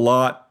 There's a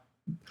lot.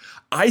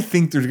 I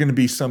think there's going to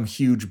be some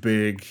huge,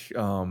 big,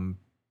 kind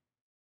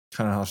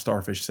of how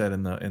Starfish said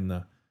in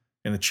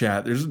the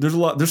chat.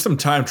 There's some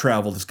time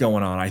travel that's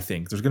going on. I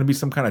think there's going to be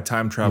some kind of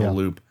time travel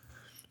loop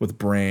with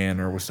Bran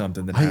or with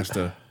something that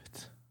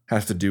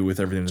has to do with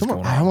everything that's going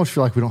on. I almost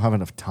feel like we don't have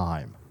enough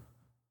time.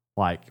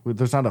 Like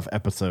there's not enough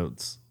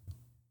episodes.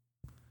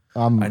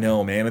 I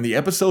know, man, and the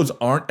episodes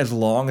aren't as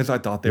long as I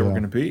thought they were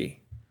going to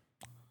be,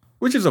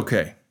 which is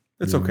okay.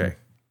 It's okay.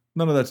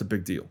 None of that's a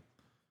big deal.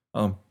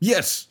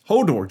 Yes,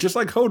 Hodor, just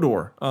like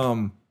Hodor.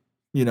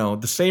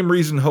 The same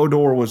reason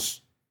Hodor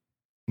was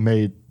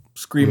made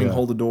screaming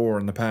 "Hold the door"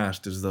 in the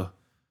past is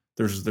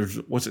there's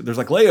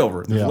like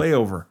layover. There's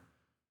layover.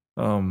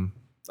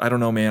 I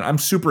don't know, man. I'm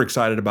super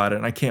excited about it,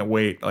 and I can't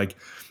wait. Like,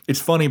 it's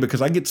funny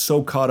because I get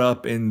so caught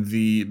up in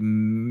the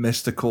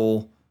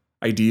mystical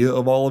idea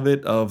of all of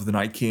it, of the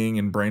Night King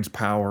and Bran's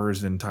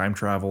powers and time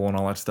travel and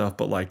all that stuff.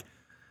 But like,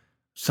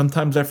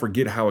 sometimes I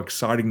forget how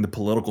exciting the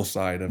political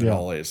side of it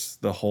all is.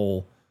 The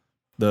whole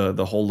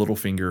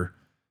Littlefinger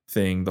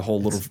thing, the whole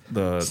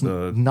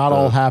not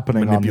all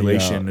happening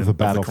manipulation on the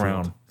battlefield.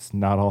 Crown. It's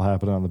not all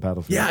happening on the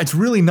battlefield. Yeah, it's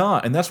really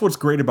not, and that's what's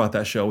great about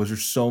that show is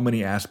there's so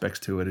many aspects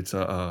to it. It's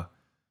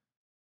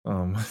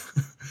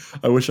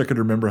I wish I could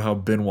remember how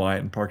Ben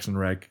Wyatt in Parks and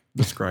Rec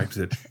describes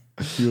it.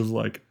 He was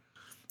like,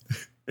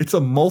 it's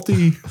a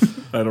multi.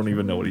 I don't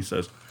even know what he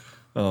says.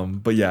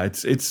 But yeah,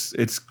 it's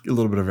a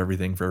little bit of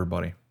everything for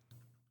everybody.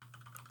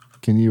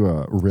 Can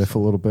you riff a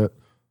little bit?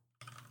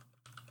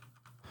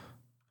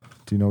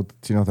 Do you know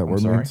what that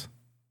word means?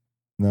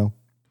 No.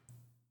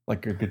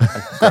 Like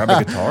grab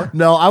a guitar?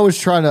 No, I was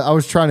trying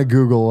to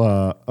Google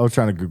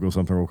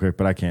something real quick,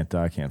 but I can't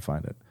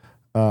find it.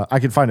 I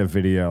can find a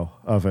video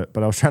of it,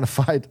 but I was trying to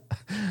find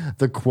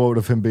the quote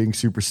of him being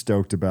super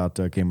stoked about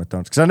Game of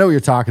Thrones because I know what you're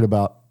talking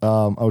about.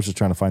 I was just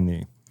trying to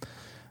find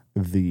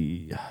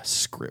the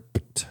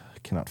script. I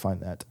cannot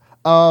find that.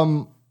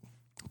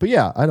 But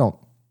yeah,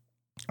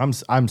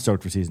 I'm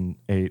stoked for season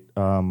 8.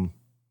 I don't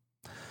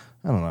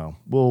know.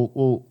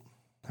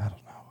 I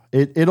don't know.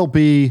 It'll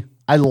be.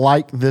 I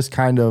like this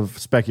kind of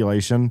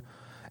speculation,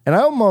 and I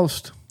don't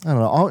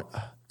know.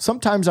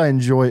 Sometimes I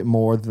enjoy it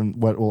more than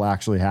what will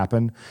actually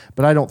happen,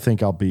 but I don't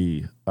think I'll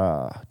be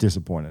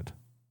disappointed.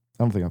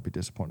 I don't think I'll be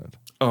disappointed.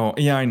 Oh,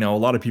 yeah, I know. A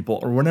lot of people,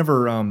 or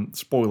whenever,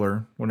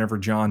 whenever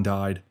Jon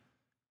died,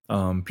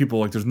 people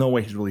were like, there's no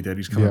way he's really dead.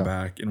 He's coming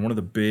back. And one of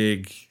the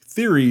big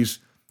theories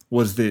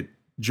was that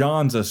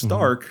Jon's a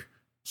Stark,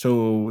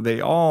 so they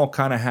all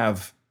kind of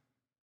have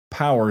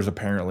powers,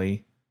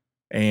 apparently,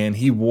 and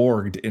he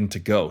warged into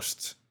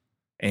ghosts.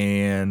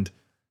 And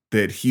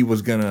that he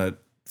was going to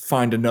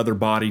find another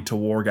body to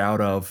warg out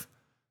of,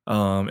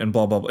 and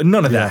blah, blah, blah. And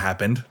none of that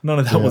happened. None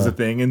of that was a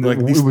thing. And like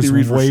these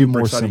theories were super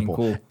more exciting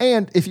simple. And cool.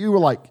 And if you were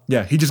like...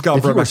 Yeah, he just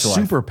got brought back to life. If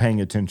you were super paying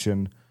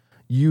attention,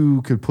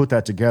 you could put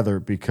that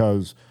together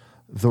because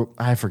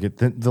I forget,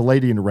 the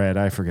lady in red,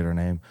 I forget her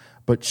name,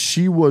 but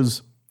she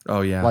was...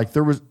 Oh, yeah. Like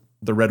there was...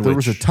 The Red Witch. There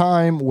was a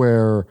time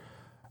where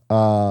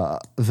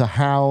the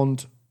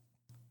Hound...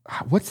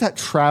 What's that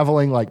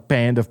traveling like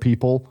band of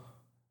people?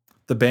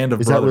 The Band of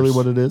Brothers. Is that really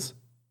what it is?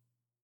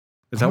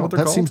 Is that what they're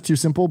called? That seems too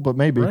simple, but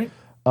maybe. Right?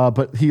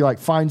 But he like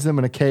finds them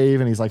in a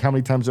cave, and he's like, "How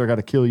many times do I got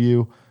to kill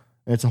you?"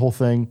 And it's a whole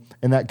thing.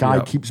 And that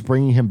guy keeps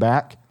bringing him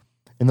back.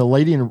 And the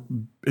lady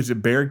in is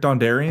it Beric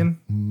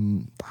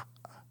Dondarrion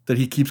that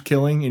he keeps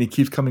killing, and he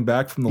keeps coming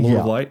back from the Lord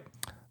of Light.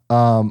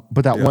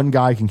 But that one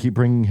guy can keep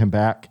bringing him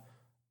back.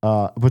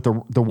 But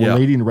the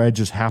lady in red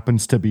just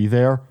happens to be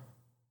there,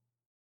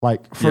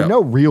 like for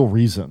no real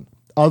reason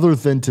other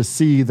than to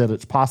see that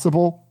it's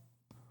possible.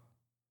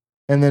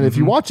 And then if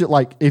you watch it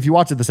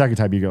the second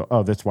time, you go,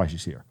 "Oh, that's why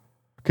she's here."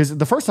 Because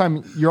the first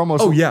time you're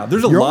almost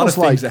there's a lot of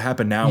things that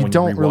happen now. You when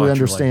don't you really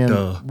understand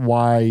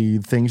why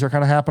things are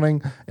kind of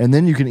happening, and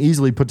then you can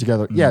easily put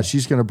together. Yeah,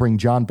 she's going to bring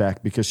Jon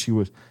back because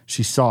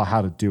she saw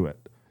how to do it.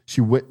 She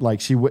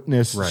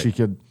witnessed. Right. She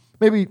could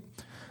maybe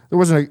there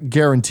wasn't a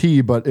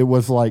guarantee, but it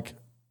was like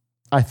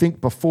I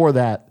think before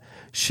that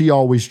she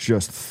always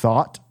just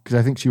thought because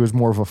I think she was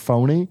more of a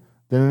phony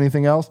than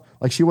anything else.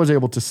 Like she was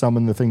able to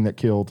summon the thing that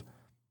killed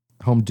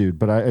Home Dude,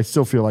 but I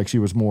still feel like she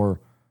was more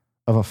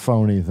of a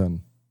phony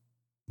than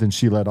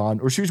she let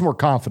on, or she was more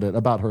confident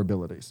about her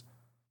abilities.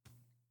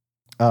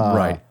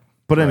 Right.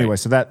 But anyway,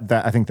 so that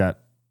I think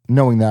that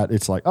knowing that,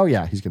 it's like, oh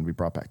yeah, he's going to be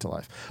brought back to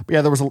life. But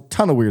yeah, there was a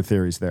ton of weird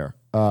theories there,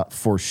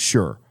 for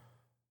sure.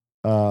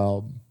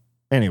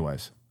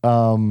 Anyways,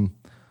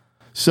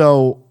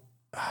 so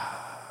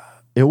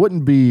it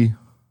wouldn't be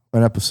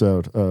an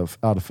episode of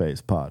Out of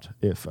Phase Pod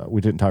if we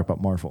didn't talk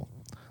about Marvel.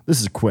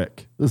 This is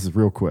quick. This is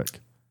real quick.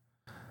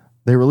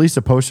 They released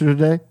a poster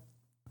today.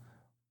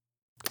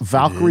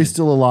 Valkyrie's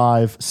still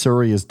alive.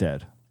 Shuri is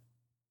dead.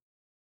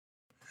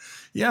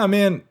 Yeah,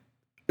 man,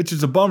 which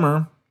is a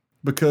bummer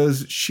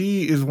because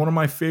she is one of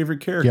my favorite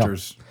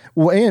characters. Yeah.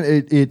 Well, and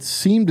it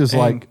seemed as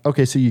like,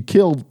 okay, so you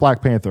killed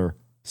Black Panther.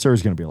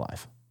 Shuri's going to be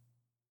alive.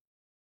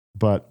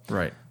 But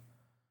right.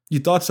 You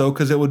thought so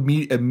because it would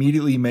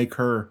immediately make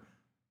her,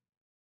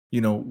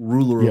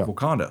 ruler of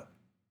Wakanda.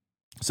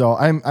 So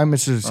I'm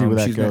interested to see where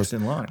that she's goes.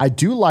 Next in line. I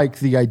do like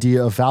the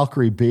idea of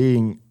Valkyrie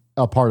being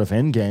a part of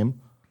Endgame.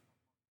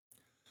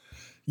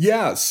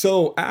 Yeah,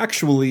 so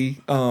actually,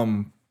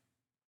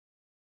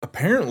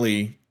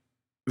 apparently,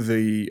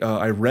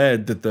 I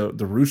read that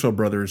the Russo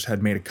brothers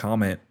had made a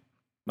comment.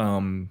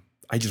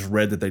 I just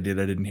read that they did.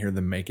 I didn't hear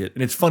them make it,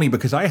 and it's funny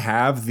because I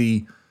have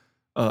the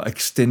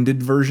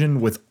extended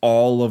version with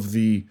all of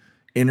the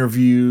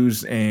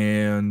interviews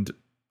and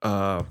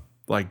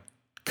like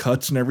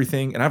cuts and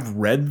everything, and I've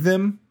read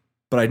them,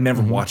 but I'd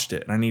never watched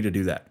it, and I need to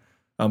do that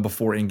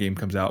before Endgame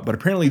comes out. But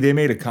apparently, they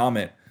made a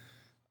comment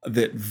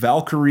that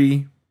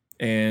Valkyrie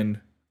and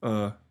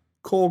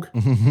Korg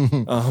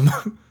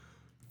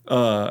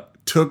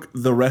took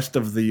the rest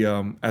of the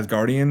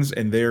Asgardians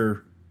and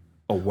they're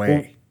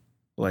away.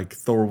 Like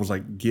Thor was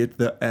like, "Get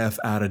the F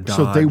out of Dodge."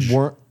 So they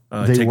weren't.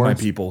 Take my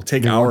people.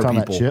 Take our on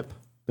people. That ship.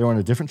 They were on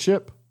a different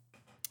ship.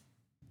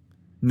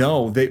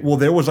 No,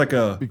 there was like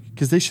a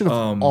because they should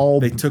have all.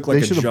 They took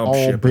like a jump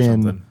ship or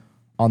something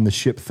on the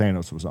ship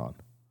Thanos was on.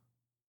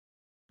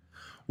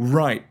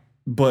 Right,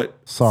 but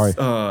sorry.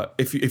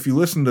 If you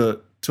listen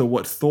to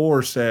what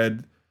Thor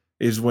said,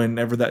 is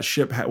whenever that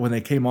ship when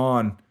they came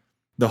on,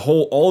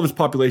 all of his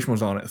population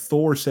was on it.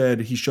 Thor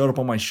said he showed up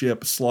on my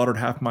ship, slaughtered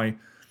half my.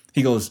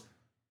 He goes,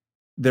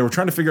 they were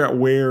trying to figure out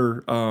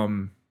where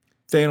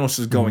Thanos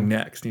is going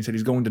next. And he said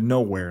he's going to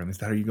nowhere. And they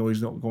said, how do you go?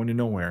 He's not going to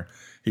nowhere.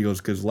 He goes,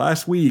 because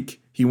last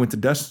week he went to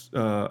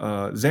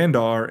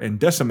Xandar and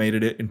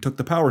decimated it and took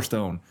the Power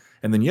Stone.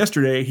 And then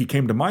yesterday he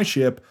came to my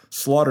ship,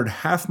 slaughtered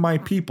half my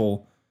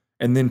people,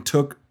 and then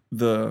took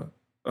the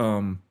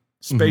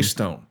Space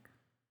Stone.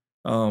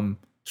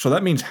 So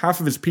that means half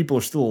of his people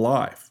are still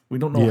alive. We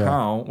don't know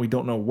how. We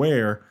don't know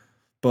where.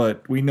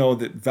 But we know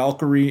that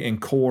Valkyrie and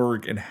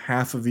Korg and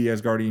half of the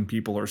Asgardian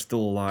people are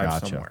still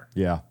alive somewhere.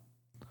 Yeah.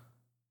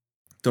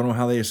 Don't know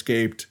how they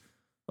escaped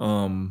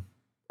or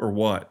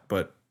what,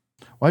 but...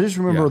 Well, I just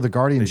remember the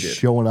Guardians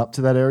showing up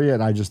to that area,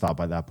 and I just thought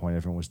by that point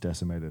everyone was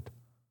decimated.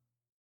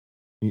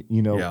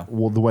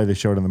 Well, the way they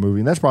showed in the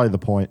movie. And that's probably the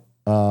point.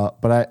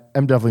 But I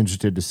am definitely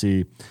interested to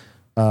see...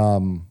 I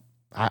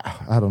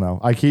don't know.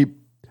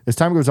 As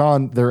time goes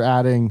on, they're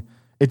adding...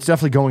 It's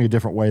definitely going a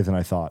different way than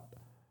I thought.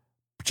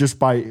 Just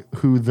by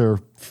who they're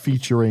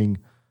featuring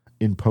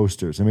in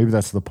posters. And maybe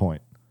that's the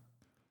point.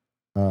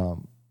 But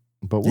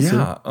we'll see.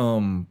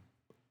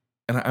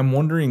 And I'm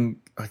wondering,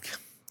 like,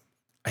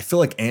 I feel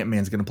like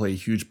Ant-Man's going to play a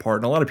huge part.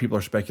 And a lot of people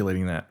are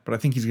speculating that. But I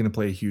think he's going to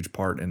play a huge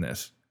part in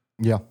this.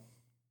 Yeah.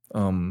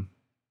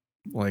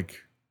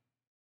 Like,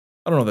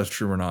 I don't know if that's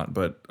true or not.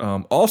 But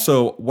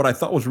also, what I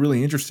thought was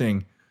really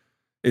interesting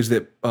is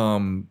that,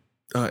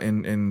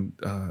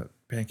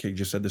 Pancake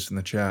just said this in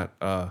the chat,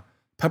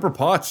 Pepper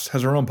Potts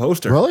has her own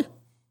poster. Really?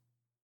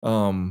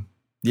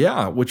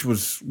 Yeah, which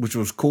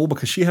was cool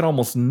because she had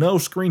almost no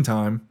screen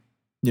time,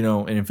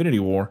 in Infinity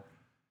War,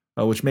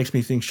 which makes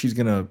me think she's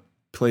gonna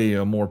play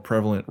a more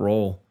prevalent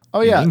role.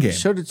 Oh yeah,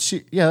 so did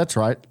she? Yeah, that's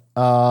right.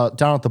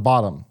 Down at the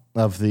bottom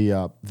of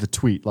the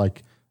tweet,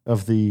 like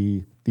of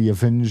the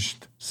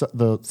avenged,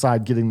 the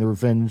side getting the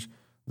revenge,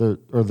 the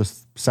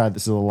side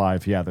that's still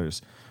alive. Yeah,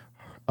 there's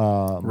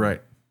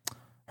right.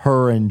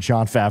 Her and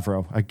Jon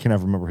Favreau. I can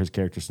never remember his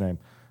character's name.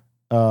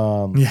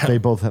 They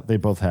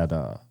both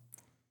had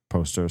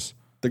posters.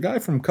 The guy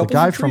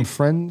from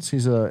Friends.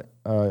 He's a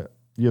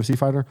UFC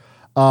fighter.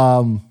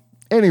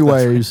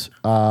 Anyways,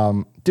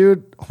 right.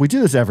 Dude, we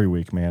do this every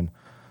week, man.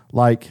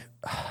 Like,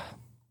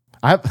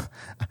 I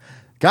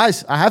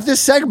have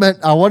this segment.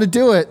 I want to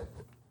do it.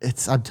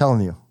 I'm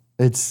telling you,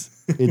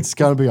 it's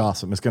gonna be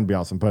awesome. It's gonna be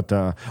awesome.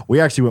 But we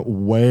actually went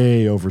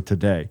way over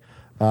today.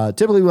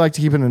 Typically, we like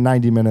to keep it in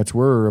 90 minutes.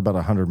 We're about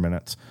 100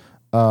 minutes.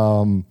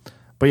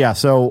 But yeah,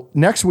 so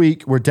next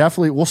week we're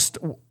definitely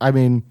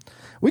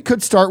we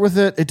could start with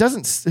it. It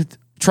doesn't.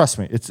 Trust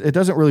me, it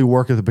doesn't really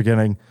work at the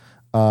beginning.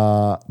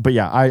 But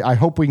yeah, I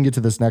hope we can get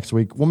to this next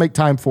week. We'll make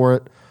time for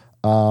it.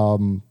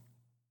 So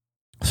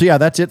yeah,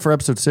 that's it for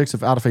episode 6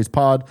 of Out of Phase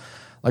Pod.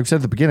 Like I said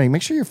at the beginning,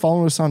 make sure you're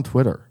following us on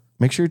Twitter.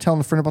 Make sure you're telling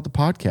a friend about the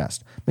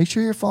podcast. Make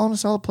sure you're following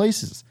us all the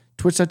places.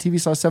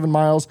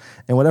 twitch.tv/7miles,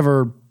 and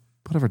whatever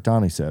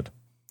Donnie said.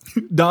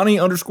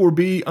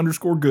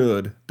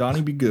 Donnie_B_good.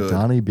 Donnie be good.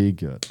 Donnie be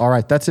good. All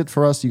right, that's it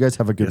for us. You guys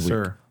have a good week.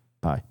 Sir.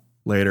 Bye.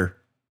 Later.